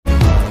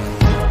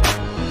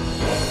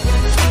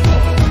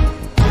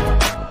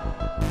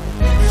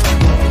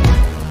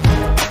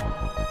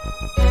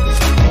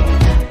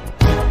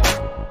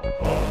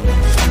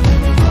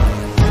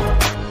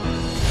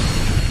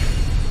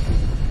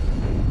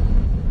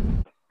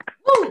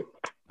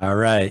All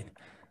right.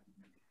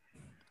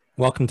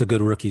 Welcome to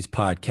Good Rookies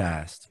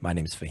Podcast. My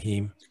name is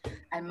Fahim.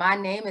 And my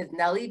name is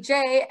Nelly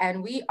J,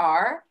 and we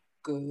are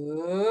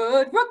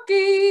Good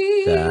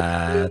Rookies.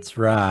 That's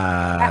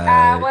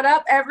right. What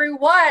up,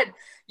 everyone?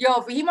 Yo,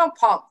 Fahim, I'm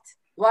pumped.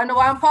 You want to know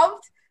why I'm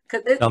pumped?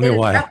 Because it Tell me is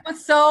why.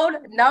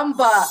 episode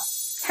number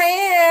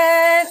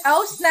 10.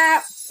 Oh,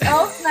 snap.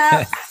 Oh,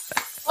 snap.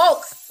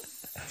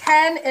 Folks,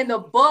 10 in the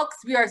books.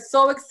 We are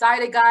so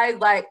excited, guys.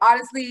 Like,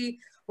 honestly,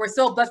 we're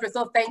so blessed. We're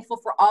so thankful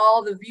for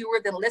all the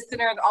viewers and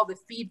listeners, all the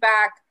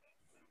feedback.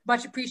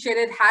 Much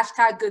appreciated.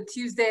 Hashtag Good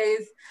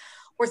Tuesdays.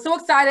 We're so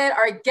excited.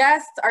 Our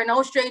guests are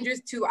no strangers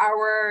to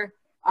our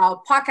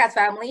podcast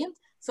family.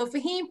 So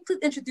Fahim, please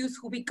introduce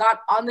who we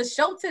got on the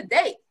show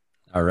today.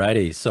 All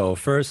righty. So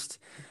first,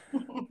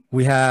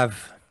 we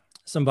have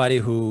somebody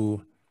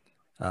who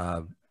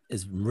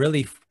is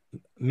really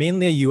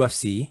mainly a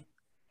UFC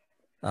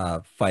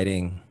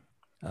fighting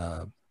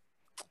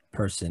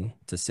person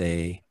to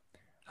say.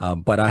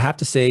 But I have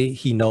to say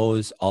he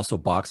knows also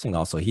boxing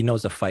also. He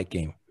knows the fight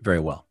game very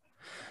well.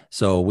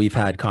 So we've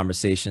had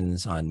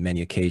conversations on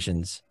many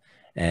occasions,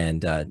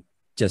 and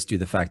just due to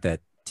the fact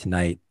that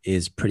tonight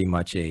is pretty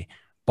much a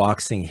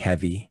boxing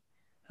heavy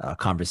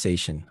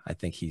conversation, I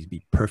think he'd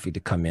be perfect to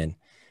come in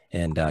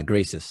and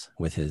grace us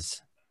with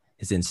his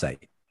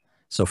insight.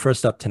 So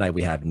first up tonight,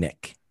 we have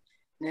Nick.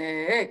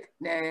 Nick.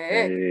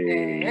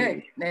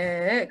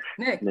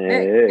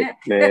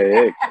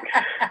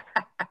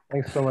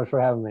 Thanks so much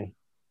for having me.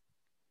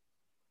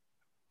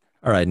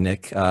 All right,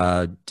 Nick,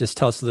 just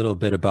tell us a little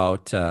bit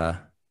about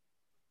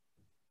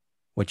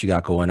what you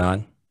got going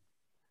on.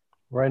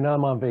 Right now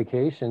I'm on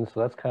vacation, so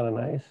that's kind of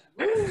nice.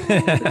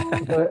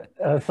 But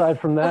aside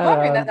from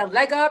that, that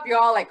leg up, you're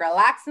all like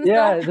relaxing.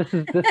 Yeah, this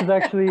is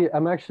actually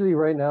I'm actually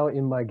right now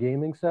in my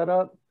gaming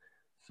setup,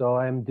 so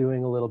I'm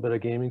doing a little bit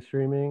of gaming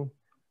streaming.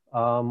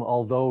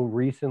 Although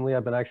recently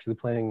I've been actually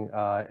playing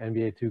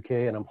NBA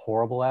 2K and I'm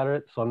horrible at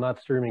it, so I'm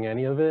not streaming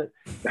any of it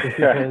just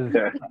because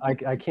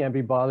I can't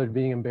be bothered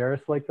being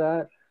embarrassed like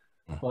that.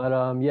 But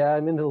yeah,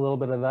 I'm into a little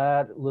bit of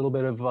that, a little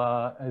bit of,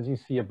 as you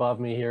see above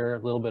me here, a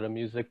little bit of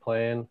music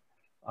playing.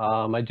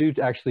 I do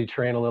actually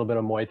train a little bit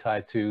of Muay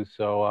Thai too,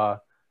 so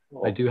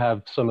I do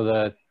have some of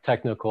the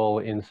technical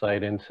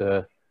insight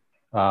into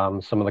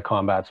some of the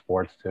combat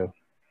sports too.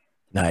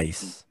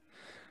 Nice.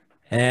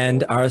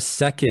 And our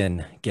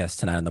second guest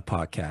tonight on the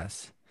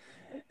podcast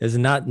is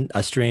not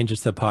a stranger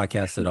to the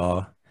podcast at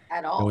all.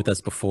 Been with us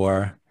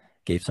before,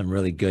 gave some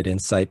really good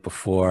insight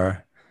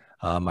before.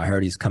 I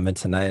heard he's coming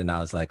tonight, and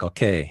I was like,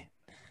 okay,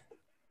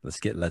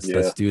 let's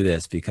do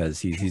this because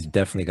he's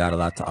definitely got a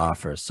lot to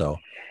offer. So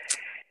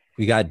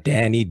we got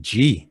Danny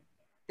G.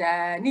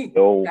 Danny.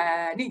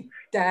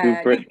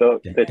 Super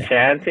stoked. The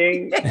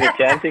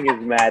chanting is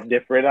mad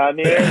different on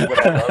here,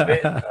 but I love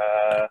it.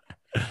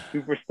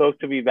 Super stoked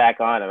to be back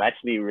on. I'm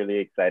actually really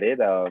excited.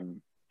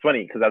 It's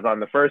funny because I was on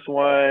the first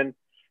one,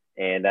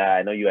 and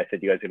I know I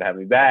said you guys were gonna have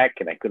me back,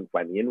 and I couldn't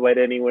find the invite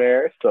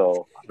anywhere,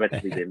 so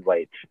eventually the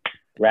invite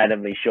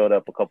randomly showed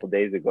up a couple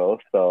days ago.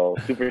 So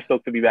super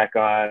stoked to be back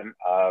on.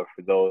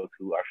 For those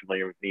who are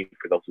familiar with me,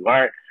 for those who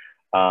aren't,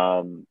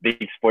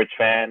 big sports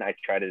fan. I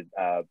try to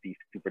be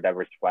super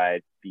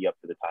diversified, be up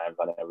to the times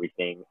on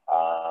everything.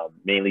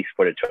 Mainly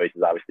sport of choice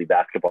is obviously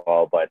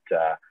basketball, but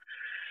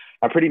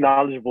I'm pretty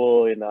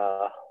knowledgeable in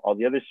all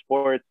the other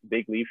sports.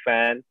 Big Leaf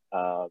fan.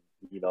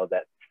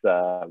 That's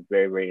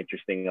very, very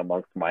interesting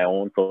amongst my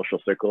own social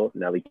circle.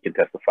 Nelly can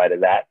testify to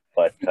that.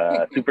 But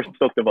super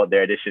stoked about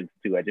their additions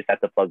too. I just have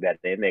to plug that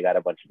in. They got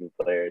a bunch of new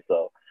players,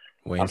 so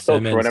I'm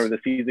stoked for whenever the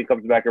season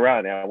comes back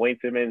around. Now, Wayne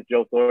Simmons,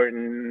 Joe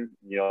Thornton,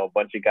 a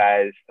bunch of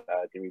guys,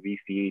 Jimmy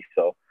VC.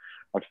 So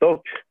I'm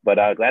stoked, but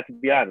glad to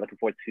be on. Looking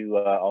forward to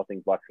all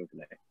things boxing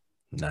tonight.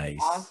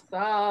 Nice.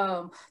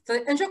 Awesome. So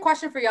the intro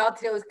question for y'all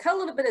today was kind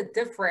of a little bit of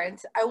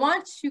different. I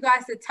want you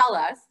guys to tell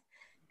us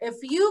if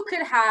you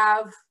could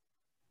have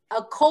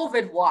a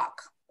COVID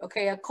walk.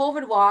 Okay, a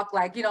COVID walk,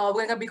 like, we're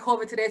gonna be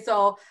COVID today,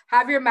 so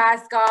have your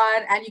mask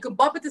on and you can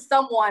bump into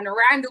someone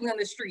randomly on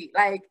the street,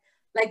 like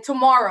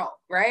tomorrow,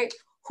 right?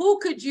 Who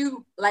could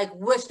you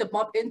wish to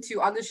bump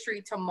into on the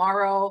street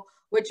tomorrow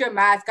with your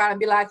mask on and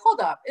be like, hold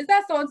up, is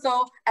that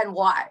so-and-so and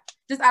why?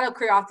 Just out of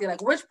curiosity,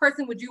 which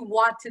person would you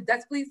want to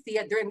desperately see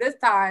it during this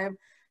time,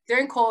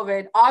 during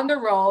COVID, on the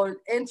road,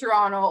 in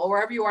Toronto, or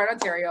wherever you are in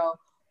Ontario?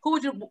 Who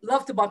would you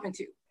love to bump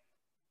into?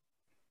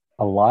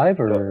 Alive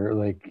or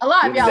alive?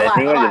 Yeah,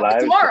 alive.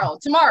 Tomorrow.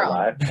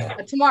 Alive?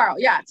 Tomorrow.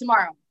 Yeah,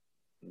 tomorrow.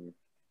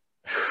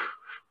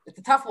 It's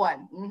a tough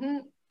one. Mm-hmm.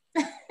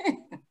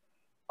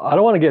 I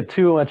don't want to get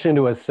too much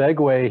into a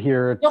segue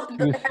here. No,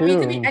 it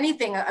could be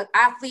anything. An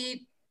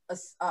athlete,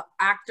 an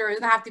actor. It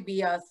doesn't have to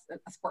be a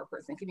sport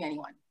person. It could be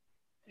anyone.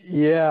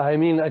 Yeah,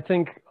 I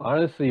think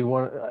honestly,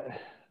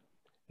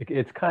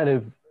 it's kind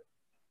of,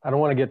 I don't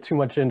want to get too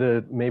much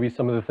into maybe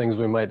some of the things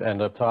we might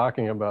end up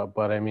talking about,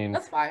 but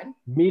that's fine.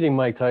 Meeting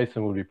Mike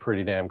Tyson would be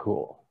pretty damn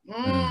cool.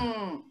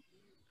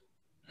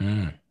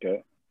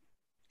 Okay.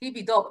 He'd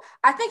be dope.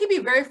 I think he'd be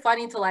very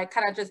funny to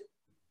kind of just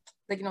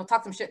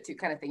talk some shit to,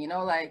 kind of thing,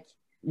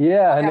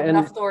 Yeah, I have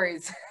enough and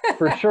stories.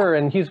 for sure.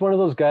 And he's one of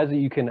those guys that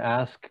you can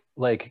ask,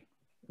 like,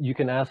 you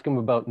can ask him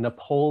about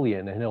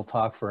Napoleon and he'll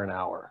talk for an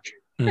hour.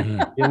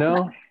 Mhm. You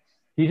know,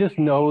 he just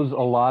knows a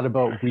lot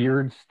about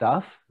weird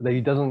stuff that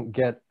he doesn't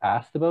get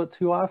asked about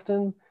too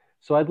often.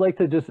 So I'd like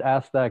to just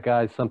ask that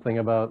guy something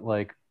about,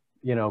 like,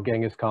 you know,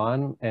 Genghis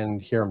Khan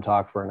and hear him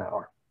talk for an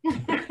hour.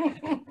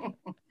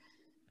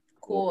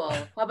 Cool.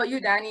 How about you,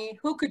 Danny?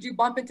 Who could you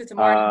bump into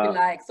tomorrow and be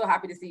like, so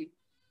happy to see?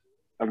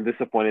 I'm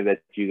disappointed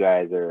that you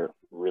guys are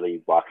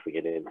really boxing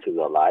it into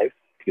the live,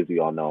 because we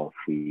all know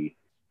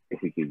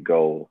if we could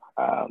go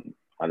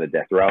on the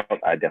death route,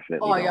 I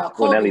definitely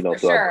Kobe,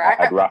 knows for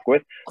sure. I'd rock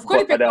with. Of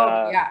course, but,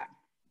 Kobe, yeah.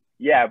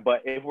 Yeah,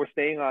 but if we're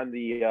staying on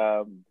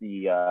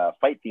the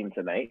fight theme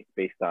tonight,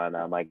 based on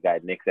my guy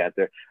Nick's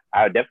answer,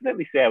 I would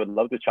definitely say I would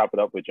love to chop it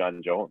up with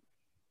John Jones.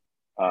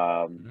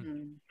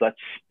 Such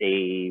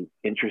a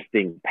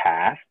interesting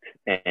past,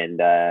 and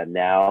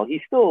now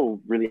he's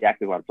still really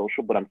active on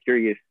social, but I'm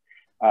curious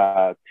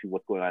to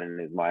what's going on in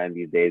his mind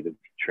these days as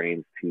he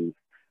trains to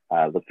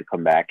look to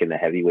come back in the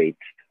heavyweight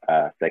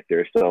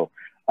sector. So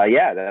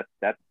yeah,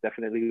 that's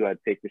definitely who I'd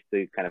take, just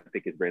to kind of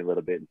pick his brain a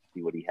little bit and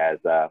see what he has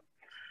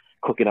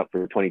cooking up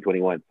for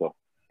 2021. So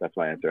that's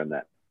my answer on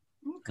that.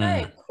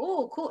 Okay,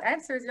 cool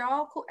answers,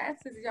 y'all.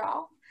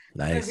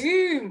 Nice.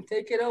 Naheem,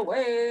 take it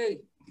away.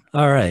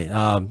 All right.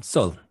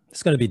 So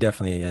it's going to be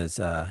definitely, as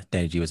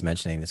Danny G was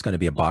mentioning, it's going to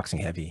be a boxing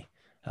heavy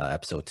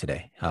episode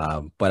today.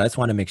 But I just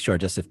want to make sure,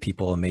 just if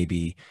people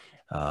maybe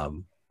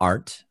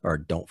aren't or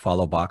don't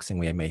follow boxing,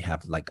 we may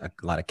have like a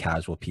lot of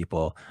casual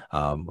people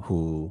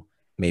who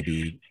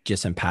maybe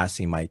just in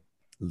passing might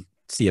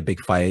see a big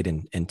fight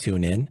and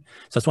tune in.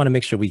 So I just want to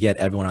make sure we get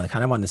everyone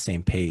on the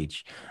same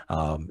page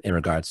in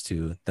regards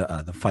to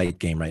the fight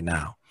game right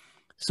now.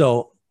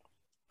 So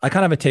I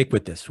kind of have a take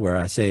with this, where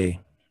I say,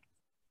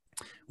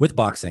 with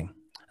boxing,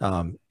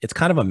 it's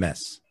kind of a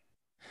mess.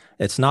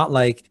 It's not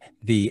like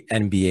the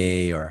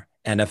NBA or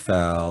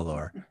NFL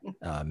or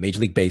Major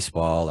League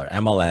Baseball or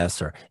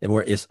MLS,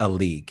 where it's a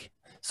league.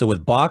 So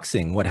with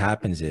boxing, what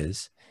happens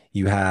is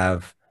you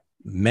have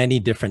many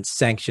different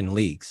sanctioned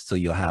leagues. So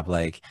you'll have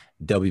like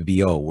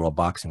WBO, World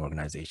Boxing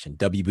Organization,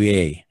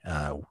 WBA,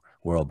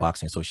 World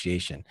Boxing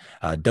Association,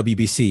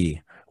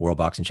 WBC, World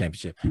Boxing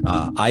Championship,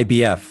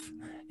 IBF,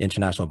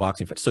 International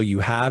Boxing. So you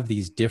have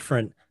these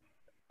different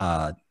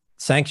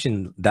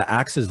sanctioned that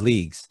acts as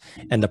leagues.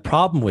 And the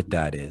problem with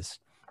that is,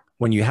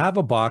 when you have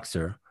a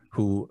boxer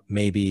who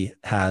maybe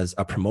has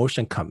a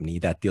promotion company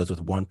that deals with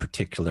one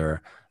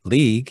particular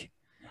league,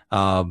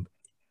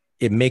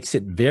 it makes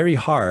it very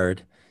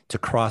hard to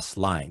cross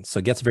lines. So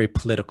it gets very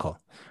political,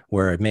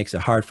 where it makes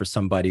it hard for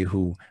somebody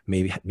who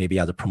maybe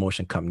has a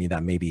promotion company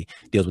that maybe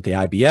deals with the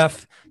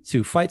IBF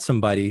to fight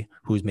somebody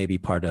who's maybe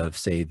part of,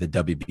 say, the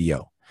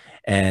WBO.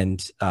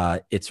 And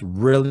it's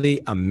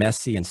really a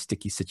messy and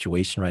sticky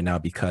situation right now,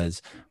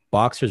 because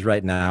boxers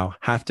right now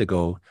have to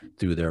go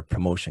through their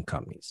promotion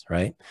companies,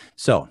 right?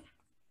 So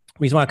the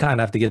reason why I kind of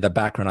have to give the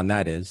background on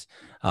that is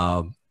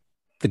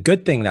the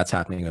good thing that's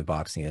happening with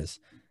boxing is,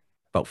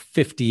 about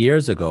 50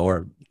 years ago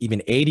or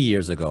even 80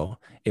 years ago,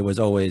 it was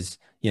always,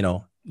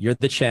 you're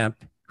the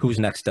champ, who's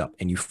next up?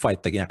 And you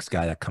fight the next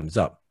guy that comes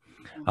up.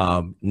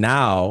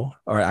 Now,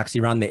 or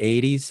actually around the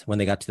 80s, when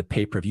they got to the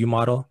pay-per-view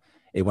model,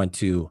 it went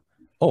to,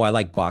 oh, I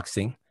like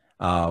boxing,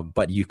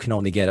 but you can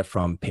only get it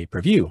from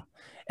pay-per-view.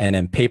 And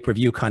then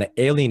pay-per-view kind of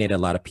alienated a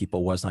lot of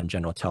people, was on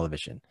general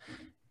television.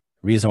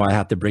 Reason why I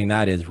have to bring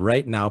that is,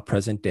 right now,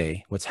 present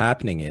day, what's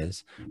happening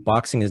is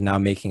boxing is now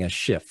making a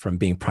shift from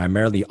being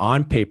primarily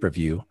on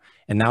pay-per-view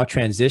and now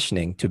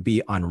transitioning to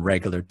be on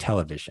regular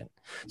television.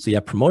 So you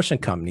have promotion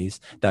companies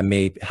that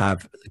may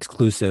have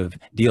exclusive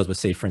deals with,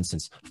 say, for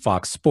instance,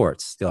 Fox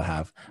Sports. They'll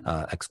have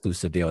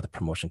exclusive deal with a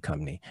promotion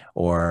company,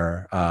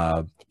 or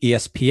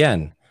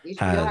ESPN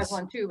has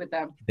one too with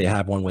them. They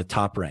have one with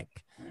Top Rank.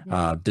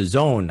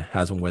 DAZN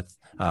has one with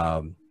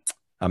a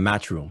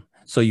Matchroom.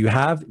 So you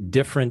have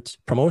different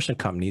promotion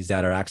companies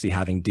that are actually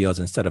having deals.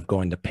 Instead of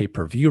going to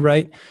pay-per-view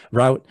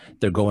route,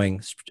 they're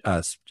going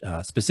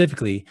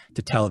specifically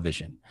to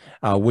television,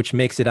 which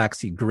makes it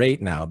actually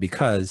great now,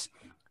 because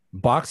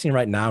boxing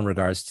right now, in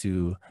regards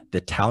to the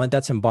talent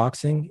that's in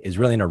boxing, is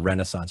really in a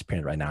renaissance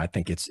period right now. I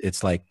think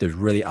it's like there's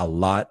really a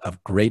lot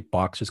of great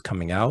boxers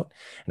coming out,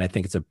 and I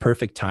think it's a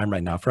perfect time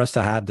right now for us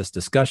to have this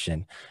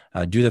discussion,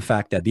 due to the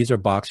fact that these are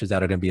boxers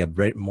that are going to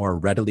be more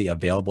readily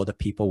available to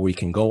people, where you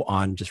can go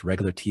on just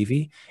regular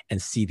TV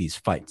and see these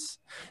fights.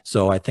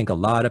 So I think a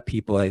lot of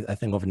people, I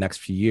think over the next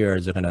few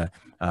years, are going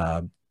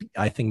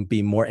to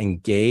be more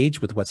engaged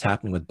with what's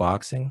happening with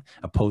boxing,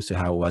 opposed to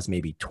how it was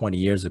maybe 20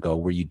 years ago,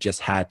 where you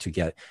just had to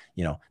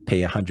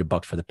pay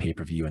 $100 for the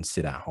pay-per-view and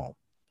sit at home.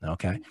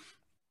 Okay.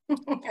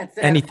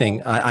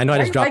 Anything. I know I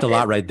just dropped a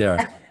lot right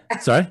there.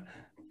 Sorry?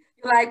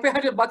 Like, pay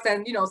 $100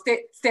 and,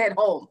 stay at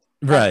home.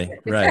 Right.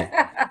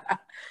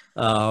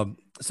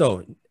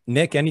 So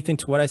Nick, anything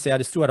to what I say? I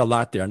just threw out a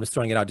lot there. I'm just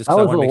throwing it out just because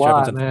I want to make sure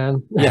everyone's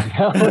man.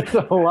 Yeah, that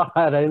was a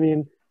lot. I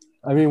mean,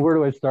 where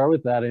do I start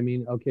with that?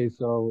 Okay,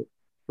 so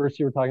first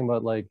you were talking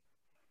about like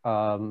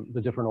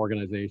the different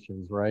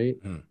organizations, right?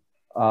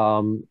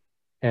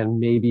 and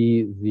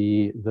maybe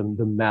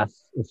the mess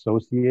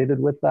associated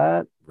with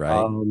that.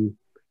 Right.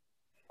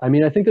 I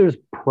mean, I think there's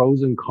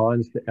pros and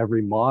cons to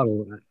every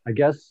model. I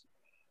guess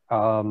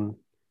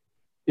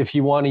if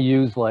you want to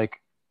use like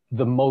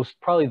the most,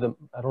 probably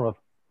I don't know if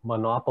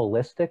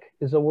monopolistic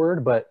is a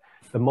word, but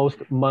the most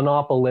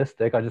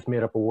monopolistic, I just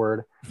made up a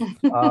word,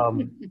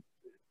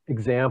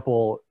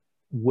 example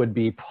would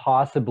be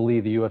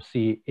possibly the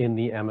UFC in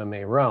the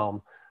MMA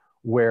realm,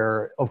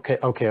 where,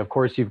 okay, of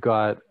course you've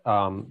got,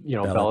 you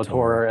know,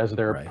 Bellator as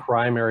their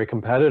primary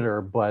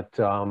competitor, but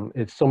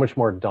it's so much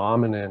more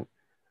dominant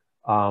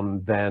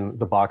than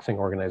the boxing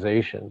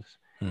organizations.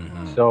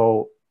 Mm-hmm.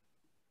 So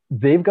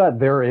they've got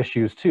their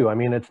issues too. I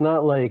mean, it's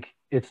not like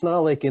in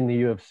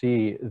the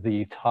UFC,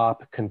 the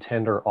top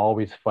contender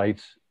always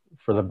fights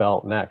for the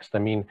belt next. I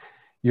mean,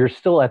 you're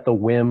still at the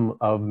whim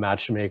of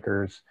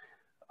matchmakers.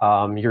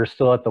 You're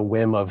still at the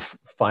whim of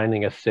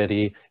finding a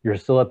city. You're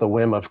still at the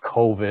whim of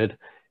COVID.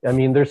 I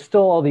mean, there's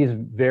still all these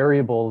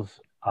variables.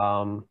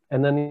 And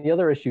then the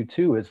other issue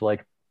too is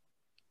like,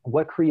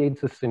 what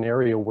creates a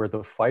scenario where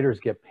the fighters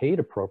get paid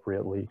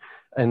appropriately?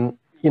 And,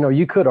 you know,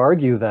 you could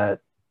argue that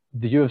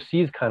the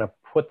UFC's kind of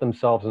put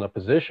themselves in a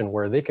position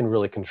where they can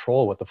really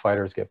control what the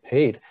fighters get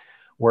paid.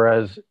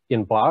 Whereas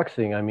in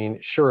boxing, I mean,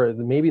 sure,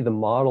 maybe the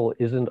model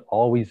isn't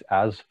always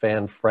as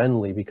fan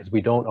friendly because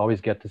we don't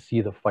always get to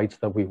see the fights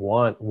that we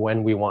want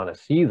when we want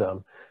to see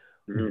them.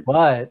 Mm-hmm.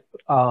 But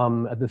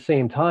at the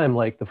same time,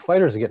 like the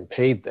fighters are getting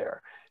paid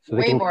there. So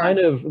they can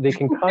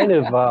kind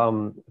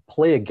of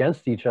play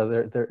against each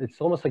other. It's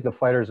almost like the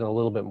fighters in a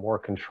little bit more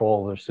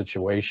control of their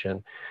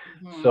situation.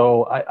 Mm-hmm.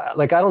 So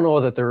I don't know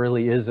that there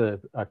really is a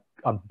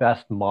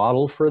best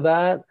model for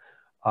that.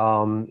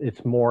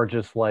 It's more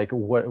just like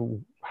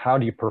how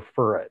do you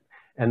prefer it?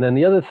 And then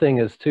the other thing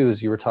is too,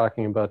 is you were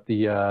talking about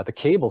the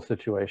cable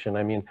situation.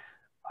 I mean,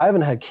 I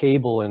haven't had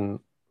cable in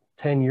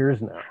 10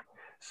 years now.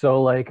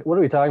 So like, what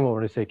are we talking about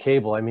when we say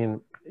cable? I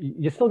mean,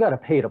 you still got to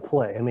pay to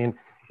play. I mean,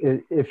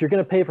 if you're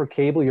going to pay for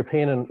cable, you're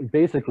paying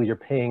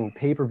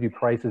pay-per-view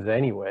prices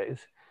anyways,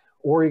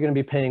 or you're going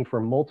to be paying for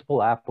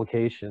multiple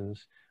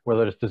applications,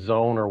 whether it's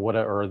DAZN or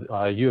whatever, or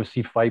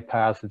UFC Fight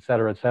Pass, et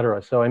cetera, et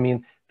cetera. So, I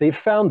mean, they've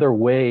found their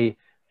way.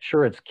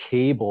 Sure, it's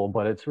cable,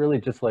 but it's really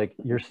just like,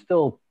 you're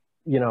still,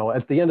 you know,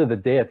 at the end of the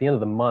day, at the end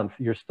of the month,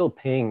 you're still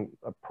paying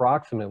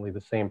approximately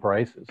the same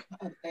prices.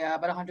 Yeah,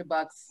 about $100.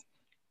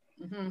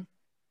 Mm-hmm.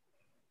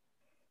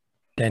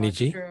 Danny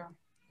G? True.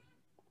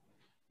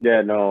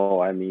 Yeah,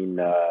 no, I mean,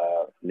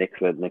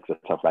 Nick's a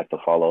tough act to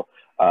follow.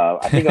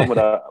 I think I'm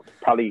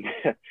probably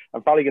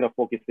gonna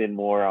focus in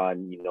more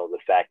on, you know, the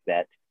fact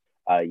that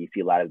you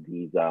see a lot of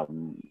these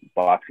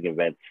boxing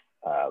events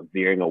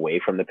veering away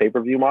from the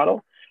pay-per-view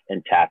model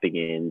and tapping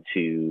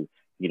into,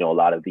 you know, a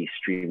lot of these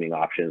streaming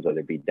options, whether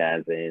it be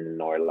DAZN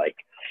or like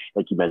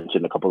you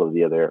mentioned, a couple of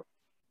the other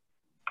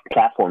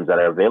platforms that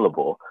are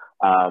available.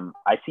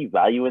 I see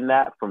value in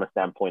that from a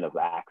standpoint of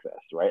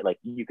access, right? Like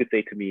you could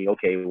say to me,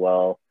 okay,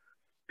 well,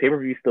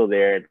 pay-per-view is still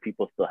there and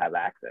people still have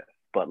access.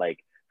 But like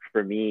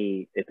for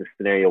me, it's a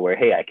scenario where,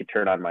 hey, I could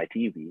turn on my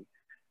TV.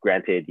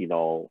 Granted, you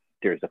know,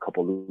 there's a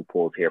couple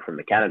loopholes here from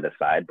the Canada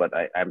side, but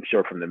I'm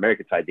sure from the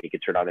American side, they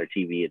could turn on their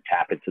TV and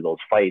tap into those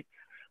fights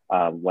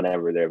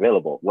whenever they're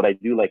available. What I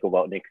do like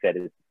about Nick said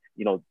is,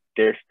 you know,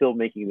 they're still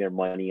making their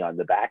money on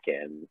the back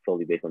end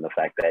solely based on the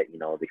fact that, you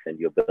know, they send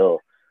you a bill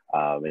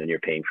and you're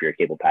paying for your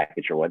cable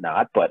package or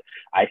whatnot. But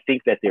I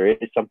think that there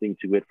is something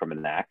to it from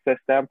an access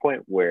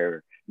standpoint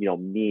where, you know,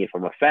 me, if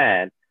I'm a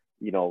fan,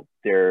 you know,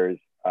 there's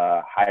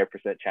a higher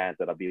 % chance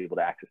that I'll be able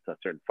to access a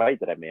certain fight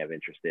that I may have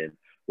interest in,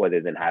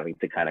 rather than having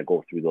to kind of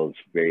go through those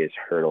various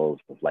hurdles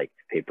of like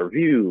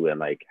pay-per-view and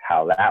like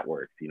how that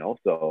works, you know?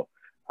 So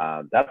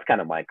that's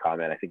kind of my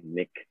comment. I think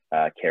Nick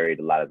carried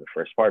a lot of the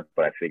first part,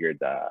 but I figured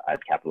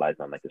I'd capitalize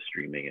on like the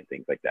streaming and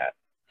things like that.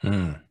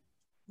 Hmm.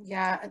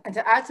 Yeah, and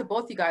to add to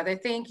both you guys, I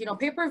think, you know,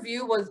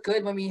 pay-per-view was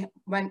good when you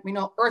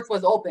know, Earth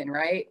was open,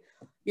 right?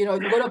 You know,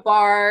 you go to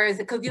bars,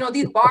 because, you know,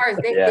 these bars,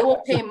 they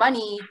will pay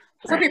money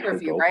for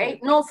pay-per-view, right?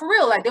 No, for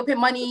real, like they'll pay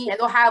money and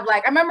they'll have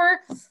like, I remember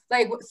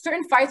like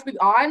certain fights we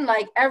on,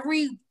 like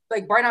every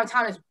like bar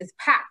downtown is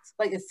packed,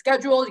 like it's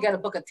scheduled, you got to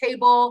book a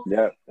table.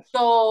 Yeah.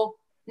 So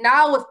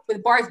now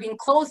with bars being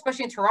closed,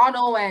 especially in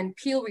Toronto and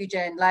Peel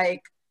region,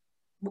 like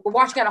we're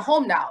watching at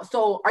home now.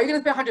 So are you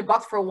going to spend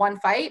 $100 for one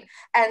fight?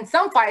 And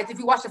some fights, if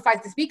you watch the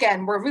fights this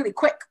weekend, were really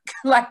quick.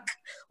 Like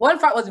one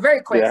fight was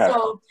very quick. Yeah.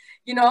 So,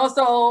 you know,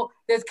 so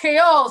there's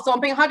KO. So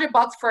I'm paying $100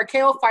 for a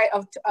KO fight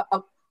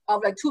of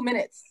like 2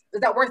 minutes.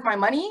 Is that worth my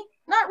money?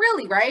 Not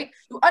really, right?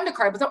 You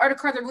undercard, but some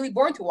undercards are really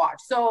boring to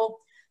watch. So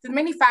there's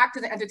many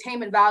factors in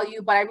entertainment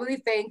value, but I really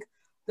think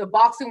the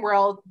boxing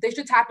world, they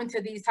should tap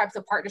into these types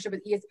of partnership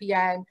with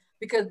ESPN,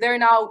 because they're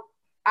now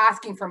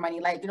asking for money.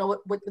 Like, you know,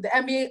 with the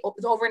NBA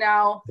is over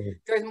now,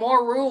 there's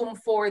more room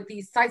for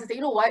these sites to say,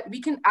 you know what, we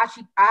can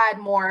actually add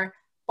more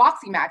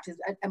boxing matches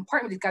and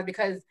partner with these guys,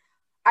 because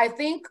I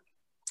think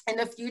in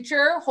the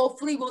future,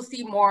 hopefully we'll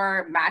see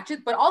more matches.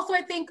 But also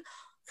I think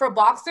for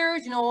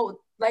boxers, you know,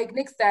 like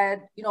Nick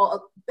said, you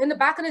know, in the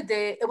back in the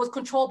day, it was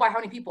controlled by how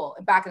many people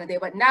back in the day.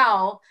 But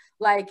now,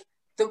 like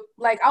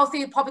I'll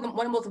say probably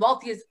one of the most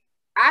wealthiest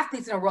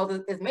athletes in the world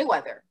is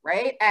Mayweather,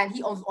 right? And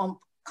he owns his own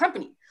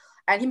company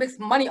and he makes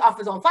money off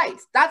his own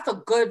fights. That's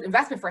a good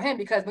investment for him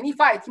because when he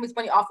fights, he makes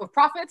money off of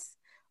profits,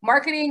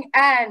 marketing,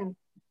 and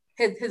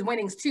his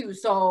winnings too.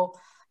 So,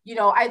 you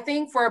know, I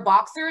think for a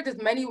boxer,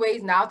 there's many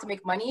ways now to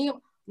make money,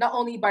 not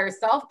only by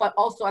yourself, but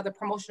also as a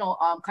promotional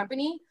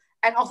company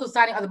and also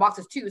signing other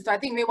boxers too. So I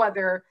think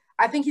Mayweather,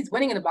 I think he's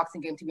winning in the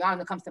boxing game, to be honest,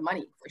 when it comes to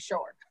money, for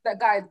sure. That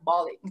guy is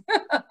balling.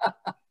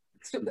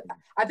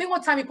 I think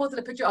one time he posted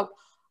a picture of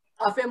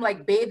him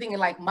like bathing in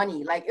like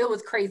money. Like it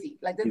was crazy.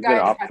 Like this He's guy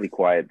been awfully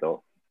quiet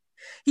though.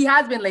 He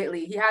has been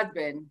lately. He has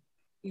been.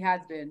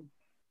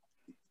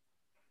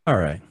 All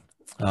right.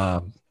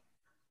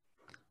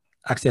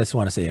 Actually, I just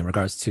want to say in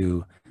regards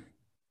to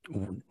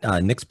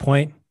Nick's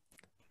point,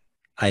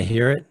 I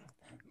hear it,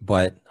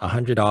 but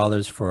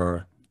 $100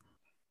 for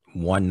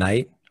one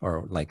night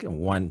or like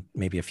one,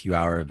 maybe a few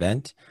hour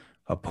event,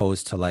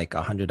 opposed to like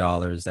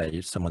 $100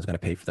 that someone's going to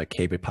pay for their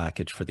cable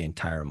package for the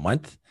entire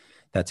month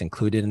that's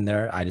included in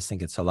there. I just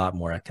think it's a lot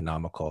more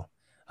economical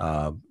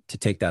to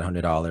take that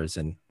 $100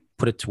 and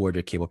put it toward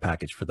your cable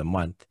package for the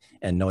month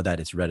and know that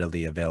it's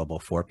readily available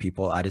for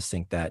people. I just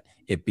think that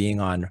it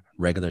being on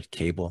regular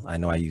cable, I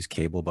know I use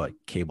cable, but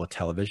cable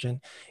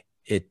television,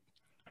 it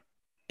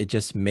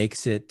just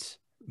makes it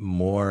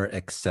more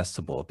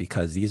accessible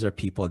because these are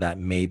people that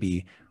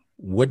maybe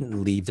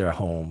wouldn't leave their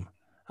home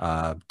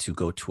to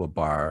go to a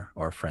bar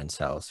or a friend's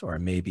house, or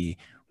maybe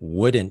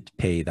wouldn't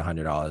pay the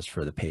 $100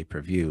 for the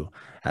pay-per-view,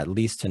 at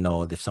least to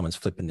know if someone's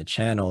flipping the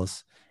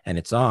channels and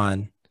it's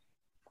on,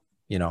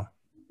 you know,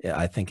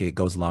 I think it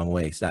goes a long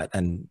way.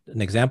 And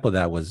an example of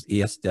that was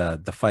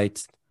the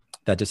fights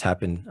that just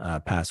happened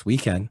past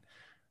weekend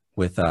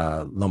with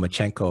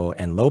Lomachenko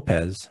and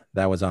Lopez.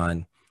 That was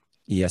on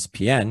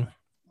ESPN.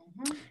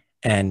 Mm-hmm.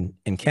 And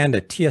in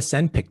Canada,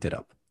 TSN picked it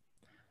up.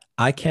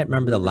 I can't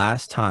remember the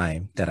last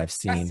time that I've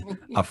seen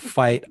a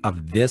fight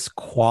of this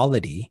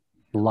quality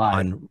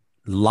live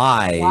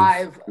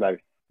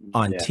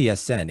on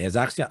TSN. It was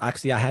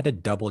actually I had to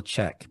double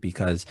check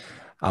because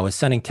I was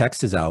sending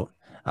texts out,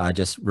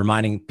 just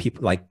reminding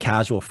people, like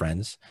casual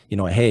friends, you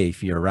know, hey,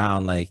 if you're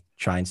around, like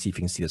try and see if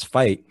you can see this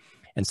fight.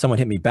 And someone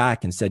hit me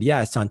back and said,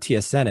 yeah, it's on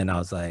TSN. And I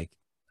was like,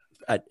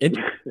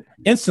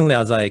 instantly I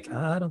was like,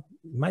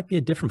 it might be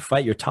a different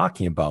fight you're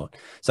talking about.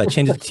 So I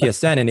changed it to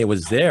TSN and it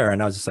was there.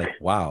 And I was just like,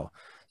 wow.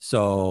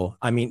 So,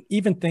 I mean,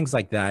 even things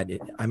like that,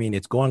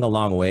 it's going a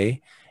long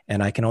way.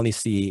 And I can only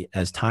see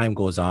as time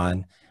goes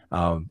on,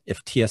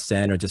 if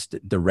TSN or just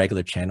the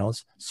regular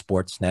channels,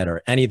 Sportsnet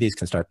or any of these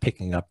can start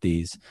picking up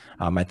these,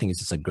 I think it's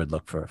just a good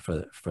look for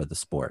the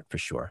sport for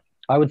sure.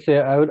 I would say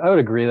I would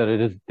agree that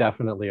it is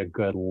definitely a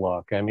good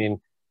look. I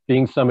mean,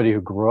 being somebody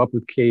who grew up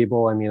with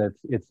cable, I mean,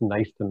 it's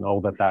nice to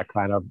know that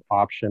kind of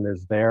option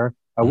is there.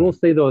 I will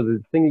say though,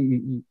 the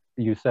thing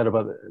you said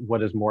about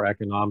what is more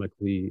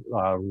economically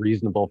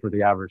reasonable for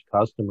the average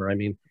customer. I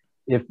mean,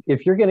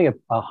 if you're getting a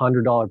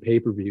 $100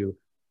 pay-per-view,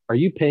 are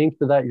you paying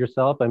for that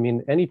yourself? I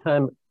mean,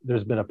 anytime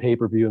there's been a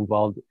pay-per-view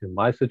involved in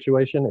my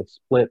situation, it's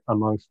split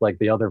amongst like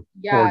the other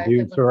four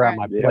dudes who are at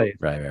my place.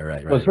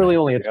 Right. So it's really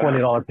only a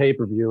 $20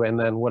 pay-per-view and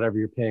then whatever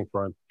you're paying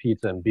for on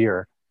pizza and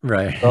beer.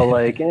 Right. So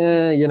like,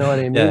 you know what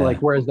I mean? Yeah. Like,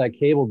 whereas that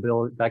cable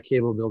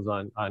bill's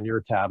on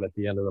your tab at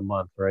the end of the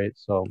month, right?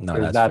 So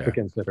there's that to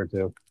consider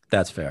too.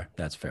 That's fair.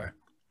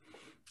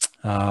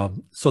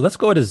 So let's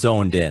go to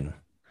Zoned In.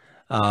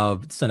 So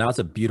now it's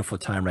a beautiful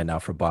time right now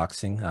for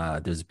boxing.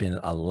 There's been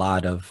a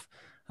lot of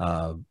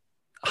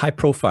high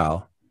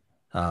profile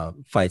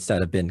fights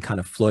that have been kind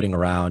of floating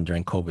around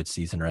during COVID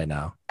season right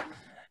now.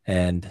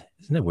 And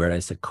isn't it weird I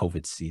said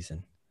COVID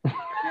season?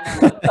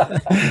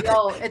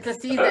 Yo, it's a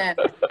season,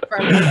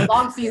 a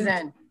long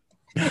season.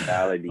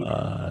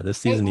 This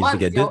season needs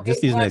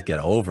to get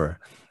over.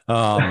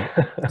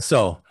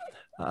 So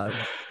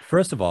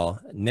first of all,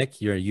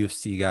 Nick, you're a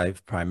UFC guy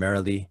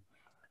primarily.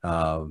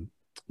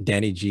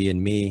 Danny G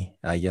and me,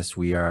 yes,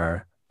 we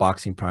are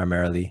boxing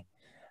primarily.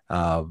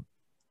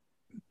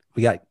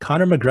 We got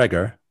Conor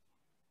McGregor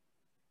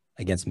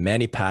against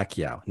Manny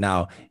Pacquiao.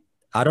 Now,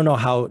 I don't know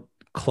how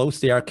close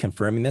they are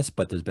confirming this,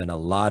 but there's been a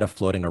lot of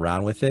floating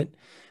around with it.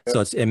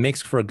 So it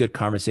makes for a good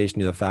conversation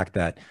to the fact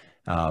that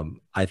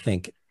I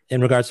think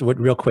in regards to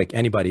real quick,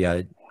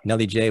 anybody,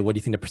 Nelly J, what do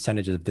you think the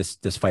percentage of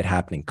this fight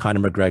happening?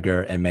 Conor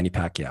McGregor and Manny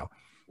Pacquiao.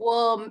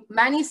 Well,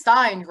 Manny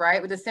signed,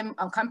 right, with the same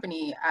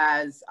company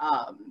as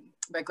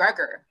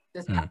McGregor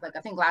like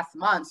I think last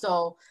month.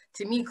 So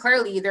to me,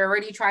 clearly they're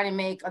already trying to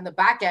make on the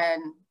back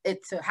end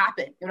it to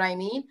happen. You know what I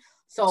mean?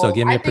 So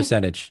give me a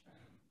percentage.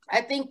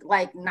 I think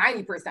like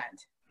 90%.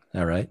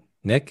 All right,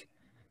 Nick.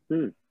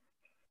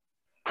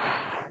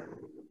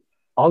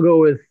 I'll go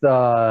with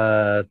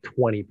 20%.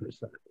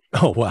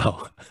 Oh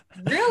wow!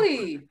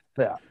 Really?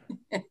 Yeah.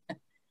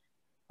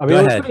 I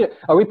mean,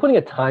 are we putting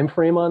a time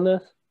frame on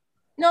this?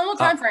 No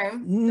time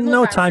frame.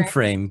 No time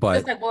frame, but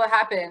just like will it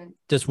happen?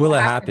 Just will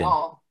it happen?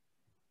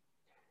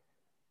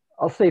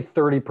 I'll say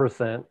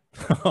 30%.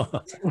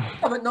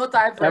 But no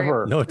time frame.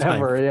 Ever. No time.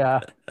 Ever, yeah.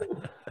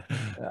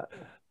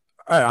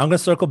 All right, I'm gonna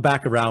circle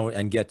back around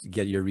and get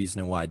your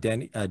reasoning why.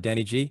 Danny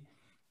G.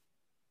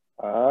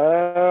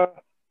 I'm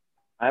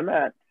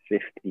at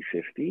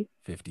 50-50.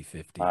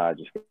 50-50.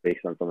 Just based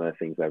on some of the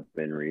things I've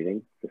been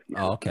reading. 50-50.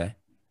 Oh, okay.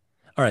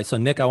 All right. So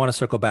Nick, I want to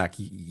circle back.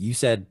 You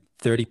said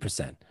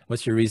 30%.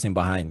 What's your reasoning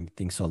behind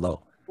things so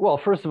low? Well,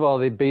 first of all,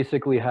 they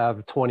basically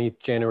have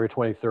January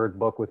 23rd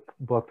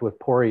booked with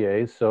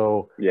Poirier.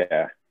 So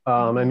yeah.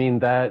 I mean,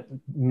 that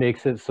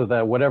makes it so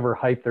that whatever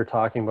hype they're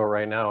talking about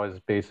right now is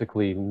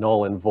basically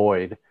null and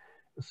void.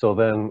 So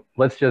then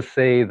let's just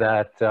say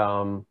that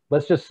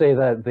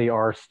they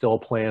are still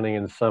planning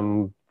in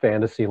some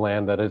fantasy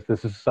land that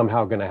this is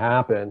somehow going to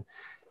happen.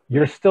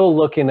 You're still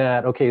looking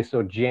at, okay,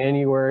 so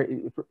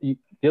January.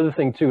 The other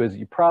thing too is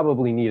you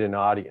probably need an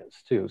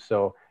audience too.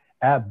 So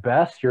at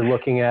best, you're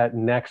looking at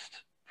next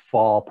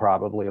fall,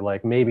 probably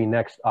like maybe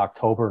next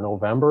October,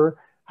 November.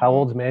 How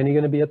old's Manny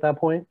going to be at that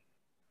point?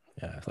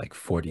 Yeah, like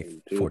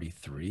 40,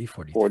 43,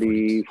 40.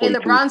 40, Hey,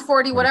 LeBron's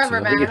 40, whatever,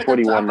 42. man. He's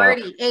 41 now.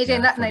 Brady. AJ Yeah,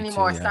 nothing 42,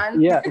 anymore, yeah.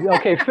 son. Yeah.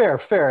 Okay.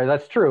 Fair.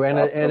 That's true. And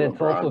it's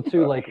LeBron. also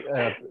too like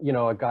a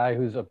guy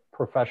who's a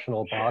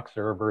professional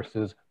boxer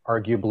versus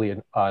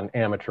arguably an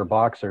amateur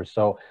boxer.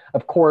 So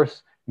of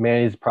course,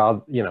 Manny's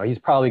he's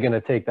probably going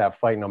to take that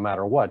fight no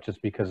matter what,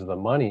 just because of the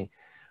money.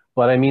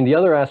 But I mean, the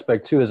other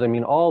aspect too is, I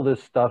mean, all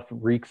this stuff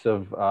reeks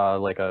of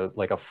like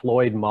a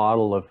Floyd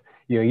model of,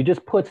 you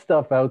just put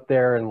stuff out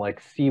there and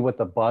like see what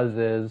the buzz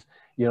is.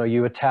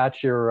 You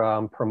attach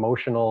your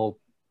promotional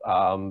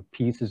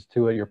pieces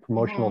to it, your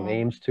promotional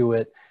names to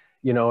it.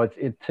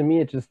 To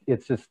me,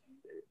 it's just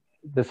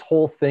this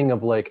whole thing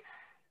of like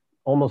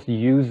almost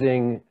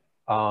using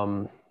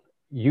the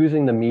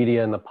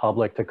media and the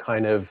public to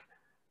kind of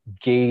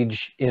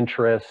gauge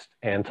interest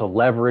and to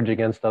leverage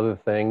against other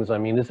things. I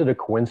mean, is it a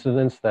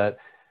coincidence that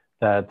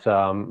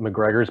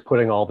McGregor's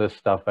putting all this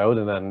stuff out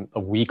and then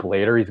a week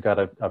later he's got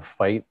a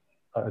fight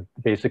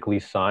basically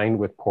signed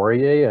with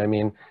Poirier? I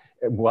mean,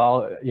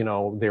 while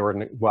they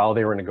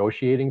were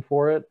negotiating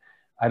for it,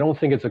 I don't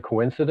think it's a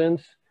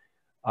coincidence.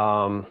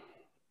 I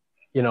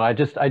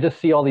just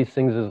see all these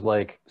things as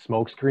like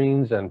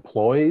smokescreens and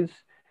ploys.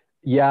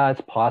 Yeah, it's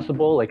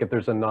possible. Like if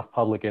there's enough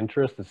public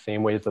interest, the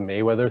same way as the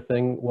Mayweather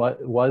thing there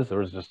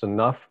was just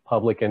enough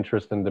public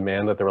interest and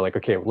demand that they were like,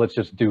 okay, let's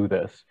just do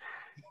this,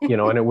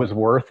 and it was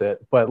worth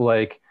it. But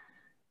like,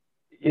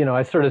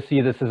 I sort of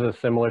see this as a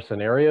similar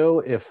scenario.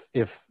 If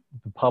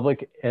the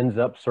public ends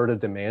up sort of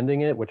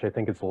demanding it, which I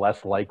think is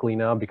less likely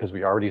now because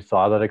we already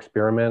saw that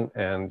experiment,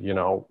 and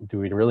do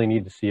we really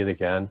need to see it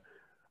again?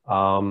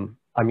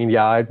 I mean,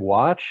 yeah, I'd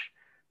watch,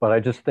 but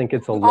I just think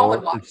it's a lower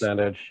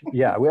percentage.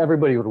 Yeah,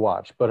 everybody would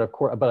watch, but of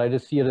course, but I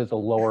just see it as a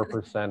lower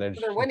percentage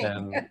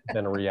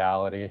than a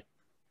reality.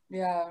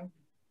 Yeah.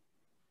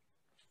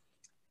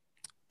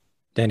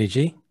 Danny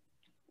G?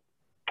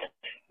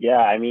 Yeah,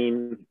 I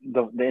mean,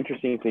 the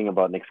interesting thing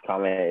about Nick's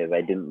comment is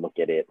I didn't look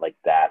at it like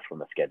that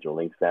from a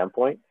scheduling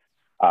standpoint.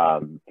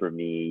 For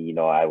me,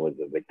 I was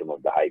a victim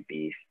of the hype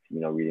beast,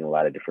 reading a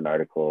lot of different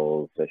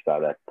articles. I saw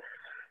that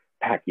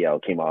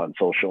Pacquiao came out on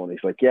social and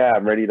he's like, yeah,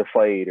 I'm ready to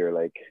fight. Or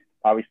like,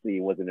 obviously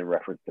it wasn't in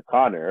reference to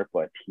Conor,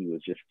 but he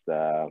was just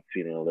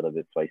feeling a little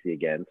bit spicy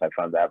again. So I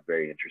found that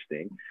very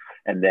interesting.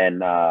 And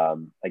then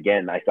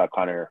again, I saw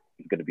Conor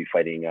is going to be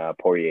fighting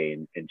Poirier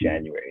in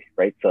January,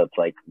 right? So it's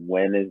like,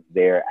 when is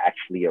there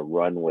actually a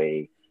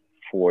runway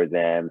for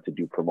them to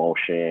do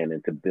promotion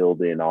and to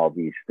build in all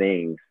these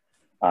things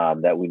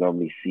that we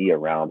normally see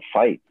around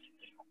fights?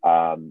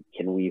 Can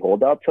we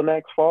hold out till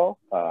next fall?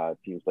 It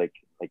seems like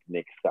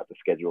Nick's got the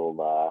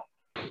schedule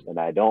and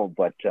I don't,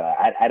 but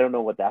I don't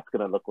know what that's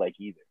going to look like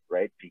either,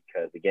 right?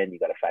 Because again, you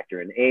got to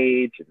factor in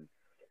age, and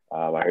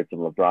I heard some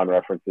LeBron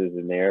references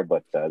in there,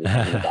 but this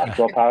is a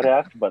basketball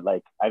podcast. But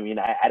like, I mean,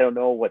 I don't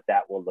know what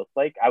that will look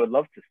like. I would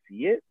love to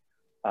see it.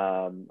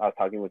 I was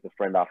talking with a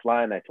friend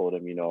offline. I told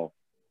him,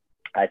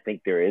 I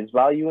think there is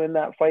value in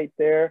that fight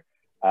there.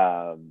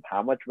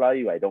 How much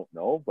value, I don't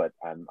know, but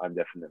I'm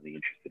definitely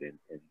interested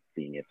in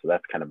seeing it. So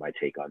that's kind of my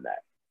take on that.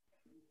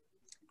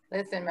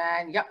 Listen,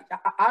 man,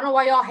 I don't know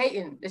why y'all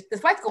hating. This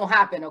fight's gonna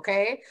happen,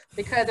 okay?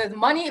 Because there's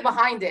money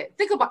behind it.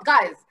 Think about,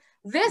 guys,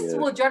 this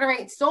will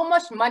generate so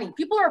much money.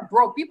 People are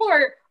broke. People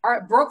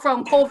are broke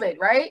from COVID,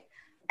 right?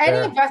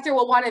 Any investor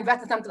will want to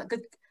invest in something,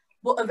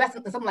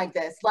 like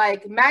this.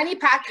 Like Manny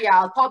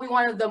Pacquiao is probably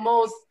one of the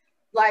most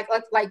like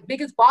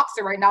biggest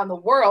boxer right now in the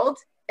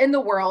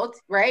world,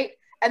 right?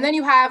 And then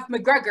you have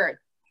McGregor.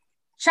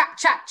 Chat,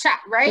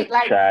 right? Just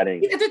like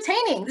chatting. He's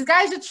entertaining. This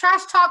guy's a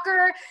trash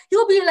talker.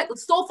 He'll be like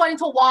so funny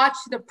to watch.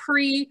 The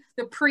pre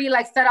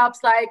like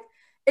setups, like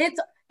it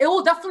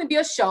will definitely be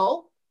a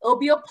show. It'll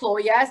be a ploy,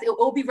 yes. It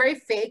will be very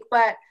fake,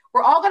 but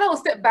we're all gonna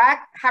sit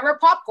back, have our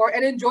popcorn,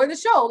 and enjoy the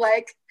show.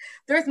 Like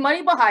there's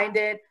money behind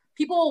it.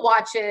 People will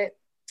watch it.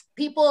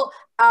 People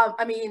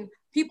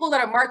that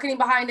are marketing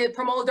behind it,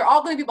 promoters, they're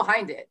all gonna be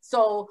behind it.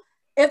 So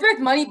if there's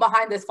money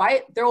behind this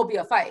fight, there will be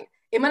a fight.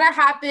 It might not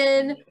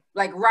happen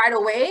like right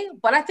away,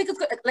 but I think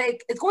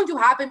it's going to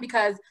happen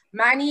because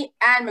Manny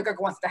and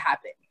McGregor wants it to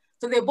happen.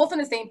 So they're both on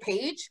the same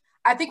page.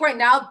 I think right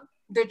now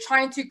they're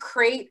trying to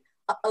create,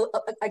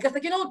 I guess,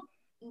 like, you know,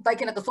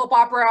 like in like a soap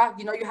opera,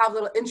 you know, you have a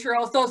little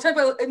intro. So it's kind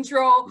of an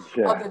intro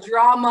of the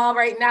drama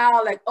right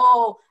now. Like,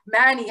 oh,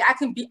 Manny, I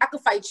can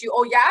fight you.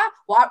 Oh yeah,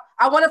 well,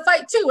 I want to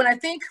fight too. And I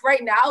think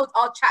right now it's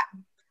all chat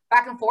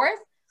back and forth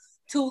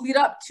to lead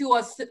up to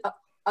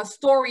a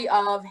story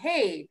of,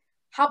 hey,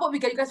 how about we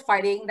get you guys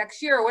fighting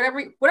next year or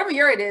whatever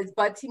year it is.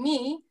 But to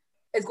me,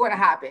 it's going to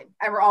happen,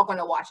 and we're all going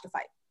to watch the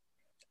fight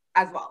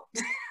as well.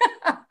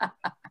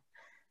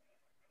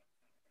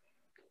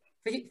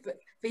 Fahim,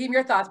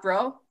 your thoughts,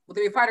 bro? Will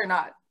there be a fight or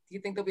not? Do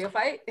you think there'll be a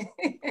fight?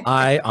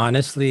 I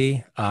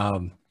honestly,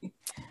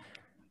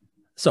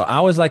 so I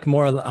was like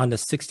more on the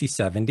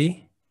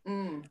 60-70.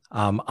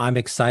 I'm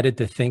excited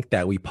to think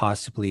that we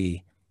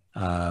possibly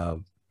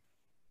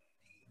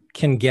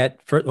can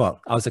get, I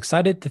was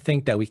excited to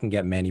think that we can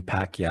get Manny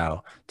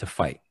Pacquiao to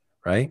fight,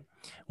 right?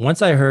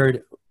 Once I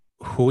heard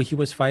who he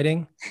was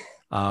fighting,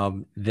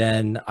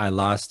 then I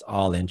lost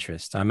all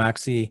interest. I'm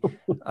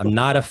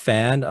not a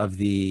fan of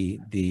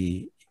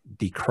the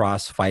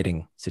cross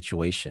fighting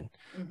situation.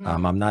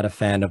 I'm not a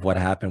fan of what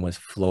happened with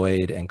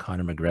Floyd and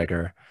Conor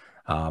McGregor.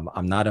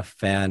 I'm not a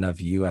fan of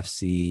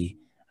UFC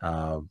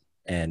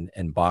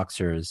and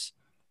boxers.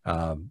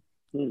 I'm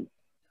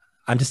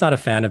just not a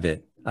fan of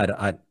it.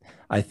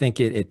 I think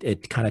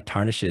it kind of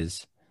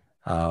tarnishes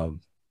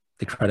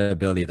the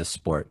credibility of the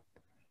sport.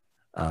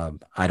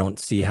 I don't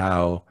see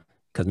how,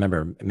 because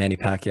remember, Manny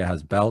Pacquiao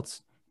has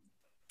belts.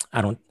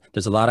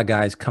 There's a lot of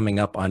guys coming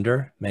up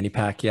under Manny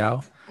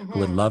Pacquiao who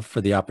would love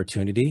for the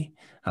opportunity,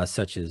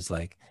 such as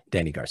like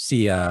Danny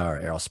Garcia or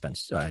Errol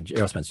Spence.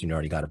 Errol Spence Jr.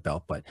 already got a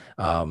belt, but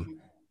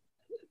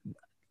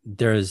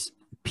there's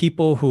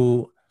people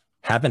who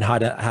haven't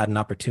had an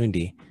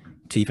opportunity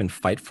to even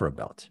fight for a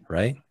belt,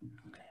 right?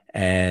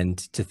 And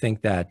to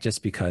think that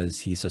just because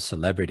he's a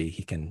celebrity,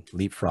 he can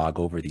leapfrog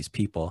over these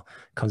people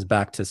comes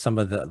back to some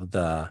of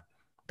the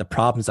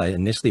problems I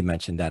initially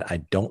mentioned that I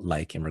don't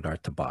like in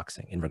regard to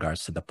boxing, in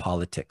regards to the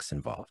politics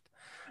involved.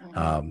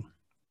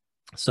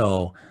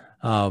 So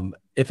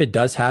if it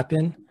does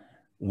happen,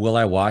 will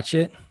I watch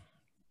it?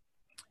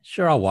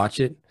 Sure, I'll watch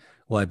it.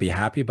 Will I be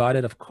happy about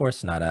it? Of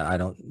course not. I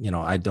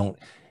don't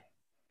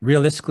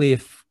realistically,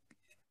 if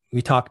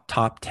we talk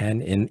top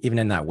 10 even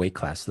in that weight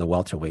class, the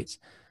welterweights,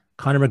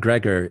 Conor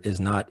McGregor is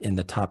not in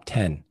the top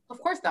 10. Of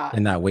course not.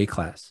 In that weight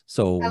class.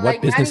 So and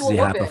what business does he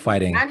have of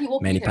fighting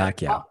Manny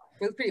Pacquiao?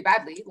 Pretty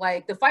badly.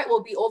 Like the fight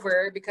will be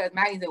over because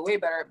Manny's a way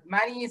better.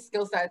 Manny's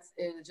skill sets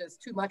is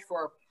just too much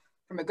for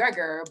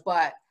McGregor.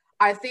 But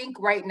I think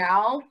right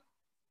now,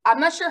 I'm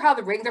not sure how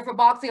the ratings are for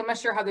boxing. I'm not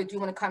sure how they do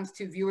when it comes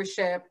to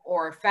viewership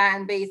or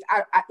fan base.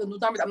 Those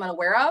numbers I'm not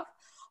aware of.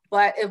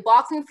 But if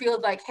boxing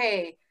feels like,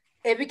 hey,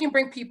 if we can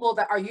bring people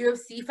that are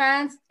UFC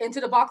fans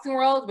into the boxing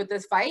world with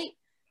this fight,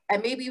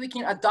 and maybe we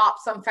can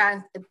adopt some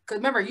fans, because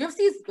remember,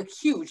 UFC is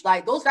huge.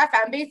 Like that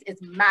fan base is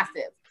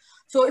massive.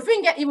 So if we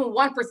can get even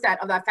 1%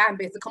 of that fan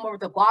base to come over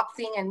to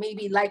boxing and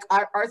maybe like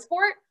our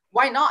sport,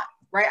 why not,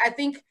 right? I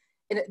think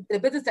in a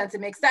business sense,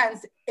 it makes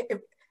sense.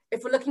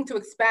 If we're looking to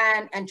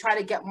expand and try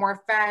to get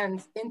more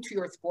fans into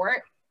your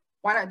sport,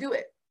 why not do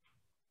it?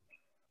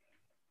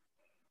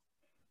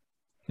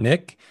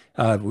 Nick,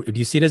 do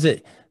you see it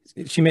as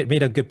she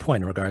made a good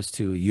point in regards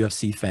to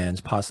UFC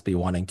fans possibly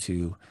wanting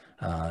to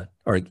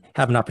or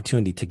have an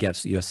opportunity to get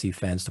UFC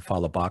fans to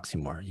follow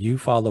boxing more. You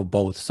follow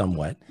both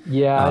somewhat.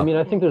 Yeah, I mean,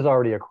 I think there's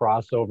already a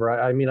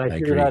crossover. I mean, I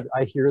hear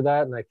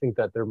that, and I think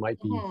that there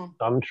might be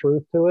some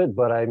truth to it.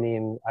 But I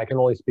mean, I can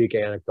only speak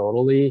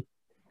anecdotally,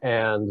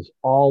 and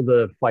all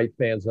the fight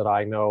fans that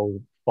I know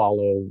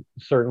follow.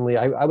 Certainly,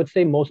 I would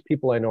say most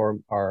people I know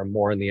are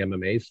more on the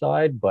MMA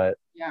side. But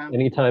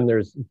anytime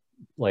there's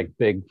like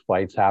big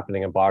fights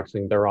happening in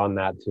boxing, they're on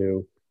that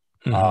too.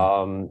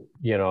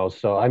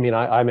 So I mean,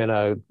 I'm in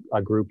a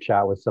group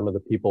chat with some of the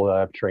people that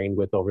I've trained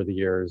with over the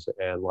years,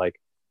 and like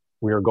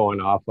we were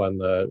going off on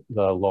the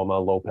Loma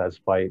Lopez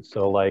fight.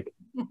 So like,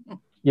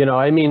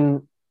 I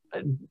mean,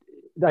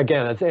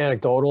 again, it's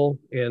anecdotal,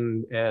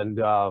 and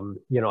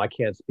I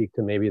can't speak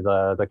to maybe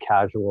the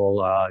casual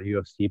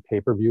UFC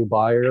pay-per-view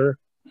buyer,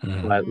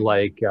 but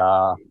like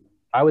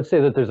I would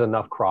say that there's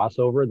enough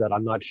crossover that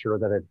I'm not sure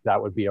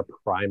that would be a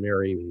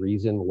primary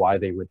reason why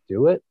they would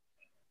do it.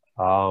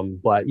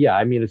 But yeah,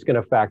 I mean, it's going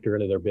to factor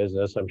into their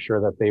business. I'm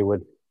sure that they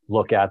would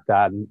look at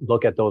that and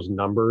look at those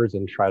numbers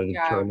and try to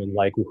determine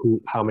like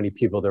how many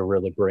people they're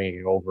really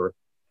bringing over.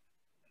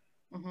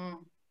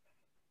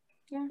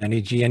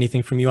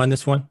 Anything from you on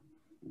this one?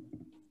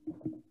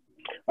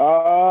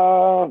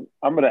 I'm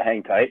going to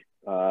hang tight.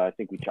 I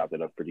think we chopped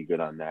it up pretty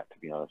good on that, to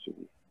be honest with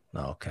you.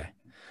 Okay.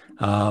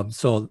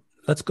 So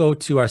let's go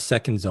to our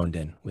second zoned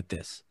in with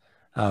this.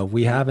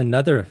 We have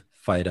another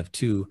fight of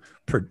two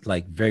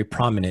very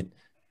prominent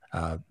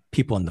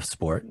people in the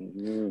sport,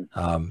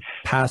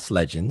 past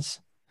legends.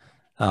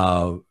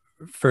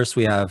 First,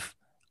 we have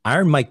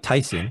Iron Mike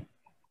Tyson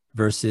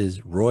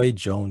versus Roy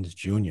Jones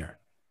Jr.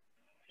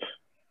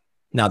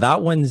 Now,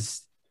 that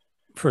one's,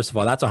 first of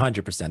all, that's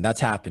 100%. That's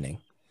happening.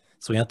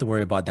 So we don't have to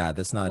worry about that.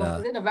 That's not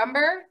Is it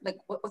November? Like,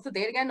 what's the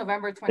date again?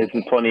 November 28th? It's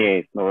the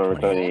 28th, November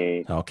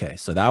 28th. Okay,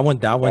 so that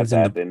one's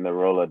in the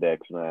Rolodex,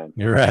 man.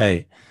 You're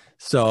right.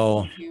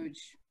 So huge.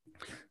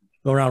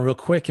 Go around real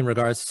quick in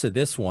regards to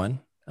this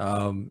one.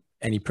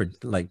 Any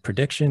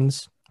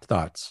predictions,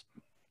 thoughts?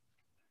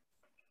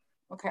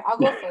 Okay, I'll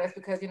go first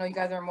because, you know, you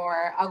guys are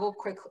more, I'll go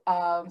quick.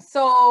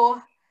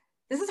 So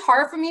this is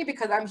hard for me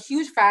because I'm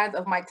huge fans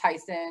of Mike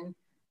Tyson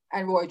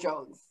and Roy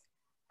Jones.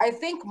 I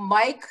think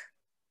Mike,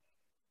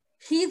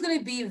 he's going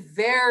to be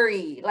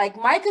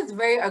Mike is a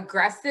very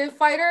aggressive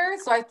fighter.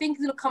 So I think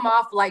he's going to come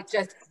off like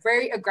just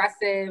very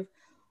aggressive.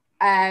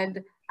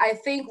 And I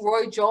think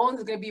Roy Jones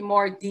is going to be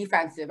more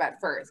defensive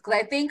at first.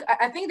 Because I think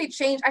they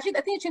changed, actually,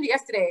 I think they changed it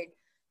yesterday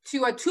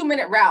to a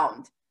 2-minute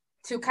round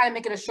to kind of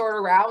make it a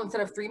shorter round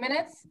instead of 3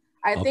 minutes.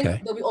 I think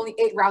there'll be only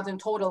 8 rounds in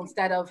total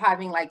instead of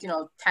having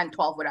 10,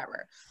 12,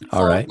 whatever. So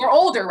all right. They're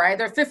older, right?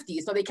 They're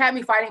 50, so they can't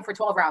be fighting for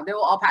 12 rounds. They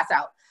will all pass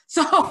out.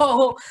 So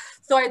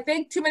I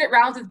think 2-minute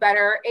rounds is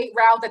better. 8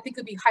 rounds, I think,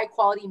 could be high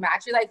quality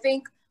matches. I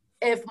think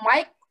if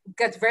Mike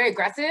gets very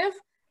aggressive,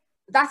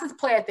 that's his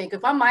play. I think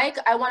if I'm Mike,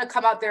 I want to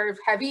come out there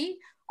heavy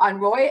on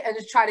Roy and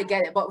just try to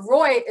get it. But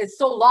Roy is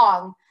so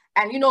long,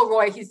 and you know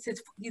Roy, his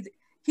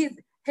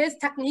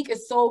technique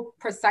is so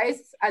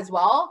precise as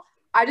well.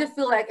 I just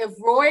feel like if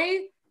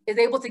Roy is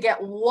able to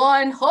get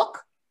one hook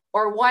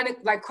or one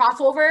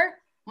crossover,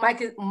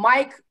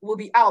 Mike will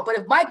be out. But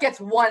if Mike gets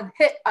one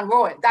hit on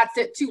Roy, that's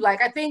it too.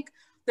 I think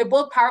they're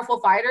both powerful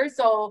fighters.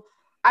 So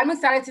I'm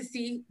excited to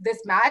see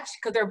this match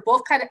because they're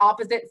both kind of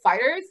opposite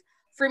fighters.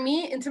 For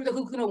me, in terms of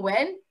who's gonna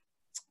win,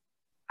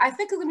 I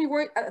think it's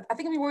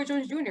gonna be Roy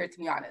Jones Jr., to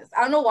be honest.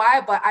 I don't know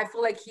why, but I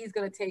feel like he's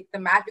gonna take the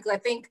match because I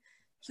think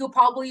he'll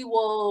probably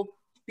will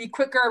be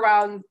quicker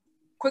around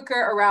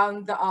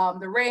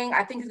the ring.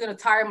 I think he's gonna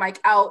tire Mike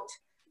out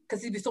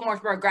because he'd be so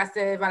much more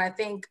aggressive. And I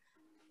think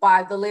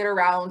by the later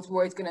rounds,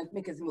 Roy's going to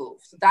make his move.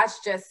 So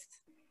that's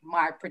just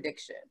my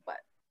prediction. But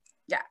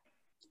yeah,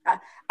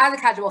 as a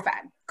casual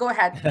fan, go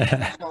ahead.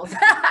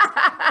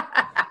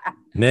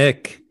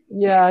 Nick.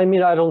 Yeah, I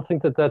mean, I don't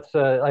think that's,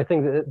 I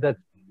think that's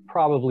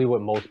probably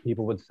what most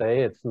people would say.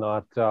 It's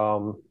not, I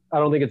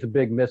don't think it's a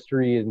big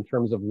mystery in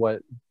terms of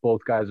what both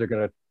guys are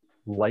going to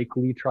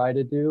likely try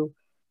to do.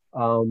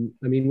 I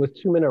mean,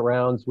 with 2-minute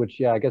rounds, which,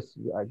 yeah, I guess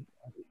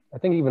I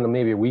think even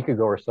maybe a week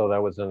ago or so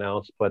that was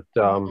announced, but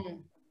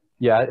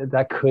yeah,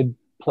 that could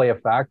play a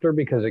factor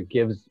because it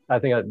gives, I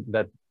think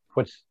that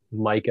puts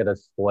Mike at a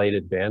slight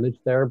advantage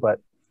there, but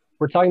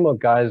we're talking about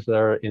guys that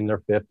are in their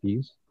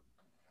 50s.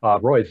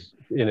 Roy's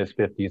in his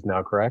 50s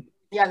now, correct?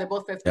 Yeah, they're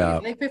both 50. Yeah.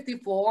 I think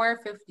 54,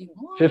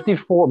 51.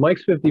 54,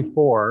 Mike's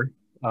 54.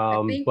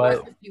 I think but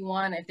we're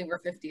 51, I think we're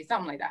 50,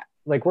 something like that.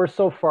 We're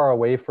so far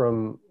away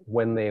from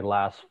when they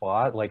last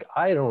fought,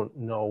 I don't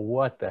know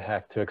what the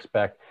heck to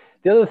expect.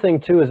 The other thing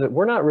too is that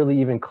we're not really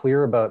even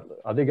clear about,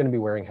 are they going to be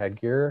wearing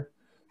headgear?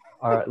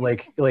 How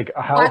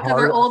because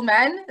they're old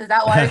men? Is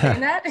that why they're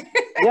saying that?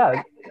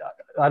 Yeah,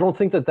 I don't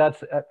think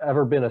that's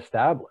ever been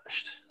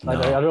established. No.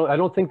 I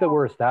don't think that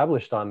we're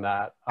established on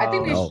that. I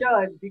think they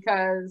should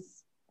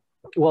because.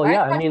 Well,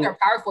 yeah, I mean, they're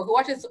powerful. If you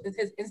watch his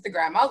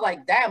Instagram, I was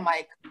like, damn,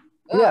 Mike.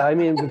 Ugh. Yeah, I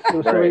mean,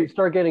 so we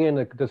start getting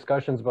into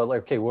discussions about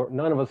okay,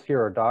 none of us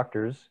here are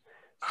doctors,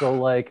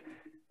 so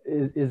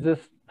is this?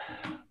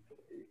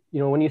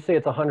 When you say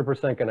it's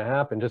 100% going to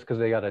happen just because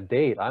they got a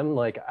date, I'm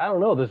like, I don't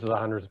know, this is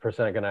 100%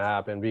 going to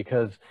happen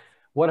because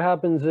what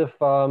happens if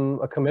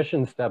a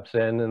commission steps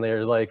in and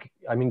they're like,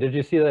 I mean, did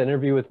you see that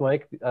interview with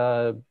Mike?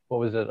 What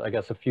was it? I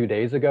guess a few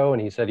days ago,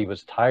 and he said he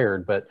was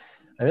tired, but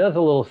I mean, that's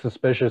a little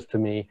suspicious to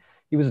me.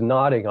 He was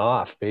nodding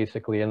off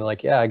basically, and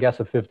yeah, I guess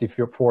a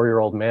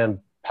 54-year-old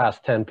man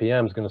past 10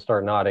 p.m. is going to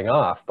start nodding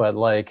off, but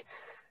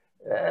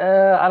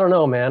I don't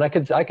know, man. I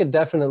could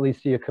definitely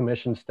see a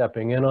commission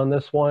stepping in on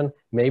this one.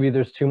 Maybe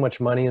there's too much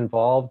money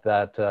involved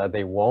that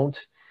they won't,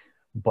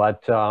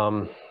 but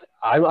I'm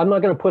not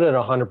going to put it at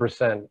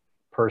 100%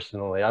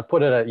 personally. I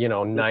put it at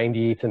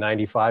 90 to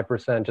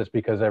 95% just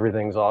because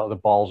the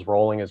ball's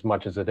rolling as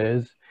much as it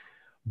is.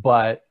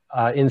 But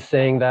in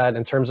saying that,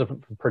 in terms of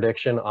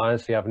prediction,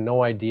 honestly, I have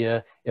no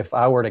idea. If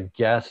I were to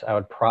guess, I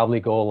would probably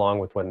go along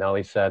with what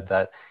Nelly said,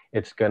 that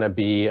it's going to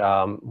be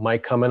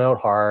Mike coming out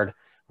hard,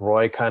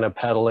 Roy kind of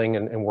pedaling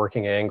and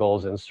working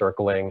angles and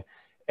circling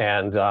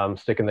and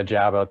sticking the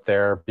jab out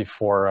there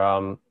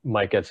before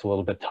Mike gets a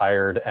little bit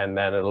tired, and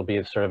then it'll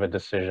be sort of a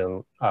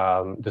decision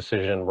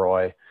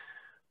Roy.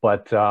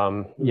 But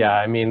yeah,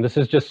 I mean, this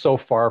is just so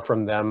far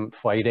from them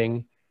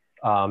fighting,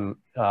 from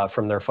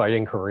their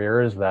fighting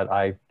careers, that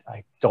I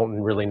don't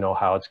really know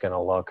how it's going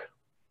to look.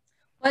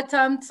 But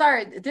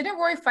sorry, didn't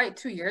Roy fight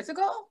 2 years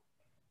ago?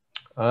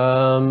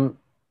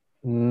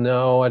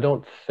 No, I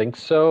don't think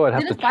so. I'd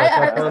have to check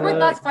up on that. The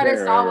last fight I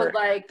saw was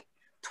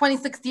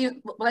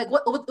 2016,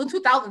 what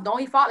 2000? Don't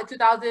he fought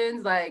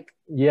 2000s?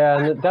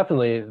 Yeah,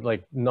 definitely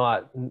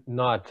not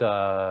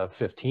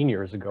 15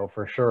 years ago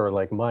for sure,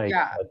 like Mike.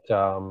 Yeah.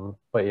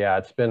 But yeah,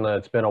 it's been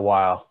a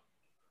while.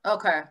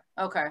 Okay.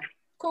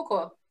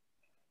 Cool.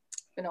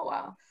 Been a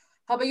while.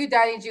 How about you,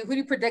 Danny G? Who do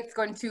you predict is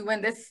going to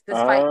win this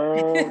fight?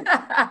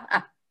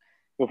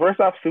 Well, first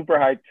off, super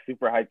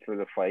hyped for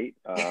the fight.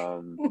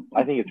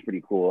 I think it's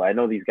pretty cool. I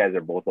know these guys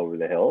are both over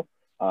the hill,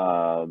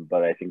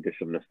 but I think there's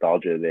some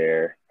nostalgia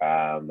there.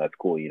 That's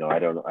cool. You know, I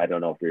don't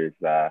know if there's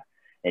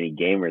any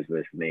gamers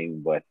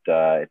listening, but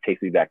it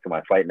takes me back to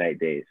my fight night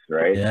days,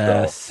 right?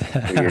 Yes. So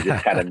you're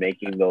just kind of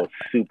making those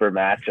super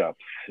matchups,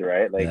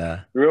 right?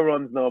 Like real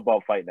ones know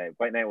about fight night.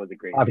 Fight night was a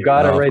great. I've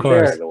got it right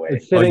there.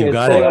 It's sitting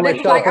on my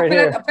shelf right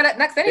here. I put it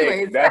next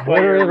anyways. That's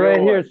why you're right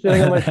here. It's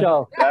sitting on my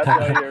shelf. That's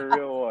why you're a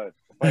real one.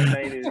 Fight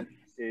night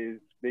is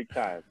big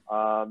time.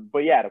 But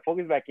yeah, to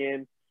focus back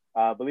in,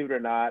 believe it or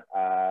not,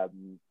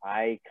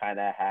 I kind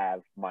of have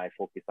my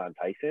focus on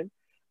Tyson.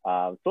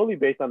 Solely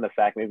based on the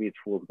fact, maybe it's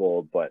fool's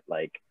gold, but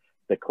like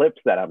the clips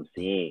that I'm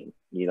seeing,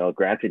 you know,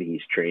 granted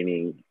he's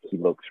training, he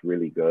looks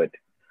really good.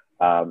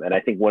 And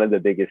I think one of the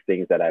biggest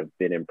things that I've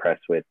been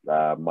impressed with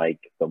Mike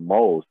the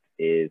most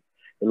is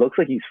it looks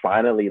like he's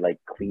finally like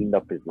cleaned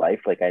up his life.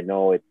 Like I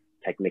know it's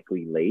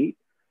technically late,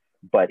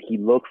 but he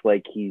looks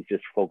like he's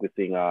just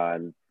focusing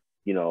on,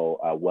 you know,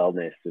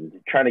 wellness and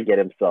trying to get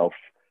himself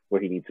where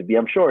he needs to be.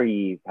 I'm sure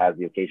he has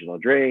the occasional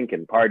drink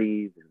and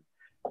parties and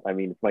I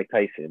mean, it's Mike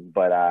Tyson,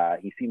 but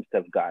he seems to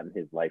have gotten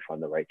his life on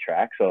the right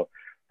track. So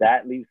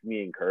that leaves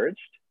me encouraged.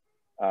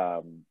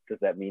 Does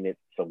that mean it's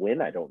a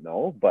win? I don't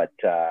know. But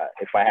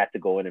if I had to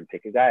go in and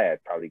pick a guy,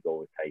 I'd probably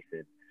go with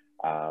Tyson.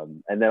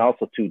 And then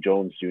also, too,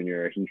 Jones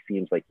Jr., he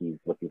seems like he's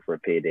looking for a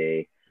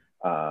payday.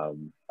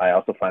 I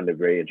also find it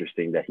very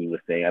interesting that he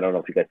was saying, I don't know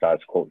if you guys saw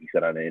his quote, he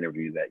said on an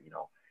interview that, you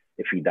know,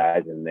 if he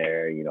dies in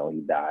there, you know,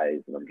 he dies.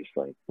 And I'm just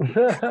like,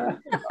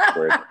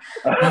 awkward.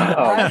 So,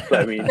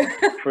 I mean,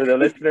 for the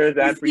listeners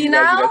and for you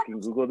guys can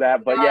Google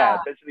that. But yeah,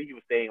 essentially he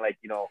was saying like,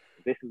 you know,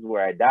 this is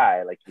where I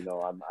die. Like, you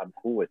know, I'm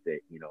cool with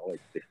it. You know,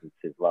 like this is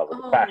his love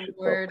and passion.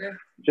 Word. So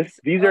just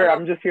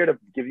I'm just here to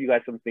give you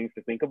guys some things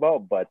to think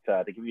about. But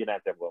to give you an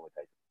answer, I'm going with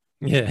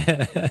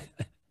Tyson.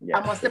 Yeah.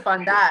 I'm gonna sip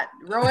on that.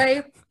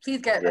 Roy,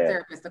 please get a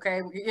therapist,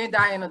 okay? You're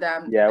dying of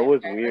them. Yeah, it was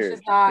okay? weird.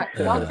 It's just not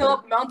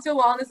mental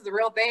wellness is a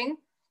real thing.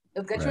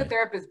 Let's get you a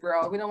therapist,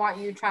 bro. We don't want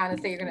you trying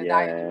to say you're gonna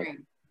die in the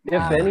dream.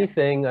 If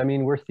anything, I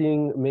mean, we're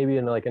seeing maybe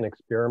in like an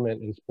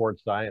experiment in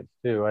sports science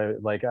too.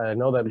 I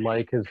know that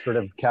Mike has sort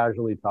of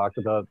casually talked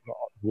about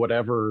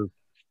whatever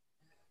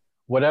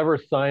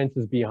science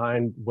is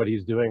behind what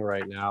he's doing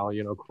right now,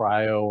 you know,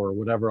 cryo or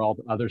whatever all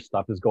the other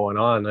stuff is going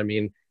on. I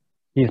mean,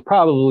 he's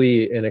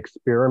probably an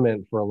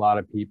experiment for a lot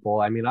of people.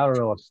 I mean, I don't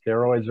know if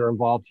steroids are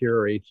involved here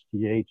or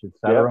HGH, et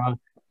cetera.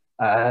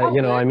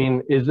 You know, I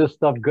mean, is this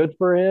stuff good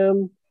for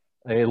him?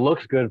 It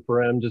looks good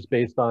for him just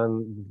based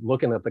on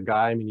looking at the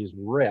guy. I mean, he's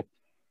ripped.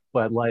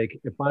 But like,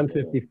 if I'm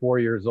 54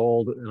 years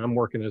old and I'm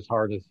working as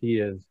hard as he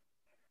is,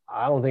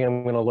 I don't think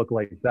I'm going to look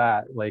like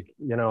that. Like,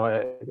 you know,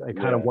 I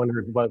kind of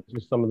wondered about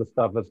just some of the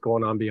stuff that's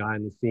going on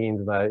behind the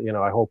scenes. And you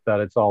know, I hope that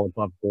it's all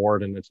above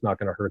board and it's not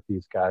going to hurt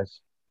these guys.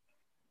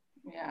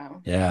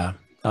 Yeah.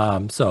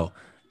 So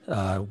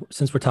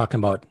since we're talking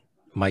about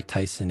Mike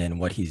Tyson and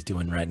what he's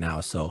doing right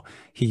now, so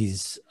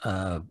he's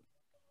a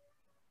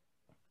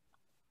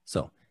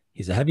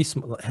heavy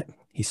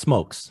he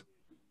smokes.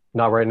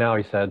 Not right now,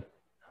 he said.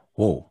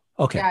 Whoa.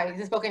 Okay. Yeah, he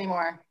doesn't smoke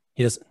anymore.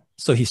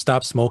 So he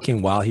stopped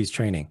smoking while he's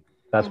training.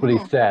 That's what he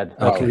said.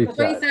 That's what he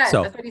said. That's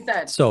what he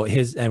said.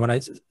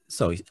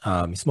 So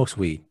he smokes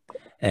weed,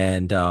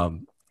 and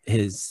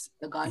he's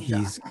the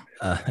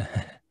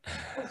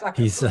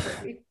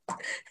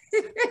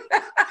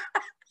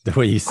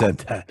way you said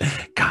that,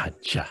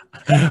 ganja.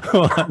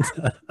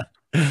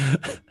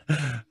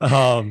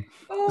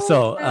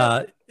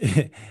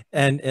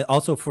 And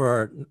also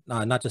for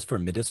not just for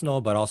medicinal,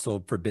 but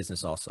also for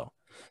business also.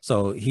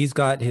 So he's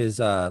got his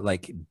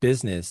like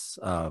business,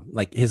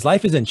 like his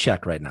life is in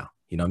check right now.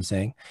 You know what I'm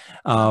saying?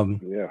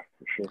 Yeah,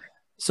 for sure.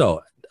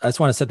 So I just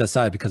want to set that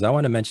aside because I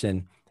want to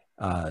mention,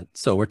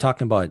 so we're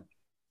talking about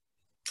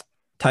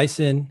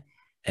Tyson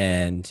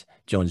and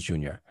Jones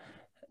Jr.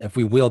 If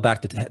we wheel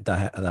back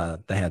the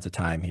hands of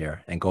time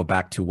here and go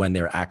back to when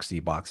they're actually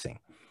boxing,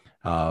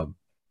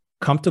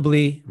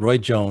 comfortably, Roy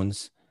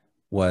Jones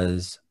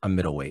was a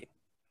middleweight,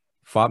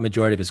 fought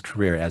majority of his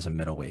career as a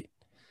middleweight.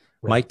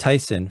 Right. Mike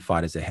Tyson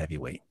fought as a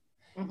heavyweight.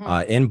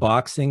 In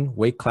boxing,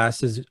 weight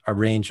classes are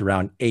ranged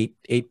around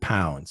eight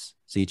pounds.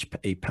 So each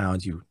 8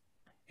 pounds,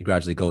 it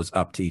gradually goes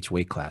up to each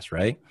weight class,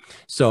 right?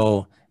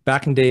 So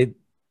back in the day,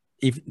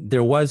 if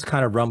there was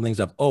kind of rumblings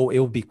of, oh, it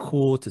would be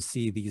cool to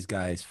see these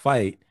guys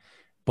fight,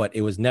 but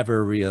it was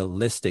never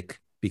realistic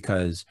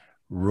because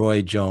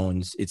Roy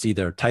Jones, it's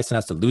either Tyson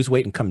has to lose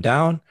weight and come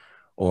down,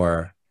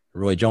 or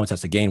Roy Jones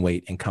has to gain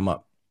weight and come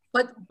up.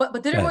 But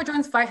didn't Roy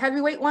Jones fight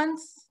heavyweight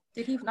once?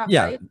 Did he not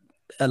fight?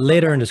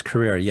 Later in his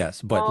career,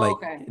 yes. But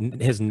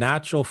his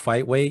natural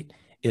fight weight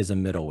is a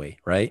middleweight,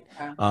 right?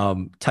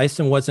 Okay.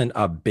 Tyson wasn't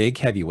a big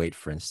heavyweight,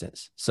 for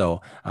instance.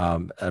 So I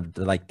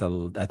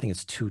think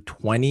it's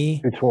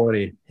 220.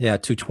 220. Yeah,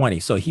 220.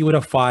 So he would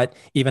have fought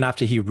even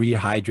after he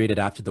rehydrated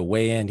after the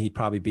weigh-in, he'd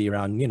probably be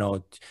around,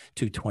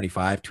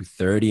 225,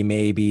 230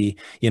 maybe,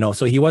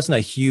 so he wasn't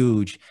a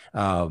huge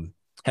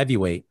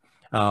heavyweight.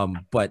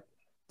 But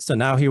so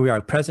now here we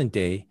are, present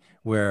day,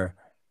 where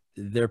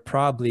they're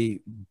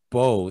probably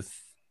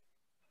both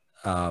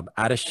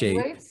out of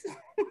shape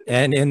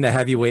and in the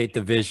heavyweight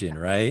division,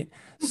 right?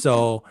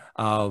 So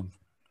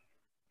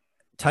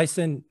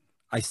Tyson,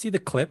 I see the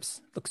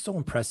clips, looks so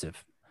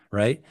impressive,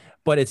 right?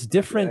 But it's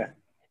different. Yeah.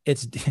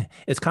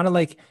 It's kind of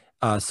like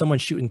someone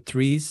shooting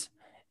threes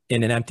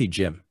in an empty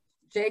gym.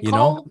 J.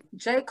 Cole.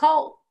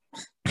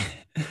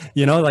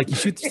 You know, like you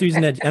shoot threes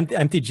in an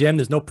empty gym.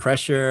 There's no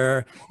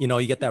pressure. You know,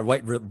 you get that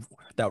right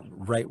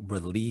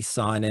release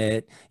on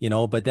it. You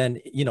know, but then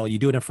you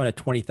do it in front of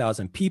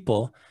 20,000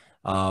 people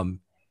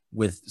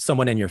with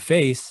someone in your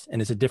face,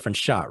 and it's a different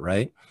shot,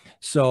 right?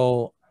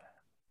 So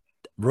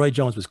Roy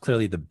Jones was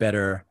clearly the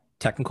better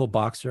technical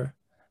boxer.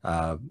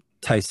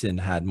 Tyson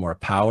had more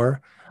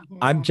power. Yeah.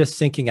 I'm just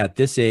thinking at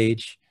this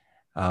age,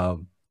 I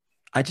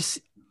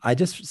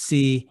just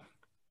see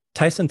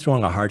Tyson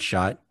throwing a hard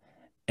shot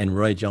and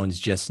Roy Jones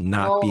just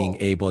not being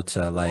able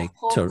to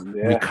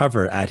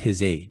recover at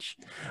his age.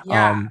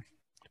 Yeah.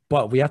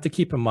 But we have to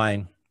keep in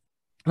mind,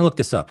 I'll look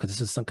this up because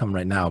this is coming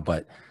right now,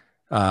 but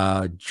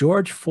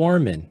George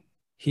Foreman,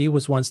 he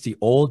was once the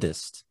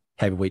oldest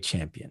heavyweight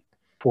champion.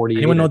 48.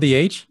 Anyone know the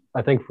age?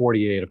 I think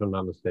 48, if I'm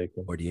not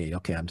mistaken. 48.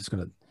 Okay, I'm just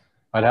gonna.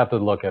 I'd have to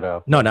look it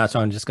up. No, so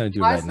I'm just gonna do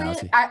it right now.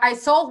 I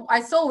so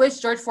wish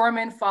George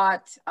Foreman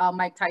fought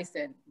Mike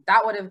Tyson.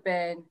 That would have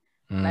been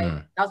like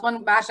that was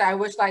one match I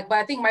wish but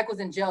I think Mike was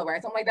in jail,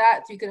 right? Something like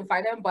that, so you couldn't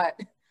fight him. But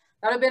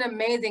that would have been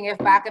amazing if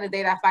back in the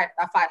day that fight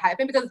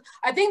happened, because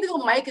I think the thing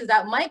with Mike is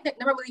that Mike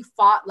never really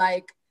fought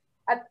I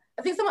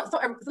think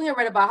something I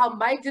read about how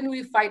Mike didn't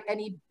really fight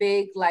any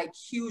big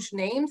huge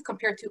names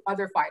compared to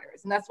other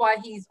fighters, and that's why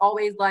he's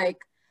always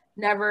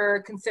never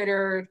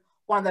considered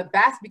one of the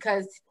best,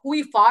 because who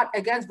he fought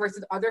against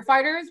versus other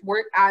fighters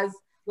weren't as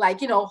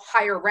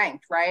higher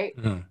ranked, right?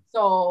 Mm-hmm.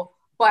 So,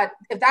 but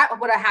if that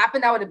would have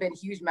happened, that would have been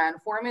huge, man.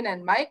 Foreman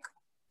and Mike.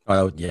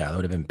 Oh yeah, that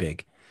would have been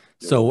big.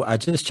 So I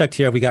just checked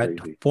here. We got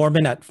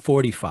Foreman at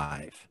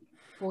 45.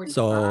 45.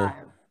 So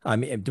I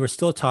mean, we're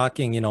still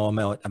talking,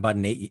 about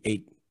an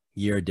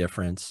eight-year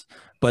difference.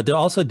 But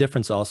the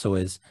difference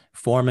is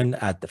Foreman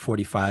at the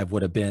 45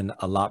 would have been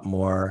a lot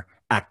more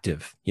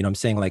active. You know what I'm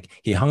saying?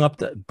 He hung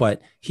up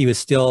but he was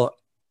still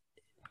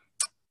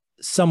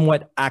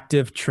somewhat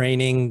active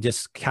training,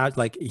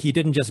 he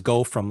didn't just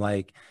go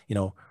from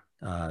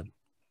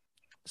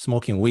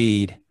smoking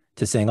weed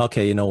to saying,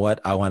 okay, you know what,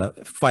 I want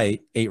to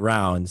fight 8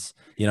 rounds.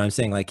 You know what I'm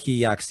saying?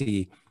 He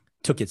actually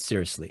took it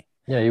seriously.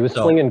 Yeah, he was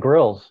slinging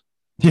grills.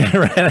 Yeah,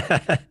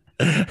 right.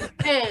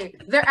 Hey,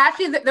 there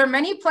are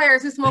many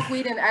players who smoke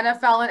weed in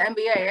NFL and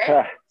NBA,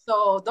 eh?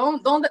 So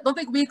don't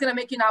think weed's gonna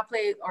make you not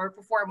play or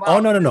perform well. Oh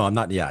no, I'm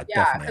not. Yeah,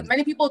 because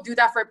many people do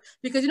that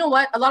because you know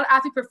what, a lot of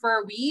athletes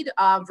prefer weed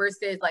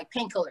versus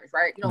painkillers,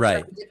 right?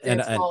 Right.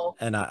 And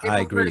I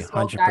agree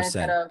 100%.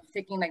 Instead of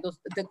taking those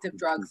addictive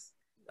drugs.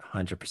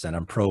 100%.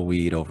 I'm pro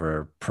weed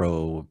over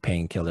pro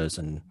painkillers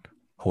and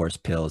horse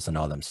pills and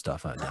all them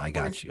stuff. I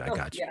got you.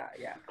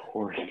 Yeah.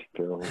 Horse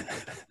pills.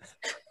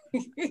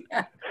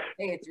 Yeah.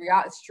 Hey, it's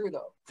real. It's true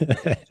though.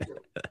 It's true.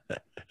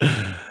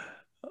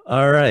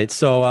 All right.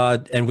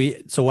 So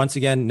once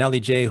again, Nelly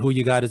J, who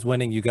you got is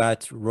winning? You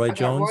got Roy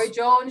Jones? Roy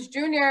Jones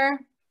Jr.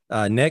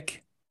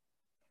 Nick?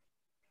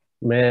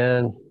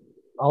 Man,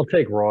 I'll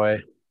take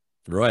Roy.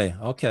 Roy.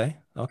 Okay.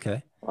 I'm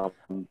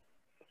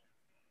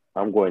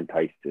going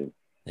Tyson.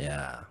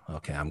 Yeah.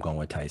 Okay. I'm going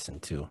with Tyson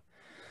too.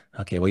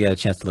 Okay. We got a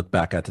chance to look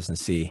back at this and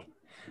see.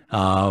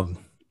 Last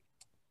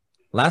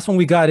one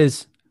we got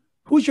is,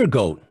 who's your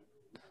GOAT?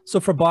 So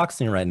for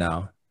boxing right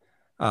now,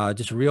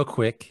 just real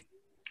quick,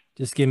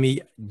 just give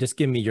me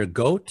your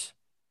GOAT,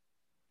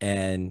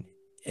 and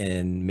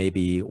in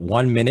maybe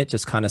 1 minute,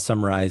 just kind of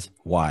summarize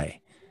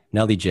why.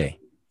 Nelly J.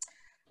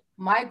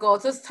 My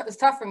GOAT, it's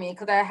tough for me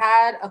because I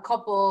had a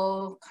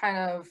couple kind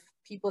of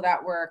people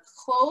that were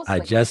close. I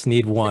just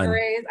need one.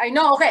 I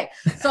know. Okay,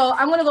 so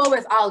I'm gonna go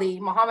with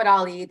Muhammad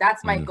Ali.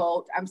 That's my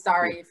GOAT. I'm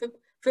sorry.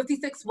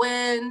 56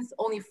 wins,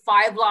 only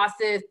 5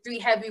 losses, 3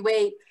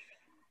 heavyweight.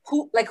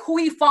 Who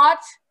he fought,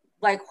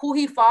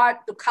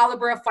 the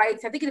caliber of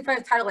fights. I think he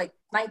defended his title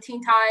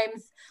 19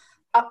 times.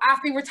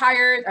 After he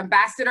retired,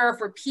 ambassador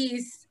for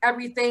peace,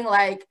 everything.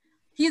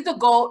 He's the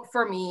GOAT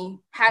for me,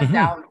 hands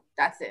down.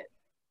 That's it.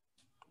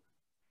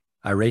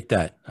 I rate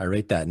that.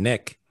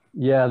 Nick.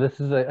 Yeah, this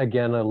is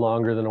again a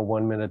longer than a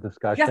 1 minute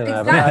discussion. Yes,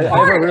 exactly.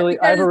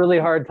 I have a really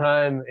hard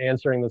time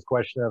answering this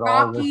question at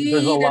all.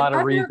 There's a lot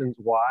of reasons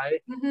why,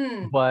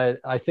 but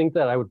I think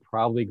that I would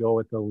probably go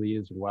with Ali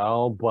as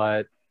well.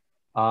 But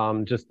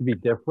just to be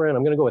different,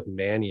 I'm gonna go with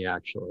Manny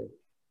actually.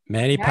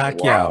 Manny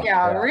Pacquiao.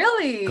 Yeah,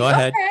 really? Go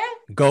ahead.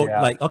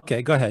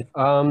 Okay. Go ahead.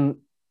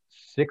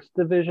 6th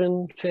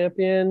division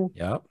champion.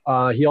 Yep.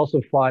 He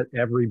also fought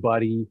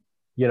everybody.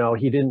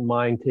 He didn't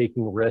mind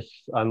taking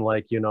risks,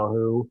 unlike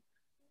who.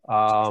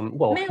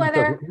 Well,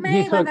 Mayweather.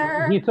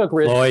 he took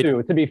risks Floyd.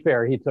 too. To be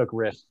fair, he took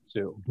risks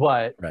too,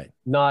 but Right.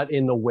 not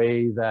in the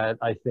way that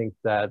I think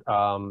that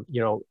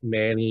you know,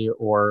 Manny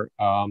or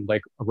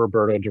like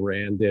Roberto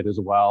Duran did as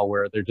well,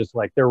 where they're just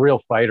like, they're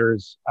real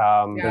fighters.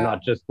 They're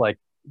not just like,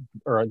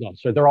 or no,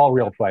 so they're all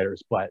real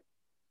fighters, but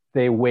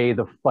they weigh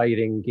the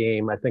fighting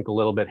game, I think, a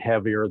little bit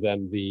heavier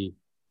than the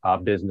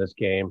business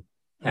game.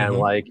 And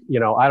like, you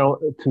know,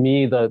 to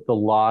me, the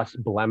loss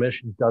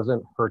blemish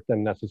doesn't hurt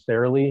them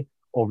necessarily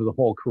over the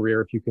whole career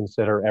if you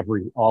consider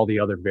all the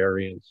other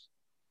variants.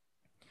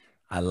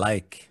 I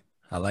like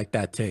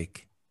that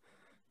take.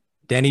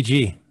 Danny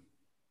G.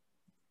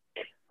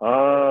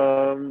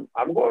 I'm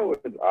going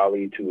with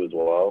Ali too as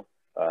well.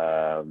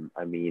 I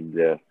mean,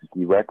 the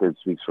record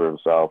speaks for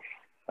himself.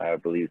 I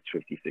believe it's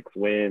 56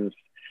 wins,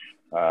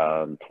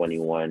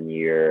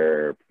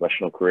 21-year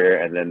professional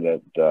career, and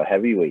then the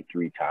heavyweight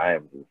 3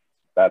 times.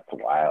 That's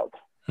wild.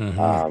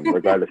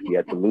 Regardless, he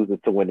had to lose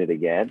it to win it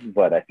again,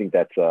 but I think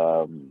that's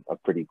a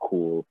pretty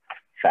cool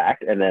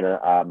fact. And then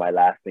my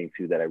last thing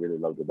too that I really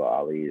loved about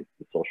Ali is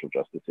the social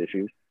justice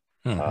issues.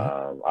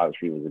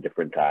 Obviously, it was a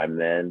different time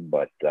then,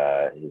 but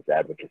his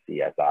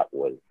advocacy I thought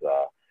was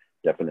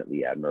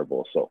definitely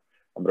admirable. So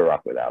I'm gonna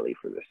rock with Ali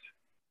for this.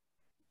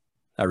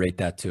 I rate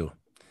that too.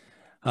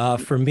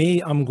 For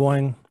me, I'm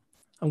going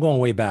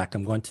way back.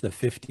 I'm going to the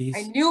 50s.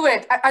 I knew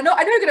it. I know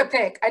you're gonna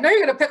pick. I know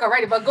you're gonna pick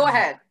already, but go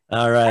ahead.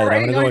 All right,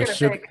 I'm gonna go with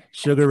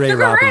Sugar Ray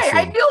Robinson.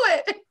 I knew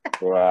it.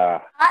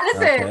 Wow.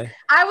 Listen, Okay.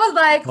 I was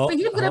like, but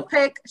he's gonna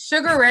pick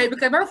Sugar Ray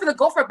because remember for the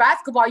Gopher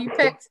basketball, you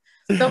picked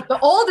the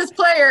oldest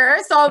player.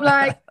 So I'm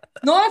like,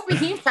 knowing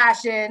Fahim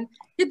fashion,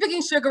 he's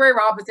picking Sugar Ray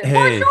Robinson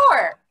for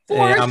sure.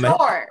 I'm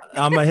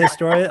a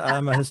historian.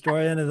 I'm a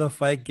historian of the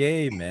fight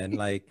game, man.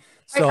 Like,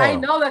 so I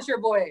know that's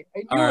your boy. I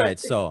knew all it. right,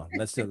 so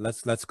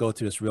let's go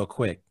through this real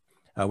quick.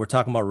 We're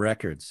talking about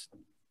records.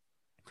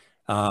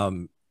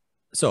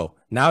 So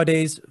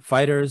nowadays,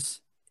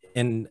 fighters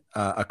in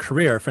a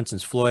career, for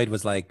instance, Floyd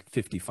was like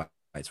 50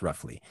 fights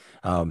roughly.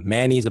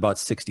 Manny's about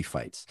 60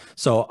 fights.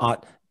 So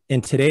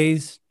in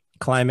today's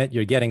climate,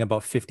 you're getting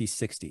about 50,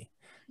 60.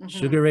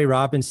 Sugar Ray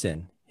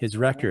Robinson, his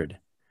record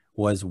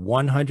was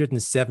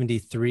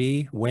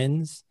 173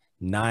 wins,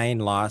 9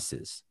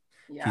 losses.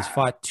 Yeah. He's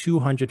fought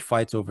 200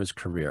 fights over his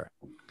career.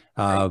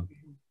 The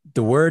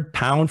word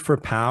pound for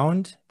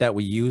pound that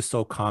we use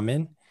so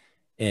common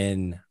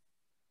in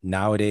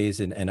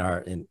nowadays in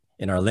our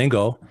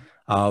lingo,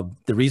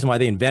 the reason why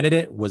they invented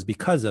it was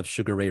because of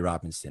Sugar Ray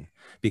Robinson,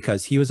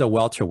 because he was a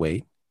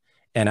welterweight,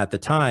 and at the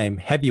time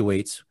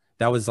heavyweights,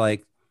 that was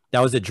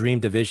a dream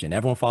division.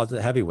 Everyone fought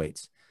the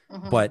heavyweights,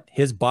 but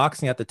his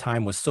boxing at the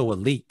time was so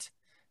elite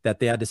that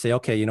they had to say,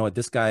 okay, you know what,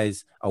 this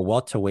guy's a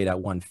welterweight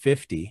at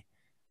 150.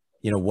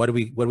 You know, what do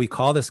we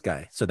call this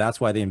guy? So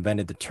that's why they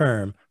invented the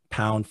term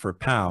pound for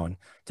pound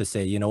to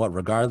say, you know what,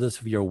 regardless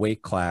of your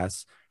weight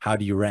class, how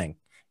do you rank?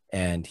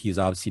 And he's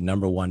obviously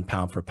 #1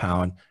 pound for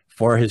pound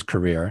for his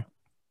career.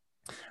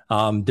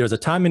 There's a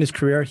time in his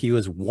career he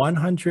was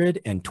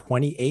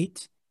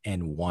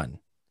 128-1.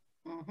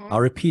 I'll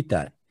repeat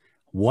that: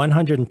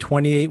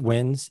 128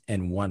 wins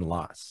and 1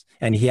 loss,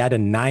 and he had a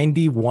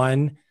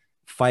 91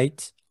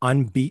 fight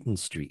unbeaten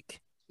streak.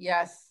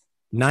 Yes,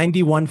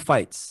 91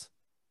 fights.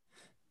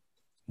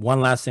 One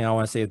last thing I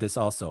want to say of this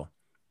also: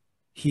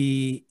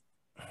 Sugar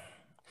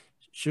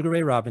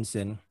Ray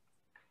Robinson,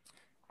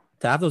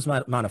 to have those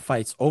amount of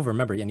fights over,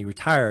 remember, and he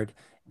retired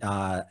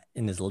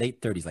in his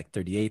late 30s, like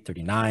 38,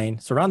 39.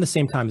 So around the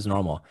same time as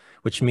normal,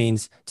 which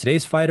means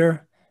today's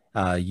fighter,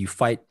 you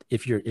fight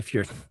if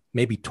you're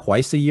maybe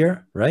twice a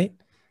year, right?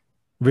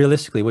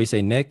 Realistically, what do you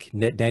say, Nick,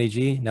 Danny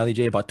G, Nelly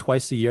J, about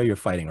twice a year you're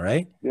fighting,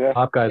 right? Yeah.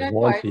 Top guys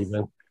once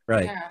even.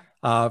 Right.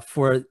 Yeah.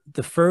 For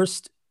the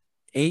first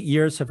 8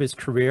 years of his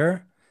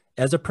career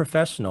as a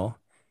professional,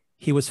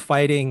 he was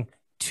fighting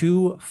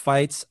 2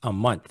 fights a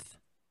month.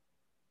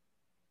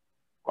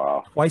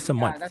 Wow. Twice a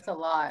month. That's a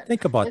lot.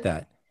 Think about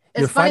that.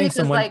 You're fighting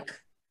someone. Like,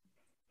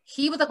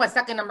 he was like my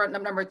second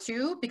number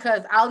 2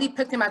 because Ali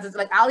picked him as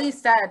like Ali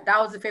said that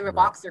was his favorite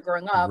boxer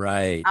growing up.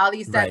 Right.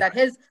 Ali said that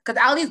because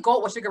Ali's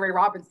goal was Sugar Ray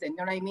Robinson. You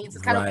know what I mean? So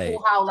it's kind of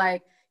cool how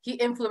like he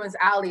influenced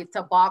Ali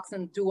to box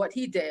and do what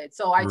he did.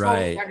 So I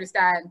totally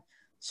understand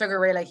Sugar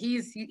Ray. Like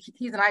he's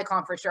an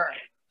icon for sure.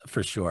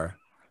 For sure.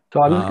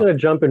 So I'm just going to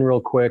jump in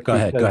real quick. Go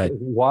ahead.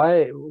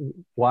 Why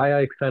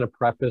I kind of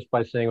prefaced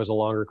by saying it was a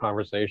longer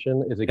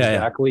conversation is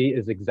exactly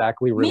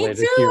related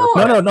to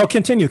your. No.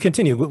 Continue.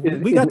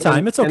 We got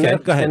time. It's okay.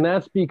 Go ahead. And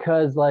that's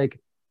because like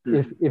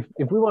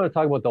if we want to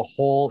talk about the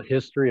whole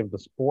history of the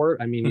sport,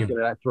 I mean, you're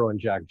going to throw in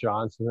Jack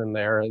Johnson in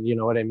there. You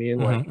know what I mean?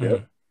 Like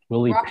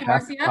Willie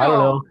Pep. I don't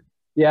know.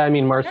 Yeah, I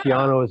mean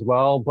Marciano as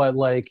well, but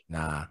like,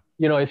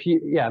 you know,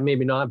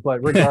 maybe not,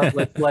 but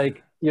regardless,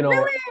 like, you know.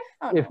 Really?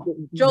 If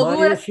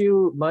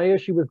my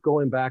issue with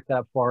going back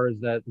that far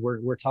is that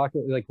we're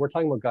talking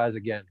about guys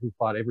again who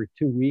fought every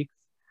 2 weeks.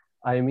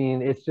 I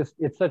mean, it's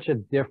such a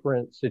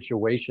different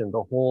situation.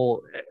 The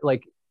whole,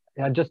 like,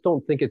 I just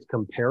don't think it's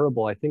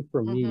comparable. I think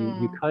for me,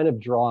 you kind of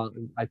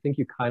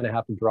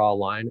have to draw a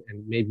line,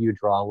 and maybe you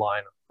draw a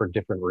line for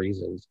different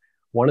reasons.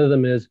 One of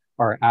them is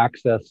our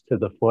access to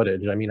the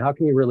footage. I mean, how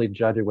can you really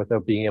judge it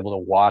without being able to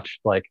watch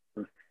like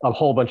a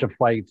whole bunch of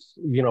fights?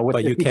 You know,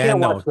 But if you can't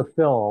watch the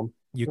film,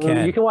 you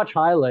can. You can watch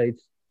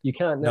highlights. You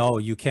can't. No,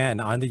 you can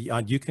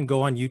you can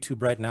go on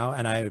YouTube right now,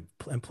 and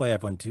play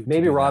everyone to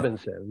maybe do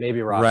Robinson,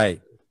 maybe Robinson.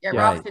 Right. Yeah, right.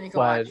 Robinson you can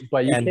watch.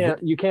 But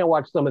you can't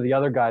watch some of the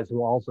other guys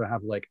who also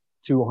have like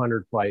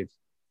 200 fights.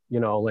 You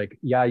know, like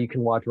yeah, you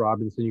can watch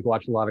Robinson. You can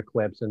watch a lot of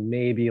clips and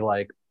maybe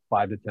like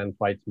 5 to 10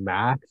 fights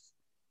max.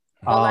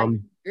 Like,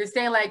 you're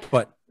saying like,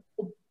 but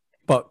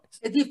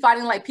is he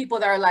fighting like people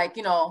that are like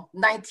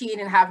 19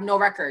 and have no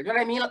record? You know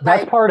what I mean? Like,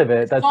 that's part of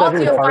it. That's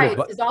definitely part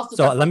of it.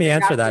 So let me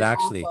answer that.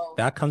 Actually,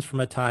 that comes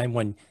from a time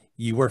when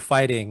you were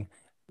fighting,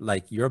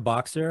 like you're a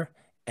boxer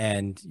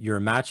and your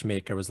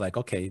matchmaker was like,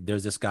 okay,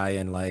 there's this guy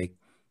in like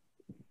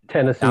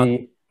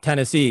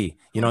Tennessee,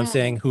 you know what I'm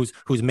saying,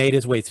 who's made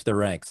his way through the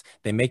ranks.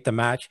 They make the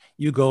match,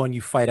 you go and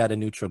you fight at a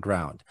neutral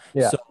ground.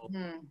 Yeah.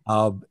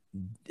 So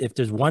if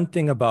there's one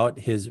thing about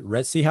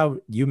see how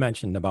you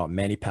mentioned about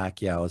Manny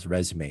Pacquiao's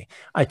resume,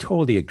 I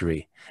totally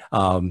agree.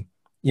 You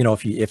know,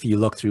 if you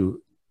look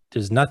through,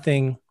 there's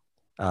nothing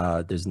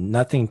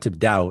to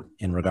doubt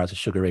in regards to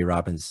Sugar Ray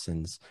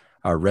Robinson's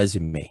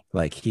resume.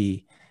 Like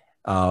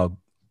so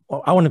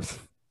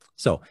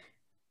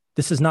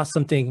this is not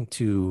something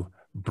to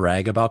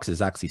brag about because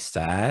it's actually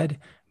sad,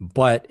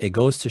 but it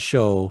goes to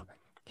show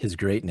his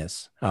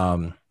greatness.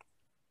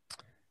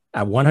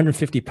 At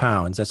 150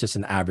 pounds, that's just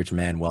an average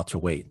man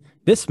welterweight.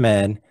 This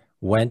man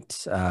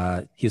went,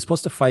 he was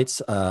supposed to fight,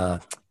 the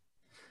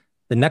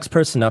next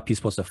person up, he's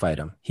supposed to fight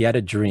him. He had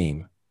a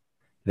dream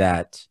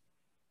that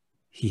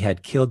he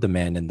had killed the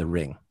man in the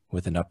ring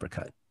with an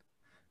uppercut.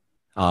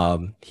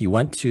 He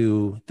went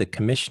to the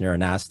commissioner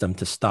and asked them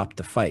to stop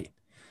the fight.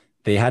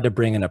 They had to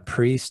bring in a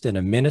priest and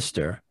a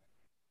minister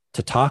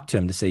to talk to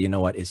him to say, you know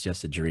what, it's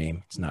just a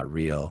dream. It's not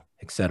real,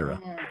 etc.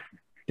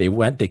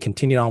 They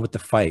continued on with the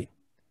fight.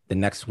 The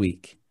next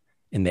week,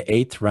 in the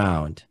 8th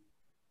round,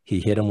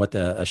 he hit him with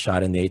a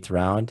shot in the 8th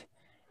round,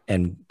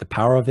 and the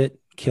power of it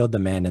killed the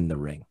man in the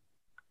ring.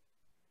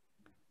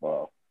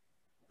 Wow.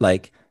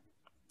 Like,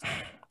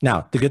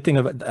 now, the good thing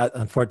about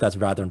that's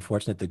rather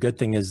unfortunate. The good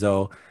thing is,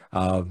 though,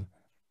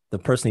 the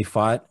person he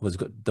fought was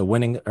the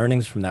winning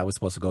earnings from that was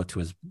supposed to go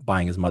to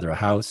buying his mother a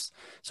house.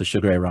 So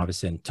Sugar Ray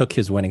Robinson took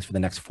his winnings for the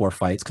next 4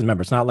 fights. Because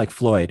remember, it's not like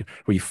Floyd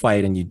where you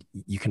fight and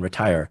you can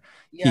retire.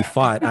 Yeah. He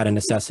fought out of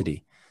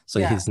necessity. So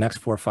his next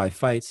 4 or 5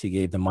 fights, he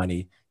gave the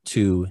money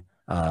to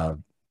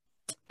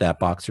that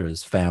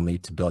boxer's family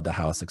to build the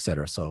house,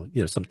 etc. So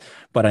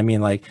but I mean,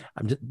 like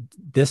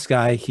this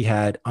guy, he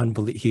had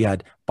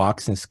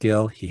boxing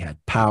skill, he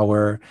had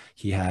power,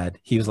 he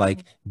was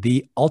like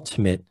the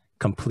ultimate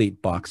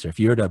complete boxer. If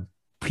you were to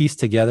piece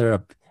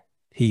together,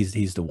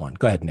 he's the one.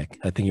 Go ahead, Nick.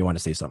 I think you want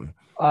to say something.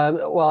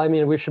 Well, I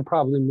mean, we should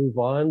probably move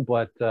on,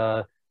 but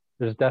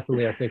there's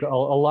definitely, I think, a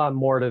lot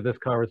more to this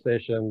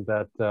conversation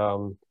that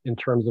in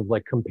terms of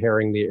like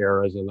comparing the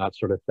eras and that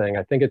sort of thing.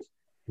 I think it's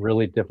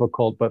really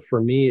difficult, but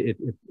for me, it's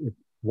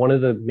one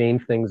of the main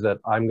things that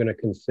I'm going to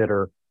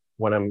consider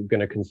when I'm going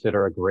to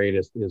consider a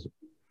greatest is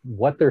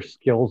what their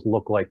skills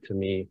look like to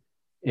me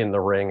in the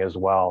ring as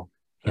well.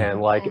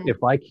 And like,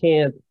 if I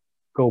can't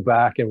go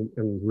back and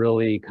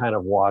really kind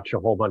of watch a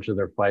whole bunch of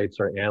their fights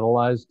or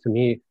analyze, to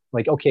me,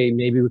 like, okay,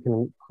 maybe we can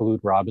include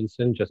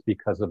Robinson just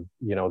because of,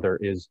 there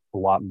is a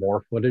lot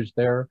more footage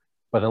there.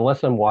 But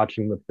unless I'm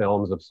watching the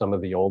films of some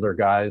of the older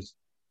guys,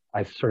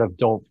 I sort of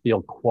don't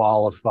feel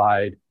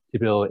qualified to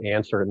be able to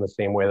answer it in the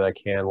same way that I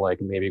can,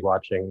 like maybe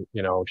watching,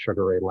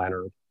 Sugar Ray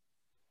Leonard.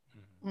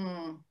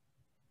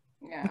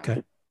 Yeah.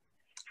 Okay.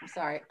 I'm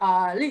sorry.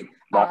 Ali.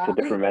 Lots of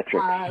different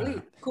metrics.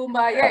 Ali.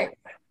 Kumbaya.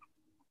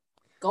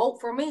 Go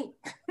for me.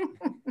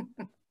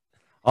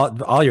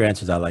 All your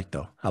answers I like,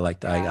 though.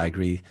 I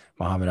agree.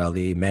 Muhammad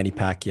Ali, Manny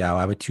Pacquiao.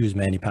 I would choose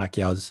Manny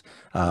Pacquiao's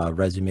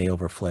resume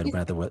over Floyd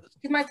Mayweather.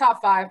 He's my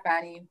top 5,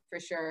 Manny, for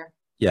sure.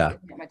 Yeah.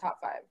 My top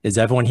 5. Is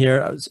everyone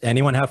here? Does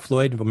anyone have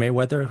Floyd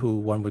Mayweather, who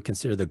one would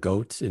consider the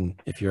GOAT?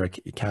 And if you're a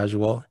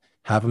casual,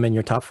 have him in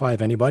your top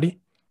 5? Anybody?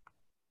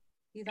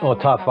 Oh,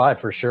 top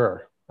 5 for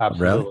sure.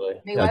 Absolutely.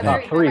 Really?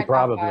 Top 3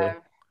 probably. 5.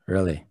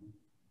 Really?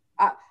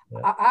 I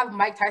have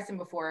Mike Tyson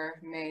before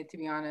May, to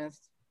be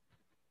honest.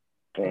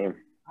 Same.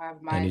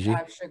 I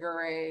have Sugar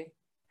Ray.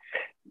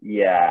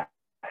 Yeah.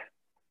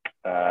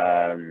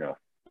 No.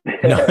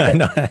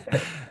 No.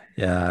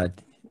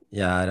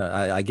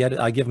 Yeah. I get it.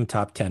 I give him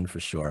top 10 for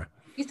sure.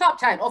 He's top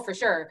 10. Oh, for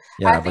sure.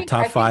 Yeah, but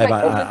top 5,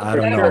 I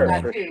don't know,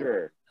 man. For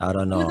sure. I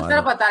don't know. He was upset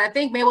about that. I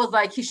think May was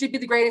like, he should be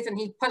the greatest, and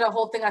he put a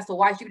whole thing as to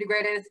why he should be the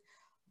greatest.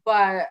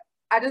 But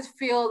I just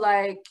feel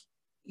like,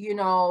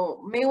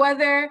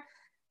 Mayweather,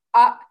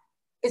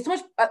 it's so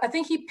much. I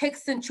think he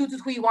picks and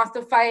chooses who he wants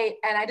to fight,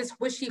 and I just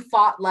wish he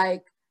fought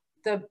like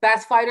the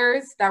best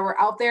fighters that were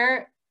out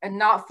there and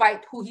not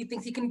fight who he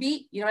thinks he can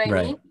beat. You know what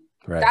I mean?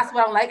 Right. That's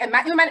what I'm like. And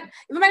even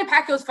Manny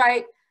Pacquiao's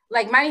fight,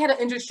 like Manny had an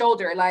injured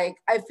shoulder. Like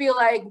I feel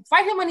like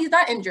fight him when he's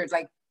not injured.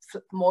 Like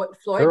Floyd.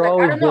 They're like,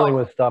 always dealing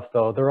with stuff,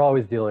 though. They're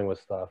always dealing with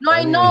stuff. No,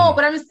 I know,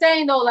 but I'm just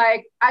saying though.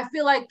 Like I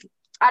feel like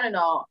I don't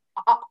know.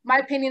 my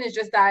opinion is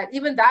just that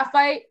even that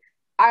fight,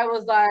 I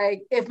was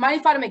like, if Manny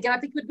fought him again, I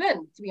think he would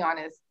win, to be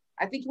honest.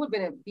 I think he would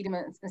beat him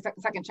in the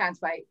second chance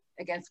fight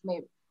against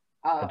me.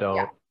 I don't.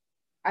 Yeah,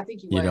 I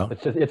think he would.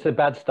 It's a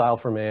bad style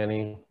for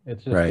Manny.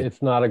 It's just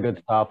it's not a good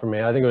style for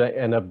me. I think it would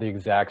end up the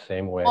exact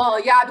same way.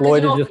 Well, yeah, because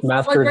Floyd is just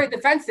mastered. Floyd's very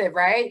defensive,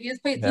 right? He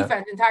just plays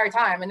defense the entire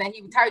time, and then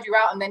he tires you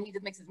out, and then he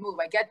just makes his move.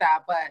 I get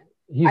that, but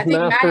I think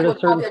Manny would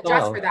probably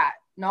adjust for that.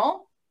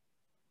 No.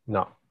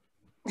 No.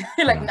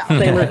 Like no.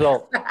 Same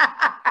result.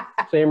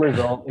 Same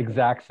result.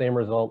 Exact same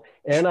result.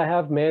 And I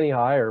have Manny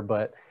higher,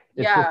 but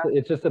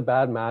it's just a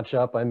bad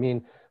matchup. I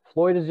mean,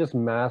 Floyd has just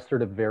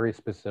mastered a very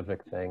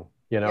specific thing,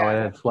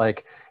 and it's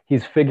like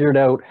he's figured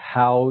out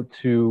how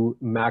to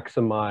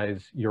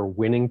maximize your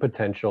winning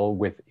potential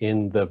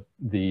within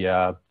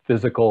the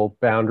physical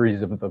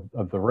boundaries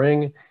of the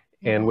ring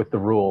and with the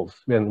rules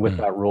and with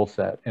that rule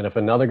set. And if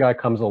another guy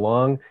comes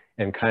along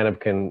and kind of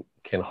can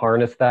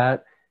harness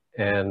that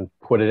and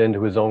put it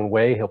into his own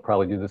way, he'll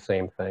probably do the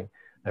same thing.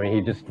 I mean,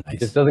 he just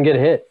doesn't get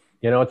hit.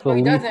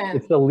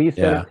 It's the least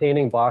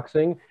entertaining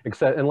boxing,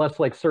 except unless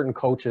like certain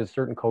coaches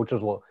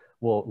will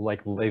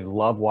like, they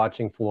love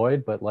watching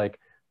Floyd, but like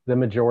the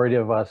majority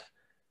of us,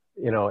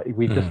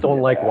 we just don't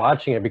like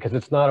watching it because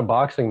it's not a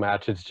boxing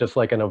match. It's just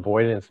like an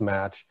avoidance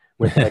match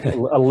with like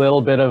a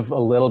little bit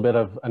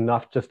of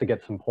enough just to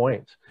get some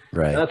points.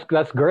 Right. And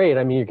that's great.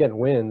 I mean, you're getting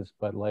wins,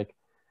 but like,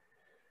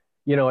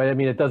 I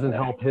mean, it doesn't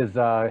help his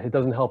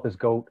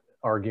GOAT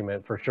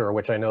argument for sure,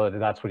 which I know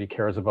that's what he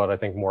cares about, I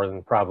think, more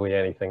than probably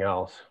anything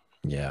else.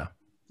 Yeah.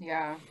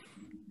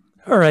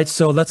 All right,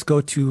 so let's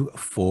go to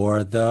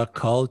For the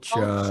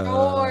Culture.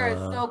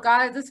 So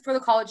guys, this is For the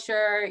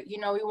Culture. We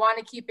want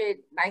to keep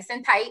it nice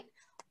and tight,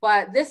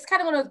 but this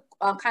kind of going to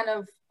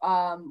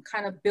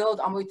kind of build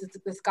on what we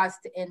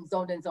discussed in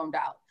Zoned In, Zoned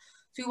Out.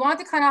 So we want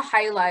to kind of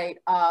highlight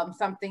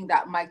something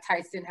that Mike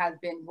Tyson has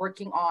been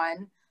working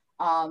on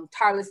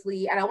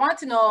tirelessly, and I want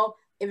to know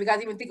if you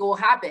guys even think it will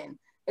happen.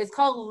 It's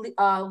called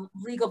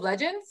League of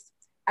Legends,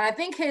 and I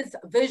think his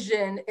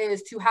vision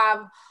is to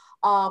have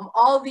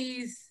all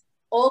these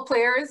old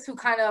players who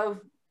kind of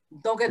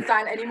don't get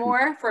signed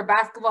anymore for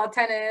basketball,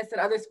 tennis,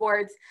 and other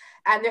sports,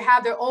 and they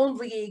have their own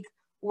league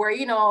where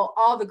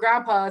all the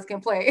grandpas can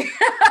play.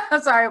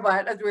 I'm sorry,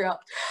 but that's real.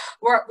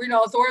 Where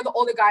the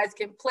older guys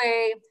can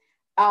play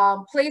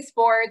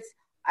sports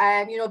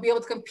and be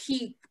able to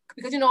compete.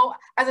 Because,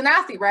 as an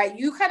athlete, right,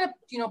 you kind of,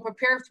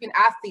 prepare to be an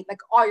athlete like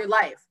all your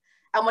life.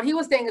 And what he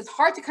was saying is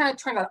hard to kind of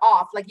turn that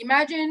off. Like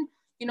imagine,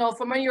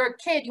 from when you're a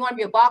kid, you want to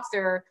be a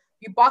boxer,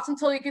 you box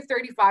until you get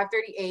 35,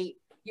 38,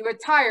 you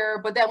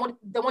retire, but then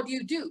what do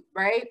you do,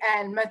 right?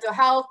 And mental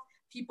health,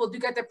 people do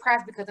get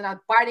depressed because they're not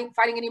fighting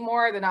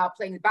anymore, they're not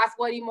playing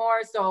basketball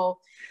anymore. So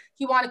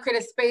he wanted to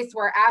create a space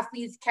where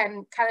athletes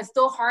can kind of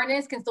still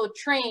harness, can still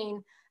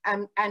train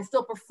and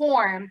still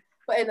perform,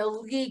 but in a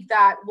league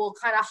that will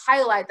kind of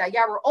highlight that,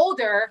 yeah, we're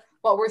older,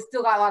 but we're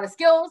still got a lot of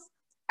skills,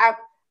 and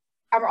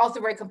we're also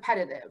very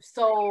competitive.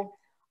 So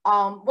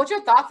what's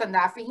your thoughts on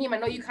that? Fahim, I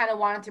know you kind of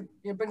wanted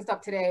to bring this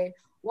up today.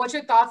 What's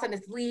your thoughts on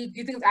this league?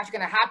 Do you think it's actually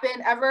going to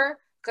happen ever?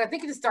 Because I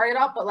think he just started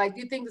up, but like,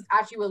 do you think it's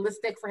actually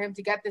realistic for him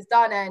to get this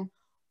done? And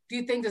do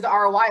you think there's an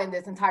ROI in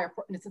this entire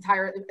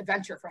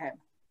adventure for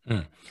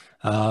him?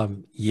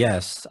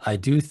 Yes, I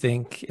do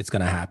think it's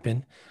going to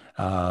happen.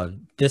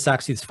 This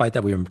fight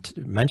that we were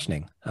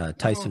mentioning,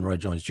 Tyson Roy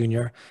Jones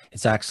Jr.,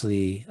 it's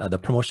actually the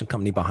promotion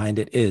company behind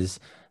it is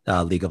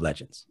League of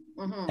Legends.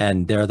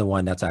 And they're the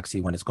one that's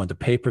actually, when it's going to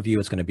pay-per-view,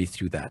 it's going to be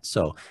through that.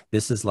 So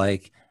this is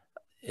like,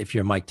 if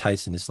you're Mike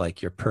Tyson, it's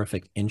like your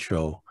perfect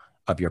intro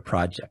of your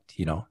project,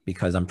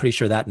 because I'm pretty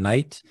sure that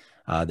night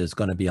there's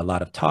going to be a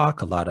lot of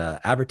talk, a lot of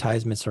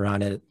advertisements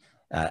around it,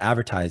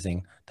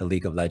 advertising the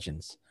League of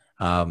Legends.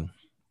 So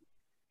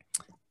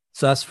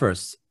that's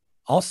first.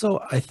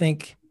 Also, I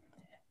think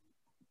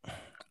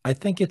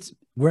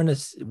we're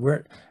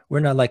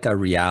in a like a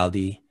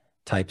reality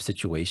type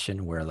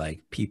situation where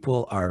like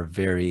people are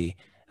very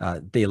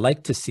they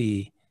like to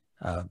see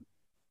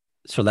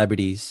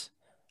celebrities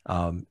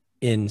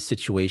in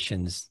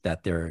situations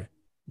that they're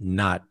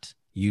not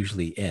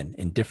usually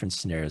in different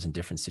scenarios and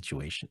different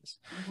situations.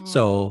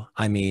 So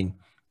I mean,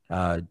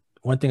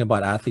 one thing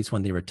about athletes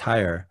when they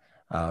retire,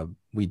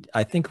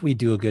 I think we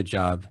do a good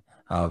job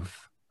of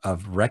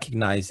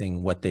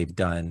recognizing what they've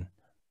done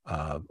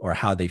or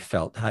how they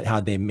felt,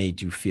 how they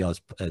made you feel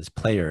as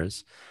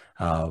players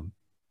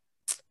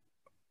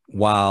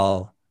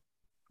while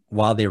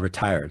they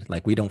retired.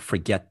 Like we don't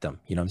forget them,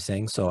 you know what I'm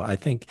saying? So I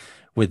think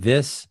with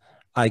this,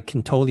 I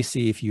can totally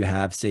see if you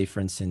have, say, for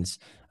instance,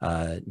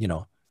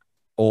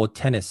 old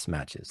tennis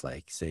matches,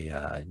 like say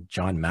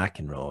John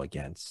McEnroe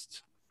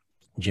against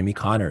Jimmy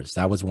Connors.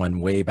 That was one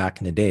way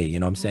back in the day, you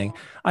know what I'm saying?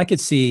 I could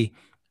see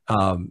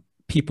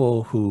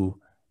people who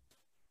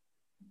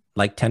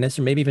like tennis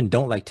or maybe even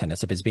don't like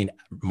tennis, if it's being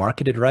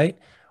marketed right,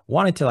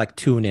 wanting to like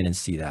tune in and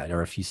see that.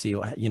 Or if you see,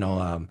 what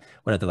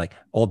are they like,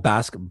 old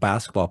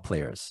basketball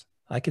players,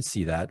 I could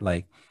see that.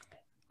 Like,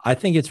 I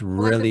think it's Well,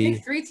 like the really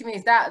big three to me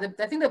is that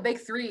I think the big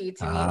three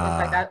to me is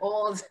like that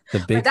old. the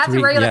Like big that's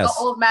three. already like an Yes,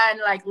 old man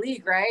like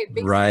league, right?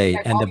 Big three is right.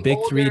 like And all the the big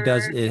three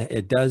does older.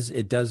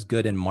 it does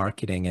good in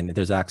marketing, and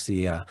there's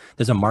actually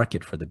there's a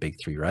market for the big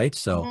three, right?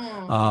 So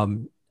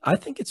I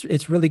think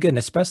it's really good, and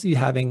especially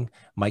having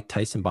Mike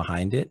Tyson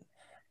behind it.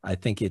 I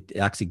think it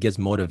actually gives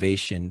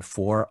motivation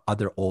for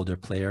other older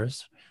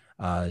players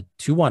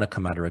to want to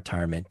come out of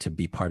retirement to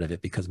be part of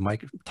it, because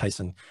Mike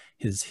Tyson,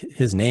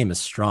 his name is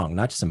strong,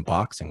 not just in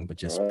boxing, but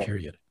just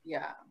period.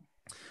 Yeah.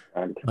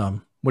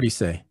 What do you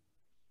say,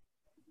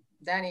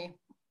 Danny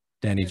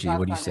G?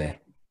 What do you say?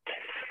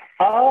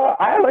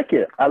 I like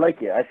it.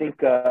 I think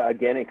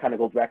again, it kind of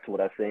goes back to what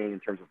I was saying in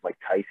terms of like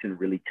Tyson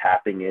really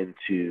tapping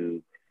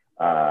into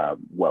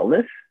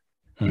wellness.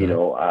 You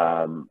know,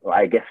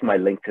 I guess my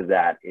link to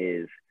that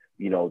is,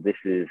 you know, this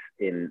is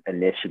an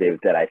initiative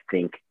that I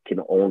think can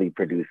only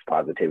produce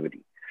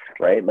positivity,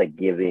 right? Like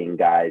giving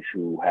guys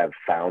who have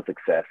found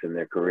success in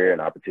their career an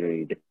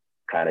opportunity to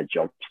kind of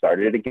jump-start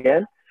it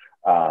again.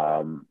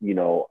 You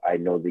know, I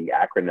know the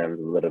acronym is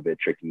a little bit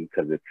tricky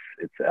because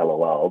it's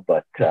LOL,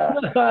 but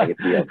I can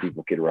see how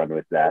people could run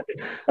with that.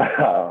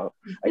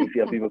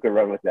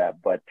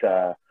 But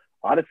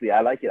honestly,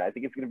 I like it. I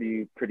think it's going to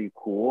be pretty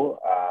cool.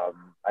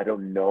 I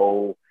don't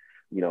know,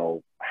 you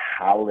know,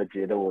 how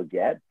legit it will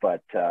get,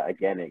 but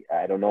again,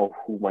 I don't know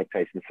who Mike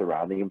Tyson's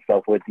surrounding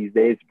himself with these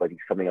days, but he's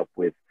coming up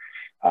with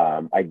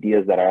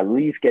ideas that are at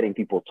least getting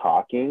people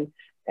talking.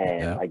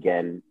 And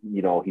again,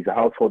 you know, he's a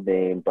household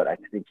name, but I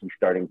think he's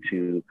starting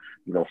to,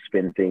 you know,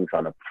 spin things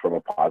from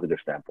a positive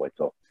standpoint.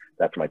 So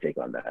that's my take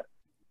on that.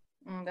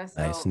 That's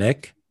nice.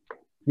 Nick?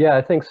 Yeah,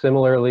 I think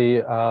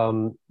similarly,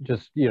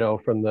 just, you know,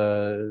 from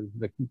the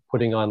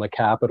putting on the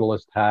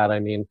capitalist hat, I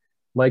mean,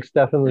 Mike's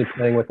definitely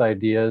playing with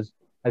ideas.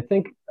 I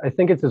think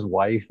it's his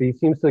wife. He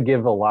seems to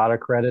give a lot of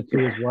credit to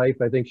his wife.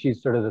 I think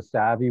she's sort of the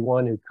savvy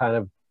one who kind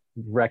of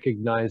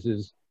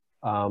recognizes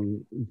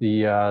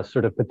the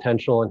sort of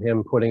potential in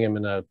him, putting him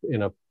in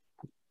a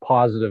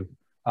positive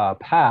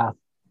path,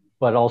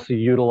 but also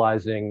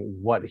utilizing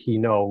what he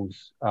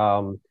knows.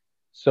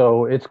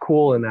 So it's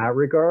cool in that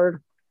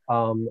regard.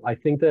 I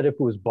think that if it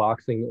was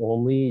boxing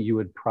only, you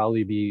would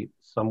probably be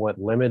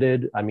somewhat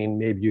limited. I mean,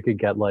 maybe you could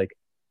get like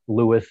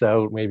Lewis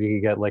out, maybe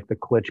you could get like the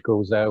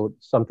Klitschko's out,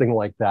 something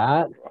like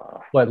that.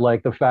 But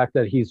like the fact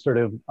that he's sort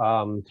of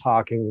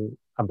talking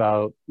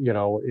about, you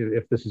know,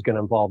 if this is going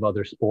to involve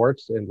other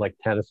sports, and like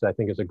tennis, I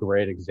think is a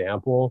great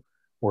example.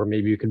 Or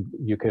maybe you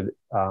could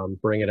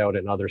bring it out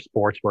in other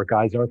sports where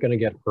guys aren't going to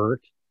get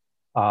hurt.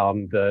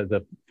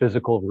 The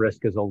physical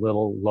risk is a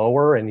little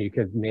lower, and you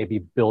could maybe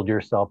build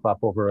yourself up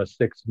over a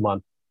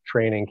 6-month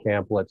training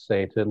camp, let's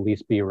say, to at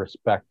least be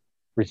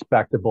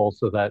respectable,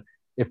 so that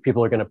if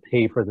people are going to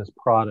pay for this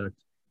product,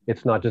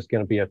 it's not just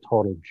going to be a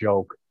total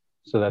joke.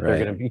 So that they're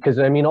going to be, because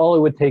I mean, all it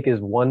would take is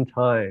one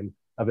time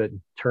of it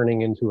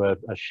turning into a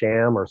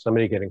sham or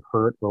somebody getting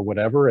hurt or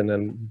whatever. And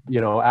then,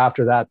 you know,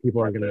 after that,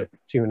 people aren't going to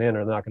tune in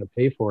or they're not going to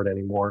pay for it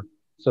anymore.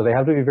 So they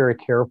have to be very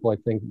careful, I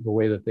think, the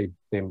way that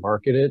they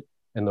market it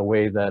and the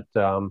way that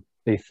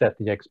they set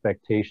the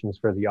expectations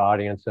for the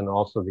audience and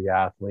also the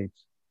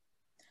athletes.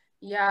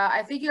 Yeah,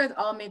 I think you guys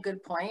all make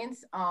good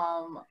points.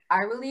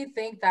 I really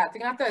think that they're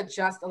gonna have to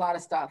adjust a lot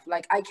of stuff.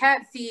 Like, I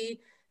can't see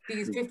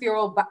these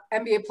 50-year-old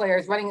NBA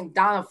players running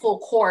down a full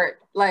court.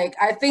 Like,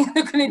 I think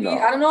they're gonna be,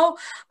 I don't know,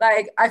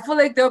 like, I feel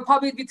like they'll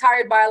probably be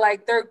tired by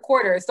like third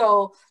quarter.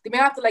 So they may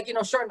have to, like, you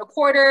know, shorten the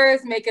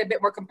quarters, make it a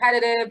bit more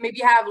competitive,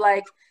 maybe have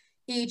like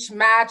each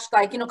match,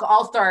 like, you know,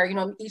 all-star, you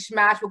know, each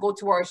match will go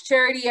towards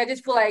charity. I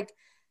just feel like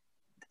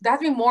there has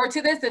to be more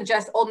to this than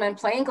just old men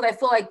playing, because I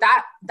feel like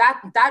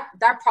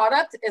that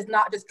product is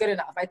not just good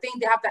enough. I think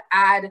they have to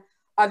add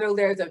other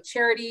layers of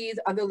charities,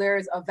 other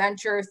layers of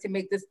ventures to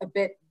make this a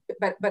bit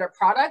better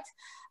product.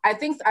 I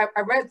think I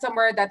read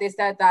somewhere that they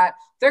said that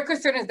their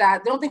concern is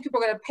that they don't think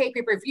people are going to pay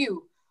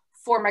pay-per-view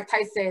for Mike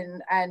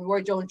Tyson and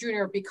Roy Jones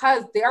Jr.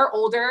 because they are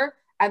older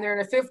and they're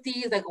in their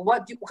 50s. Like,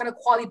 what kind of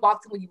quality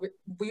boxing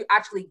will you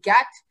actually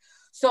get?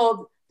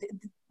 So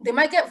they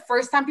might get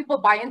first-time people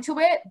buy into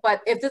it,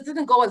 but if this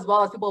doesn't go as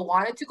well as people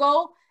want it to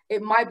go,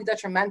 it might be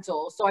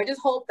detrimental. So I just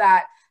hope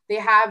that they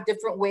have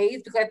different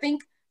ways, because I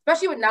think,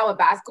 especially with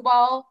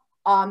basketball,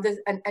 and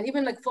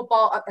even like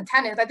football and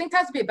tennis, I think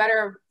tennis would be a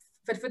better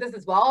fit for this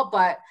as well.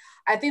 But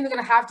I think they're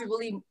going to have to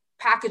really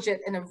package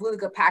it in a really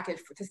good package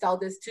to sell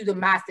this to the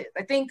masses.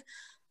 I think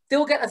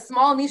they'll get a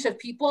small niche of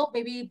people,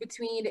 maybe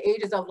between the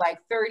ages of like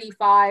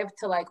 35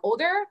 to like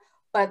older.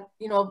 But,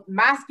 you know,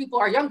 mass people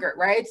are younger,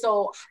 right?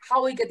 So how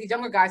will you get these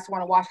younger guys to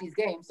want to watch these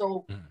games?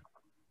 So,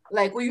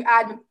 like, will you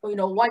add, you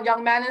know, one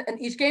young man in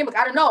each game? Like,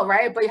 I don't know,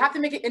 right? But you have to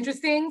make it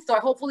interesting. So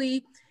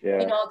hopefully,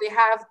 you know, they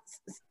have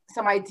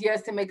some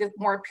ideas to make it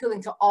more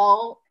appealing to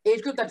all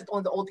age groups, not just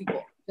only the old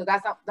people. So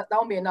that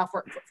won't be enough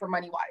for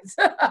money-wise.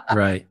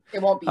 Right.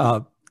 It won't be.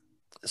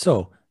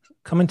 So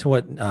coming to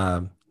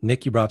what,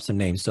 Nick, you brought up some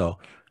names. So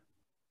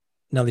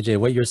Nelly J,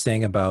 what you're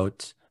saying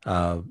about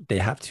they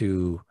have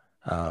to,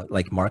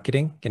 like market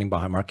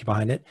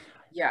behind it.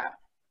 Yeah.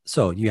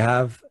 So you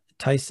have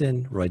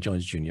Tyson, Roy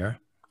Jones Jr.,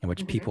 in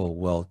which people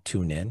will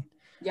tune in.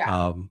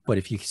 Yeah. But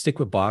if you stick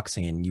with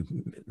boxing and you,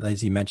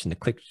 as you mentioned, the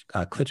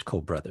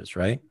Klitschko brothers,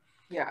 right?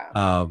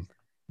 Yeah.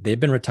 They've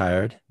been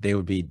retired. They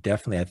would be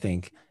definitely, I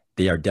think,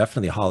 they are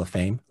definitely Hall of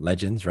Fame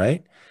legends,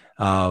 right?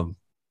 Well,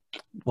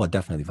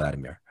 definitely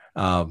Vladimir.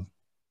 I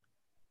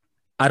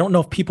don't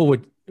know if people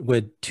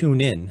would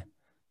tune in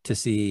to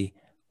see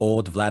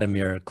old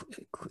Vladimir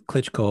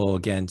Klitschko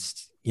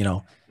against, you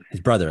know, his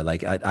brother.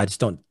 Like I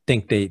just don't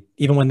think they,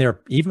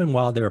 even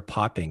while they were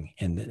popping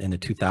in the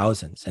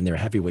 2000s and they're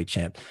heavyweight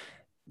champ.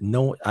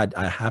 No,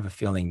 I have a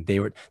feeling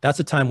that's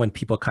a time when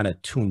people kind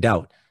of tuned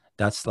out.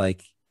 That's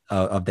like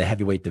of the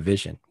heavyweight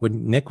division.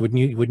 Wouldn't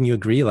you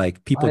agree?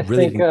 Like people I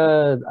really think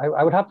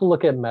I would have to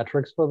look at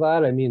metrics for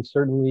that. I mean,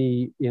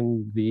 certainly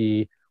in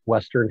the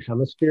Western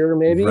Hemisphere,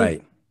 maybe.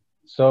 Right.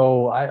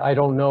 So I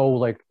don't know.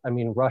 Like, I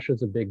mean,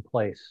 Russia's a big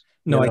place.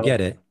 No, I get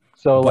it.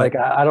 So like,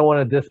 I don't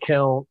want to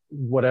discount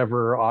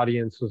whatever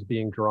audience was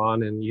being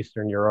drawn in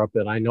Eastern Europe.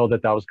 And I know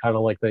that was kind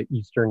of like the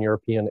Eastern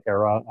European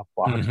era of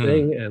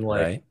boxing, and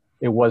like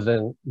it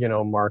wasn't, you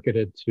know,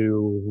 marketed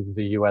to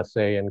the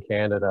USA and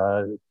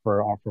Canada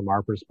from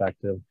our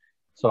perspective.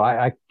 So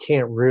I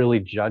can't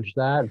really judge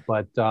that.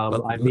 But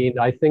I mean,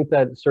 I think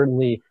that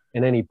certainly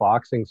in any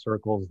boxing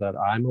circles that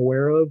I'm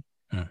aware of,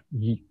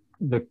 the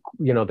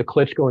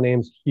Klitschko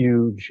name's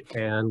huge,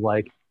 and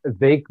like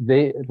they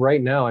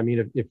right now, I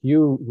mean, if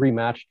you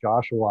rematch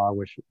Joshua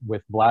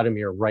with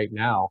Vladimir right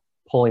now,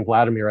 pulling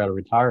Vladimir out of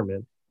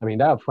retirement, I mean,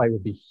 that fight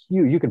would be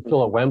huge. You could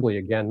fill at Wembley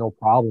again, no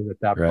problem with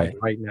that fight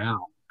right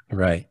now.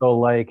 Right. So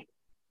like,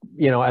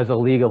 you know, as a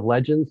League of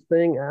Legends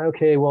thing,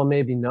 okay, well,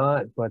 maybe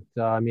not, but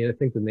I mean, I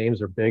think the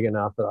names are big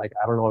enough that like,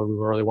 I don't know if we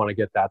really want to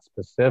get that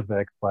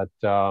specific, but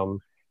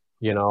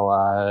you know,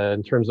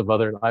 in terms of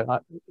other,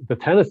 the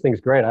tennis thing's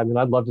great. I mean,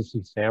 I'd love to see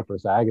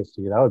Sampras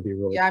Agassi. That would be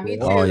really cool. Me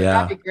too. Oh,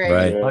 yeah. That'd be great.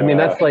 Right. I mean,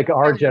 that's like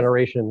our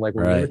generation, like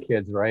when we were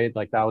kids, right?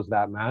 Like that was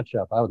that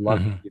matchup. I would love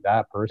to see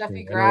that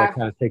personally. I know that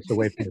kind of takes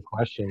away from the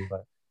question,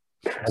 but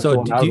that's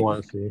what I would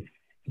want to see.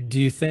 Do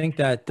you think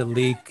that the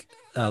League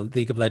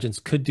of Legends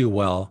could do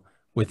well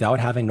without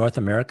having North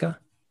America?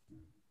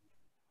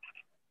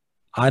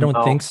 I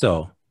don't think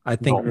so. I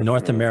think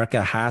North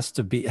America has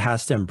to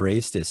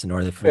embrace this in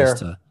order for us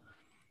to.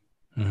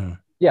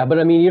 Yeah, but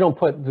I mean, you don't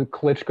put the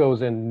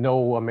Klitschko's in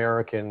no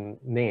American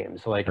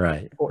names, like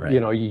you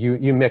know,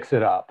 you mix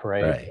it up,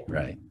 right?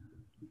 Right.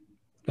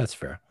 That's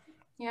fair.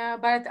 Yeah,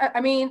 but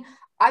I mean,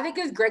 I think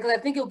it's great because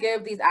I think it'll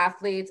give these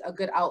athletes a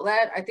good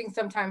outlet. I think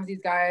sometimes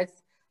these guys,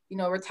 you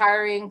know,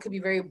 retiring could be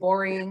very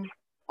boring.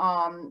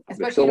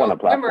 Especially, you know,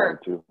 remember,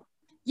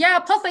 yeah,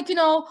 plus like, you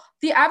know,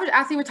 the average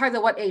athlete retires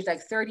at what age?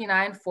 Like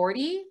 39,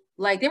 40?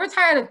 Like they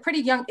retire at a pretty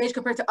young age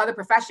compared to other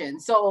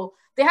professions. So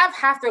they have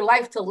half their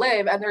life to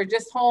live and they're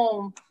just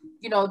home,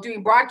 you know,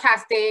 doing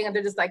broadcasting, and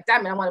they're just like,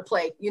 damn it, I want to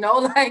play, you know,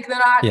 like they're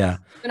not, they're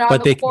not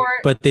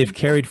but they've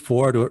carried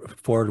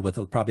forward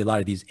with probably a lot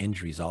of these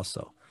injuries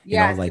also. You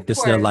know, like this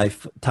is their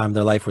time of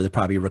their life where they're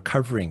probably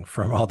recovering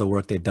from all the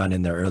work they've done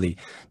in their early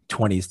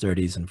 20s,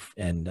 30s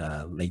and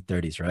late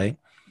 30s, right?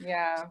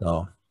 Yeah.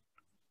 So,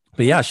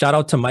 but yeah, shout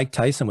out to Mike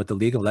Tyson with the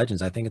League of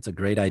Legends. I think it's a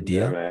great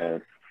idea. Yeah,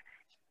 man.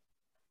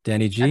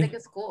 Danny G? I think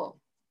it's cool.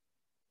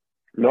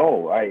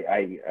 No,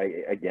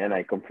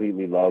 I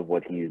completely love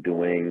what he's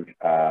doing.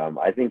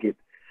 I think it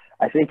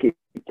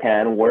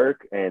can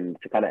work, and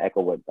to kind of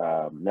echo what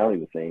Nelly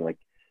was saying, like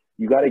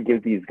you got to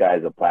give these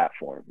guys a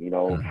platform, you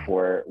know,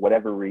 for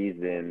whatever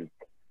reason.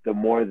 The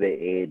more they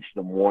age,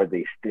 the more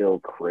they still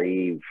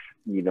crave,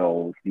 you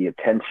know, the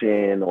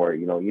attention, or,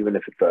 you know, even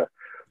if it's a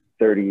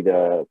 30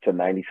 to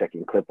 90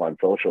 second clip on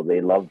social,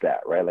 they love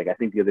that, right? Like I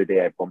think the other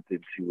day I bumped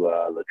into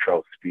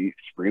Latrell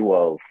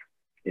Sprewell's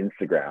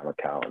Instagram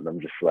account, and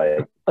I'm just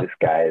like, this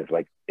guy is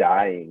like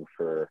dying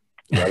for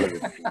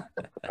relevancy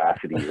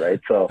capacity,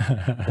 right? So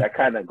that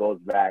kind of goes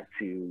back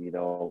to, you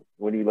know,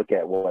 when you look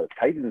at what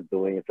Tyson's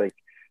doing, it's like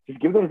just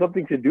give them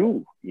something to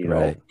do, you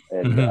know,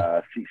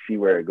 and see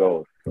where it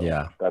goes. So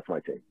yeah, that's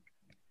my take.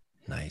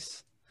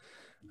 Nice.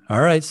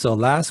 All right, so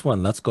last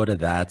one. Let's go to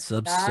That's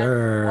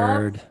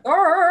Absurd.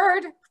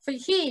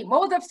 Fahim,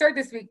 what was absurd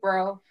this week,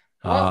 bro?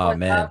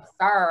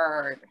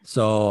 Absurd?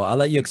 So I'll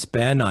let you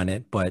expand on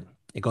it, but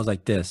it goes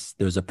like this.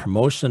 There's a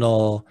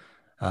promotional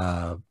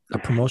poster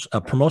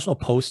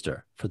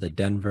for the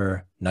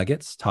Denver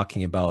Nuggets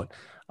talking about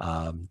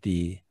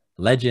the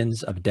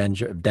legends of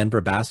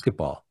Denver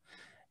basketball.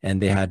 And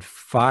they had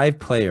 5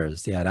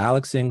 players. They had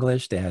Alex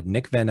English, they had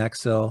Nick Van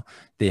Exel,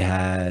 they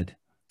had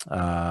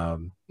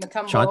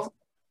Mutombo.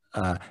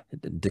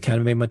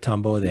 Dikembe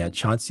Mutombo, they had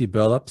Chauncey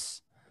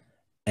Billups,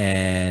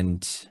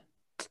 and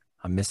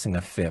I'm missing a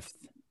 5th.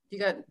 You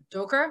got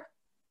Joker?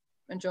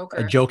 And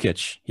Joker.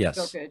 Jokic, yes.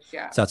 Jokic,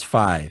 yeah. So that's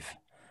 5.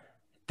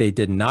 They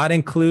did not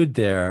include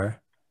in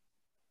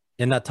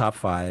that top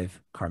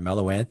 5,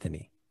 Carmelo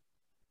Anthony.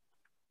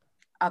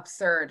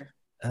 Absurd.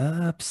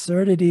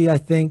 Absurdity, I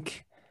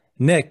think.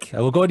 Nick, I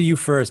will go to you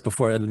first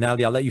before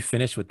Natalie. I'll let you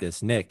finish with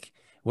this. Nick,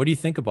 what do you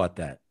think about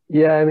that?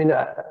 Yeah, I mean,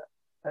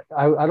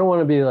 I don't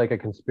want to be like a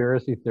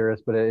conspiracy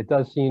theorist, but it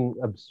does seem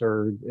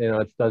absurd. You know,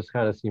 it does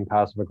kind of seem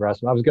passive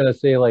aggressive. I was going to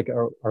say, like,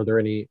 are there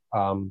any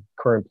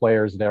current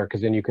players there?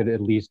 Because then you could at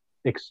least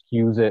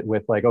excuse it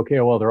with like, okay,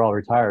 well, they're all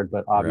retired,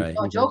 but obviously,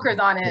 No, Joker's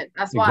on it.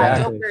 That's why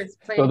exactly. Joker's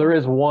playing. So there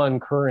is one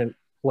current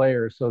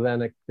player. So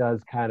then it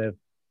does kind of.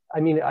 I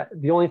mean,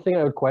 the only thing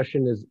I would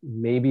question is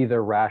maybe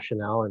their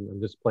rationale, and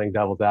I'm just playing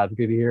devil's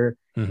advocate here.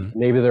 Mm-hmm.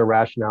 Maybe their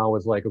rationale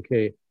was like,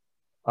 okay,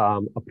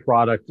 a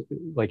product,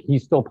 like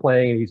he's still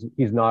playing,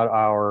 he's not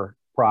our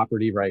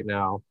property right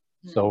now.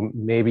 So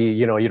maybe,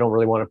 you know, you don't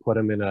really want to put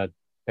him in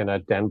a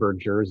Denver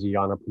jersey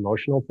on a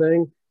promotional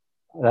thing.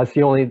 That's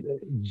the only,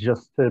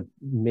 just to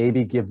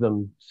maybe give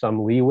them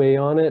some leeway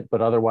on it,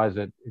 but otherwise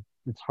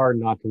it's hard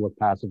not to look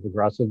passive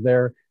aggressive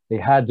there. They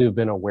had to have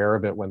been aware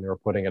of it when they were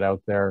putting it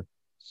out there.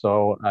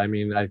 So, I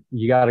mean,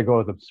 you got to go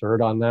with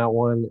absurd on that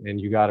one, and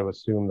you got to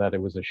assume that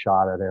it was a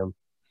shot at him.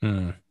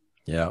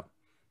 Yeah.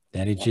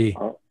 Danny G.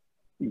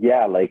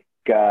 Yeah, like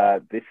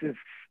this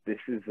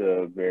is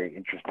a very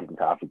interesting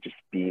topic. Just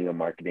being a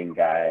marketing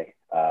guy,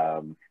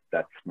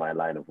 that's my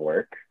line of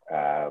work.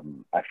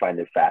 I find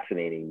it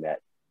fascinating that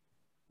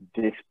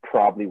this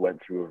probably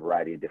went through a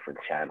variety of different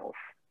channels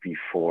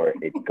before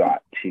it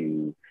got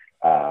to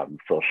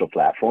social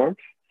platforms,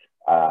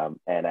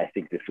 and I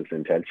think this was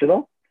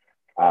intentional.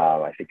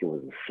 I think it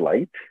was a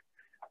slight.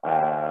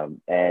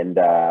 And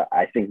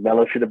I think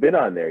Melo should have been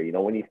on there. You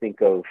know, when you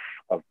think of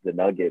the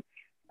Nuggets,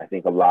 I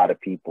think a lot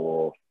of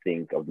people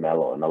think of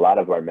Melo, and a lot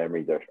of our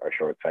memories are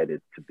short-sighted,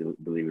 to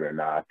believe it or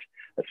not,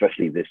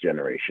 especially this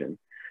generation.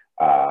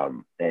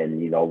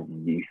 And, you know,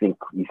 you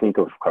think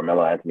of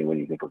Carmelo Anthony when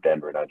you think of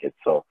Denver Nuggets.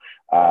 So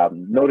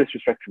no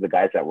disrespect to the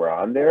guys that were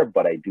on there,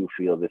 but I do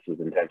feel this was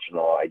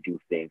intentional. I do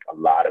think a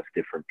lot of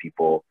different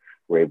people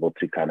were able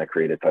to kind of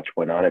create a touch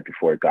point on it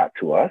before it got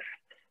to us.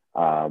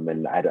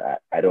 And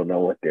I don't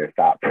know what their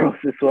thought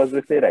process was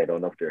with it. I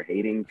don't know if they're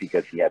hating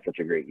because he had such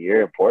a great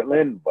year in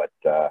Portland, but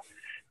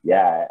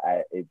yeah,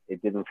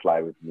 it didn't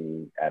fly with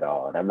me at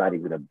all. And I'm not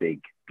even a big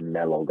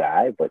Melo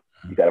guy, but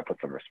you got to put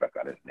some respect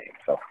on his name.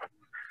 So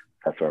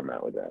that's where I'm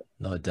at with that.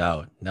 No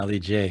doubt. Nelly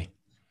J.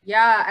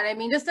 Yeah, and I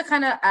mean, just to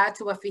kind of add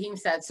to what Fahim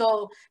said,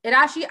 so it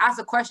actually asks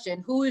a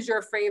question: who is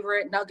your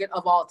favorite Nugget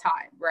of all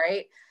time,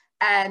 right?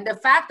 And the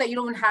fact that you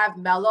don't have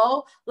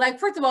Melo, like,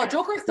 first of all,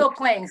 Joker is still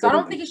playing, so I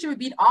don't think he should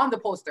be on the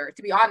poster,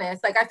 to be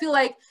honest. Like, I feel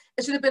like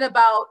it should have been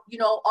about, you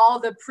know, all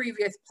the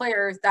previous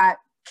players that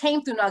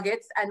came through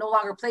Nuggets and no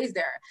longer plays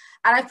there.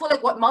 And I feel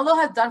like what Melo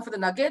has done for the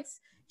Nuggets,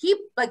 he,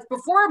 like,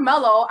 before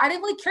Melo, I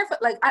didn't really care for,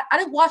 like, I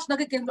didn't watch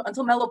Nugget games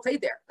until Melo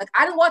played there. Like,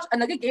 I didn't watch a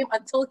Nugget game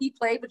until he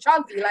played with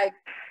Chauncey. Like,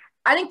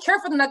 I didn't care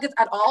for the Nuggets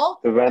at all.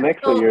 The Van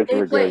Exel years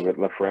were good with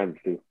LaFrance,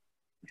 too.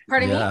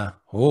 Pardon me? Yeah.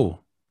 Oh.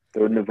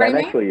 The Van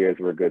Exel years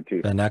were good,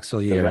 too. Van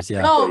Exel years,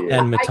 yeah. No,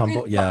 and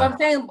Mutombo, yeah. But I'm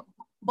saying,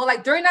 but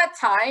like during that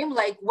time,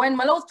 like when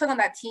Melo was playing on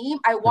that team,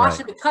 I watched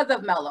it because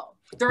of Melo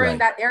during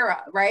that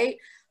era, right?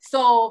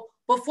 So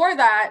before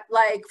that,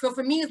 like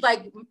for me, it's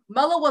like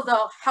Melo was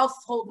a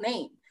household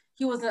name.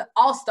 He was an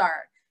all-star.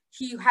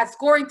 He had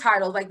scoring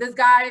titles. Like this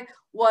guy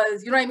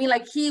was, you know what I mean?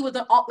 Like he was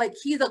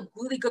he's a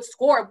really good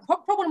scorer.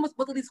 Probably was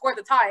the lead scorer at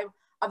the time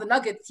of the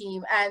Nuggets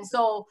team. And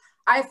so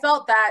I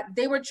felt that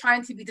they were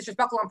trying to be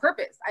disrespectful on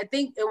purpose. I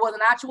think it was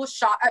an actual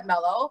shot at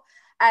Melo.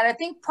 And I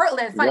think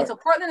Portland, funny, so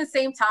Portland at the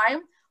same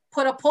time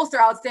put a poster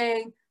out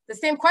saying the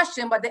same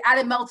question, but they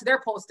added Melo to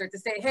their poster to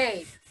say,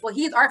 hey, well,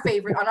 he's our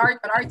favorite on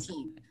our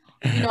team.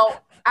 You know,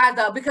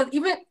 because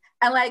even,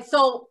 and like,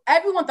 so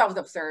everyone thought it was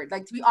absurd.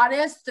 Like, to be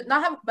honest, to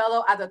not have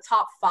Melo as a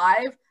top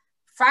 5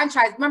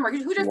 franchise, remember,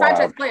 who's your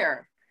franchise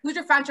player? Who's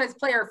your franchise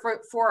player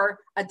for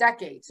a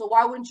decade? So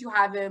why wouldn't you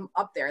have him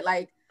up there?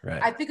 Like,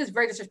 I think it's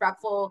very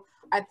disrespectful.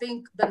 I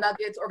think the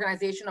Nuggets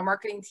organization, the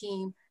marketing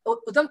team,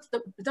 it's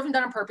definitely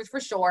done on purpose for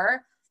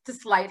sure to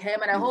slight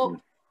him. And I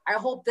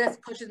hope this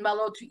pushes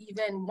Melo to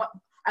even.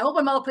 I hope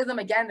when Melo plays them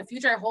again in the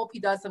future, I hope he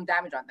does some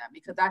damage on them,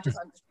 because that just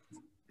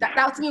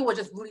that to me was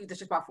just really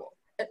disrespectful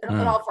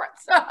on all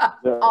fronts.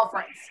 All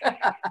fronts.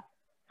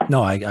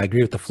 No, I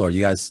agree with the floor.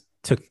 You guys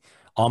took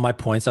all my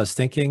points I was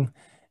thinking,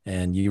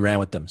 and you ran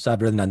with them. So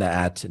I've really none to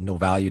add, no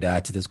value to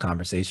add to this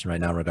conversation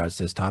right now in regards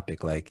to this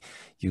topic. Like,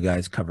 you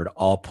guys covered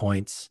all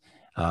points.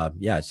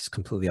 Yeah, it's just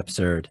completely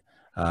absurd.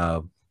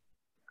 I'm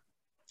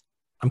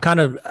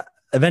kind of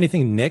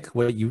anything, Nick,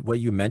 what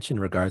you mentioned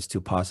in regards to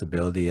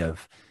possibility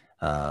of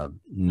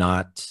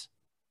not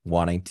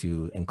wanting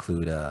to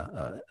include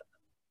a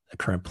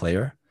current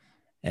player,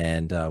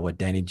 and what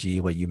Danny G,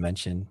 what you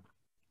mentioned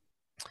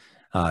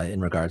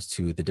in regards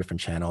to the different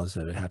channels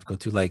that it have to go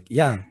to. Like,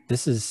 yeah,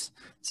 this is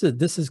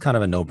kind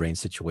of a no-brain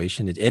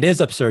situation. It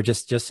is absurd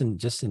just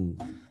in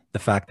the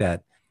fact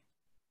that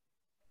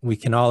we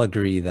can all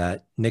agree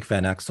that Nick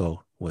Van Exel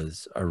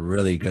was a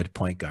really good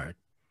point guard,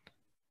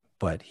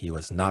 but he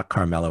was not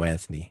Carmelo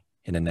Anthony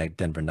in a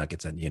Denver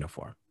Nuggets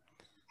uniform.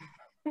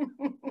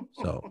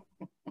 So,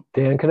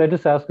 Dan, can I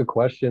just ask a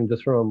question,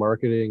 just from a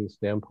marketing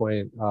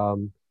standpoint?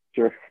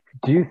 Sure.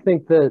 Do you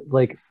think that,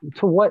 like,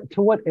 to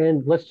what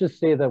end? Let's just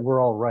say that we're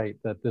all right,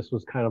 that this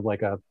was kind of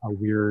like a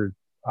weird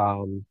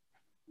kind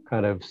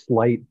kind of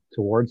slight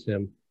towards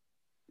him.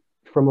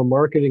 From a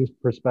marketing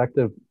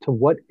perspective, to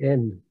what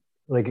end?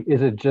 Like,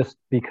 is it just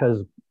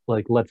because,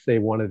 like, let's say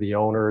one of the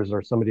owners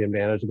or somebody in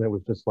management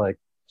was just like,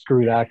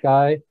 screw that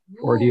guy?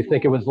 Or do you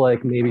think it was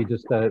like maybe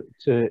just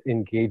to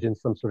engage in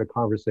some sort of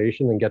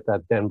conversation and get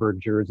that Denver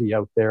jersey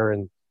out there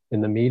and in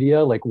the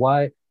media? Like,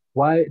 why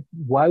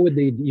would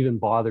they even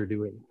bother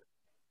doing it?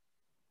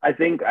 I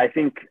think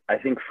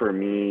for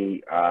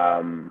me,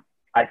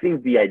 I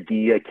think the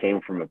idea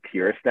came from a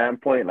pure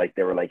standpoint. Like,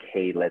 they were like,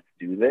 hey, let's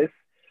do this.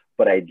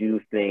 But I do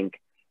think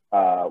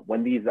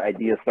when these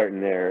ideas start in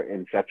their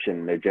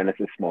inception, their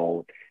genesis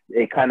mode,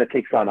 it kind of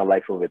takes on a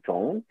life of its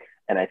own.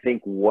 And I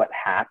think what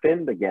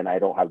happened, again, I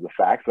don't have the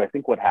facts, but I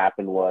think what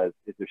happened was,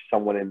 is there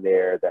someone in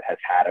there that has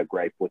had a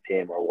gripe with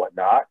him or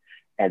whatnot?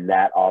 And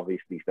that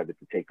obviously started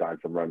to take on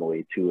some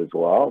runway too as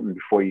well. And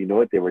before you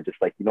know it, they were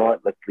just like, you know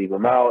what, let's leave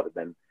him out. And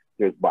then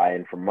there's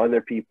buy-in from other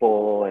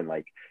people. And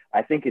like,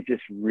 I think it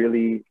just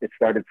really, it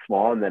started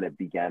small and then it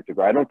began to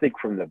grow. I don't think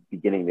from the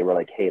beginning they were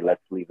like, hey,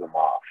 let's leave him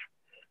off.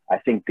 I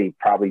think they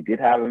probably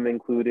did have him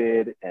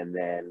included. And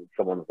then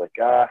someone was like,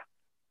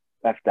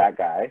 that's that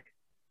guy.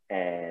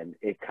 And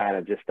it kind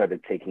of just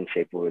started taking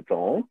shape of its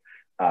own.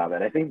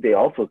 And I think they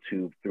also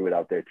too threw it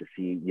out there to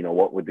see, you know,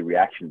 what would the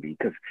reaction be?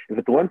 Because if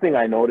it's the one thing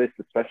I noticed,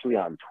 especially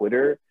on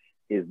Twitter,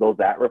 is those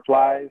at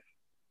replies,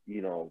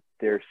 you know,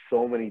 there's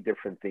so many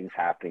different things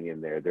happening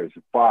in there. There's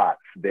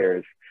bots,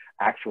 there's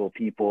actual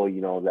people,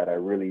 you know, that are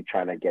really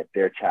trying to get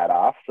their chat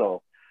off.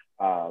 So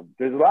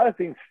there's a lot of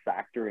things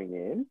factoring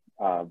in,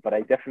 but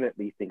I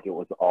definitely think it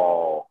was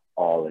all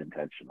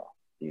intentional,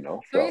 you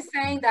know. So you're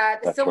saying that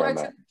it's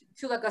similar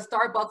to like a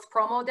Starbucks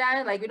promo,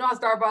 Dan? Like, you know how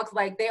Starbucks,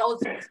 like, they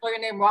always spell your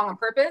name wrong on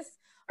purpose?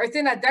 Or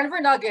saying that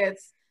Denver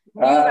Nuggets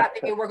knew that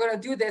they were going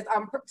to do this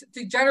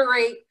to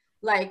generate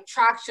like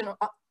traction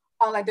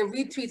on like the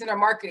retweets in their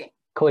marketing?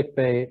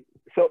 Clickbait.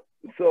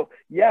 So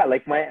yeah,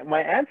 like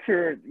my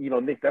answer, you know,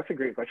 Nick, that's a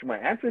great question. My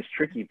answer is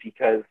tricky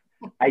because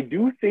I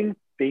do think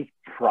they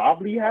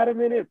probably had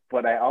him in it,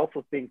 but I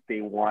also think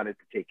they wanted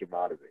to take him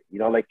out of it, you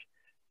know, like,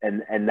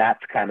 and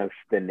that's kind of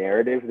the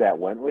narrative that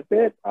went with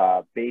it,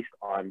 based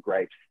on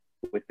gripes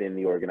within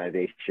the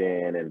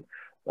organization. And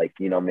like,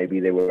 you know, maybe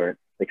they weren't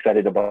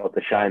excited about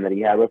the shine that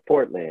he had with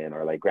Portland,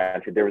 or like,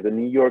 granted, there was a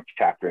New York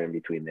chapter in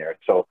between there.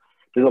 So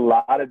there's a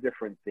lot of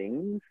different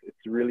things. It's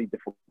really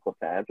difficult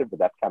to answer, but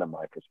that's kind of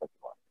my perspective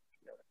on it.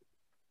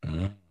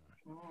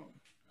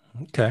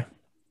 Okay.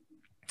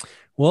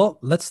 Well,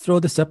 let's throw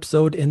this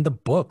episode in the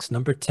books.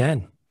 Number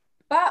 10.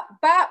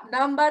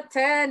 Number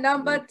 10.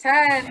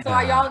 So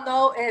y'all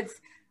know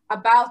it's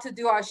about to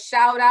do our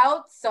shout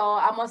out. So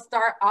I'm going to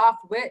start off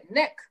with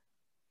Nick.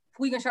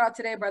 Who you going to shout out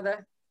today,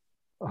 brother?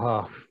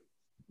 I'm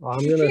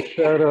going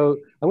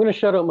to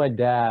shout out my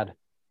dad.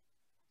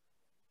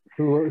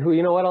 Who,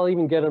 you know what, I'll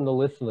even get him to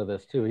listen to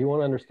this too. He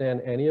won't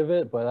understand any of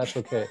it, but that's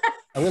okay.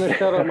 I'm going to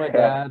shout out my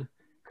dad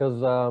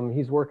because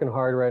he's working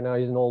hard right now.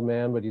 He's an old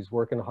man, but he's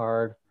working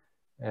hard.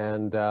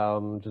 And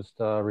just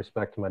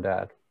respect to my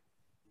dad.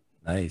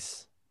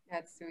 Nice.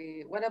 That's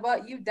sweet. What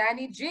about you,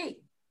 Danny G?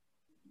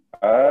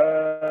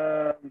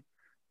 No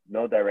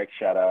direct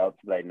shout outs,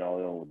 but I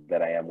know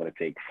that I am going to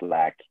take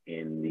flack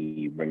in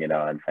the Bring It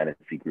On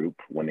fantasy group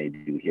when they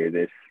do hear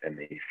this and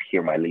they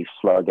hear my Leaf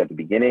slug at the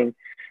beginning,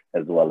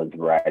 as well as a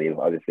variety of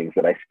other things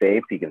that I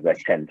say, because I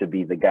tend to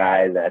be the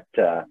guy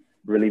that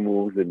really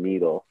moves the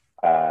needle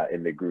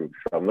in the group.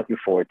 So I'm looking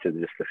forward to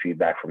just the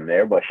feedback from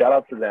there. But shout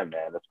out to them,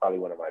 man. That's probably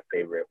one of my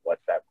favorite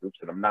WhatsApp groups.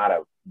 And I'm not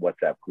a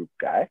WhatsApp group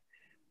guy,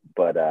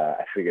 but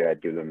I figured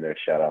I'd give them their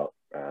shout out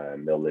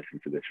and they'll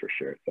listen to this for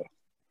sure. So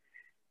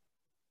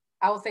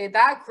I will say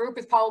that group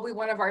is probably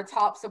one of our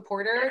top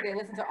supporters. They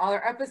listen to all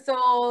our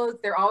episodes.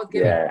 They're always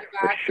giving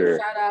feedback. Sure.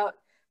 So shout out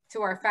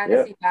to our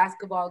fantasy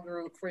basketball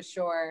group for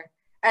sure.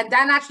 And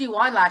Dan actually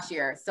won last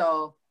year,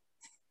 so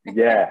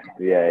yeah.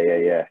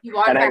 He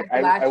won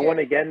and I year. won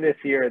again this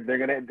year. They're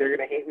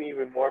gonna hate me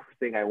even more for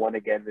saying I won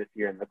again this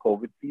year in the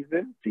COVID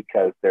season,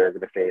 because they're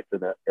gonna say it's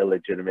an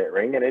illegitimate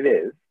ring, and it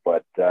is.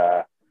 But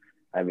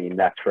I mean,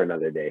 that's for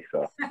another day.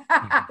 So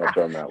that's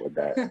where I'm at with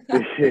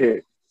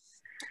that.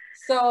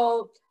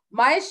 So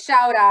my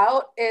shout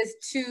out is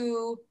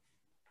to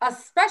a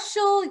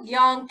special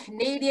young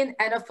Canadian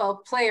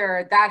NFL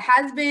player that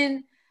has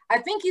been, I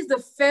think he's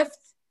the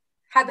fifth,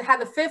 had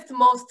the fifth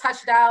most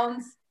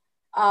touchdowns.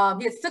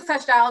 He had 6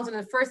 touchdowns in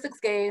the first 6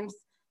 games.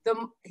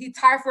 He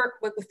tied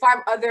with the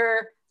 5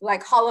 other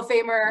like Hall of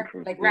Famer,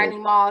 like Randy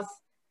Moss.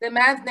 The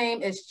man's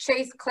name is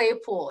Chase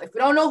Claypool. If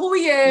you don't know who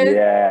he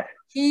is,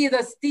 he's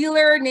a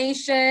Steeler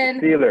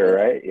Nation. Steeler,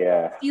 right?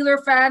 Yeah. Steeler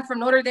fan from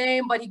Notre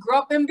Dame, but he grew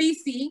up in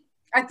BC.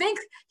 I think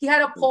he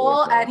had a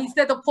poll, and he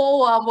said the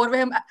poll voted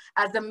him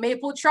as the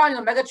Mapletron, you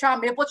know,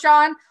 Megatron,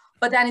 Mapletron.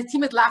 But then his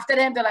teammates laughed at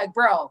him. They're like,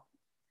 bro,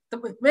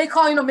 they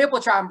call you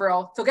Mapletron,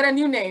 bro. So get a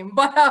new name.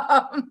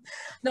 But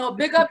no,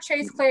 big up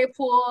Chase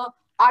Claypool.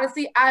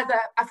 Honestly, as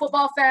a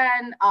football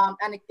fan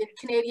and a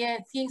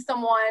Canadian, seeing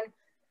someone,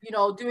 you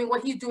know, doing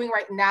what he's doing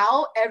right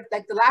now,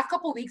 like the last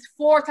couple of weeks,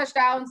 4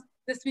 touchdowns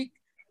this week,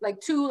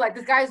 like 2, like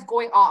this guy's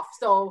going off.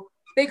 So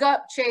big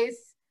up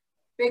Chase.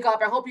 big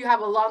up. I hope you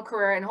have a long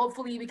career, and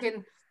hopefully we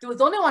can do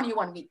it's only on you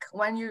 1 week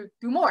when you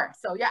do more.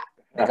 So yeah.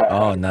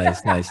 Oh,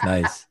 nice.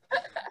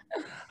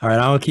 All right,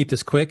 I'm gonna keep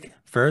this quick.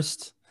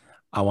 First,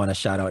 I want to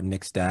shout out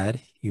Nick's dad.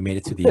 You made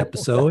it to the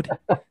episode.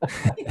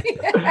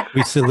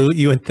 We salute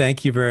you and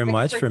thank you very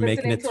much for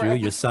making it through.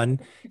 Your son,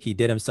 he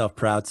did himself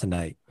proud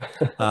tonight.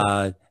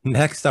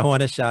 Next, I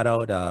want to shout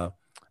out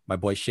my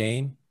boy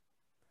Shane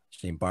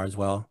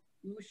Barswell.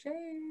 Ooh,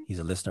 Shane. He's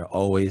a listener,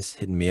 always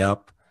hitting me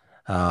up.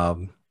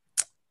 Want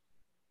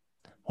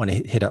to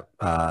hit up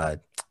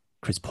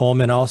Chris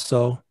Pullman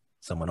also.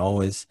 Someone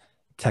always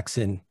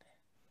texting,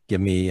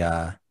 give me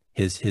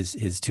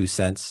his 2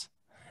 cents.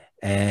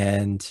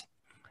 And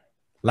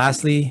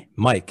lastly,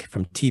 Mike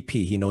from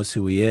TP. He knows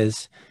who he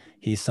is.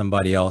 He's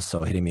somebody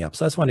also hitting me up.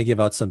 So I just want to give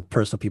out some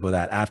personal people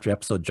that after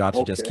episode drops,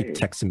 you just keep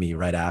texting me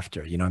right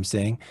after. You know what I'm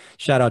saying?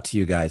 Shout out to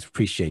you guys.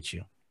 Appreciate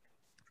you.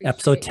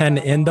 Episode 10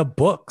 in the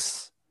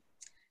books.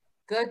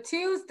 Good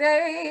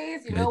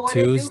Tuesdays. You know what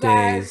Tuesdays. to do,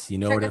 guys. You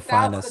know Check where to us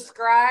find out, us.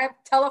 Subscribe.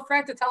 Tell a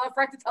friend to tell a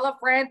friend to tell a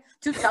friend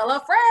to tell a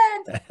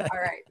friend. All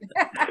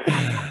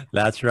right.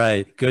 That's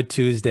right. Good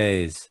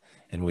Tuesdays.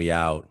 And we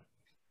out.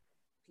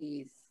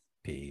 Peace.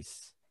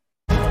 Peace.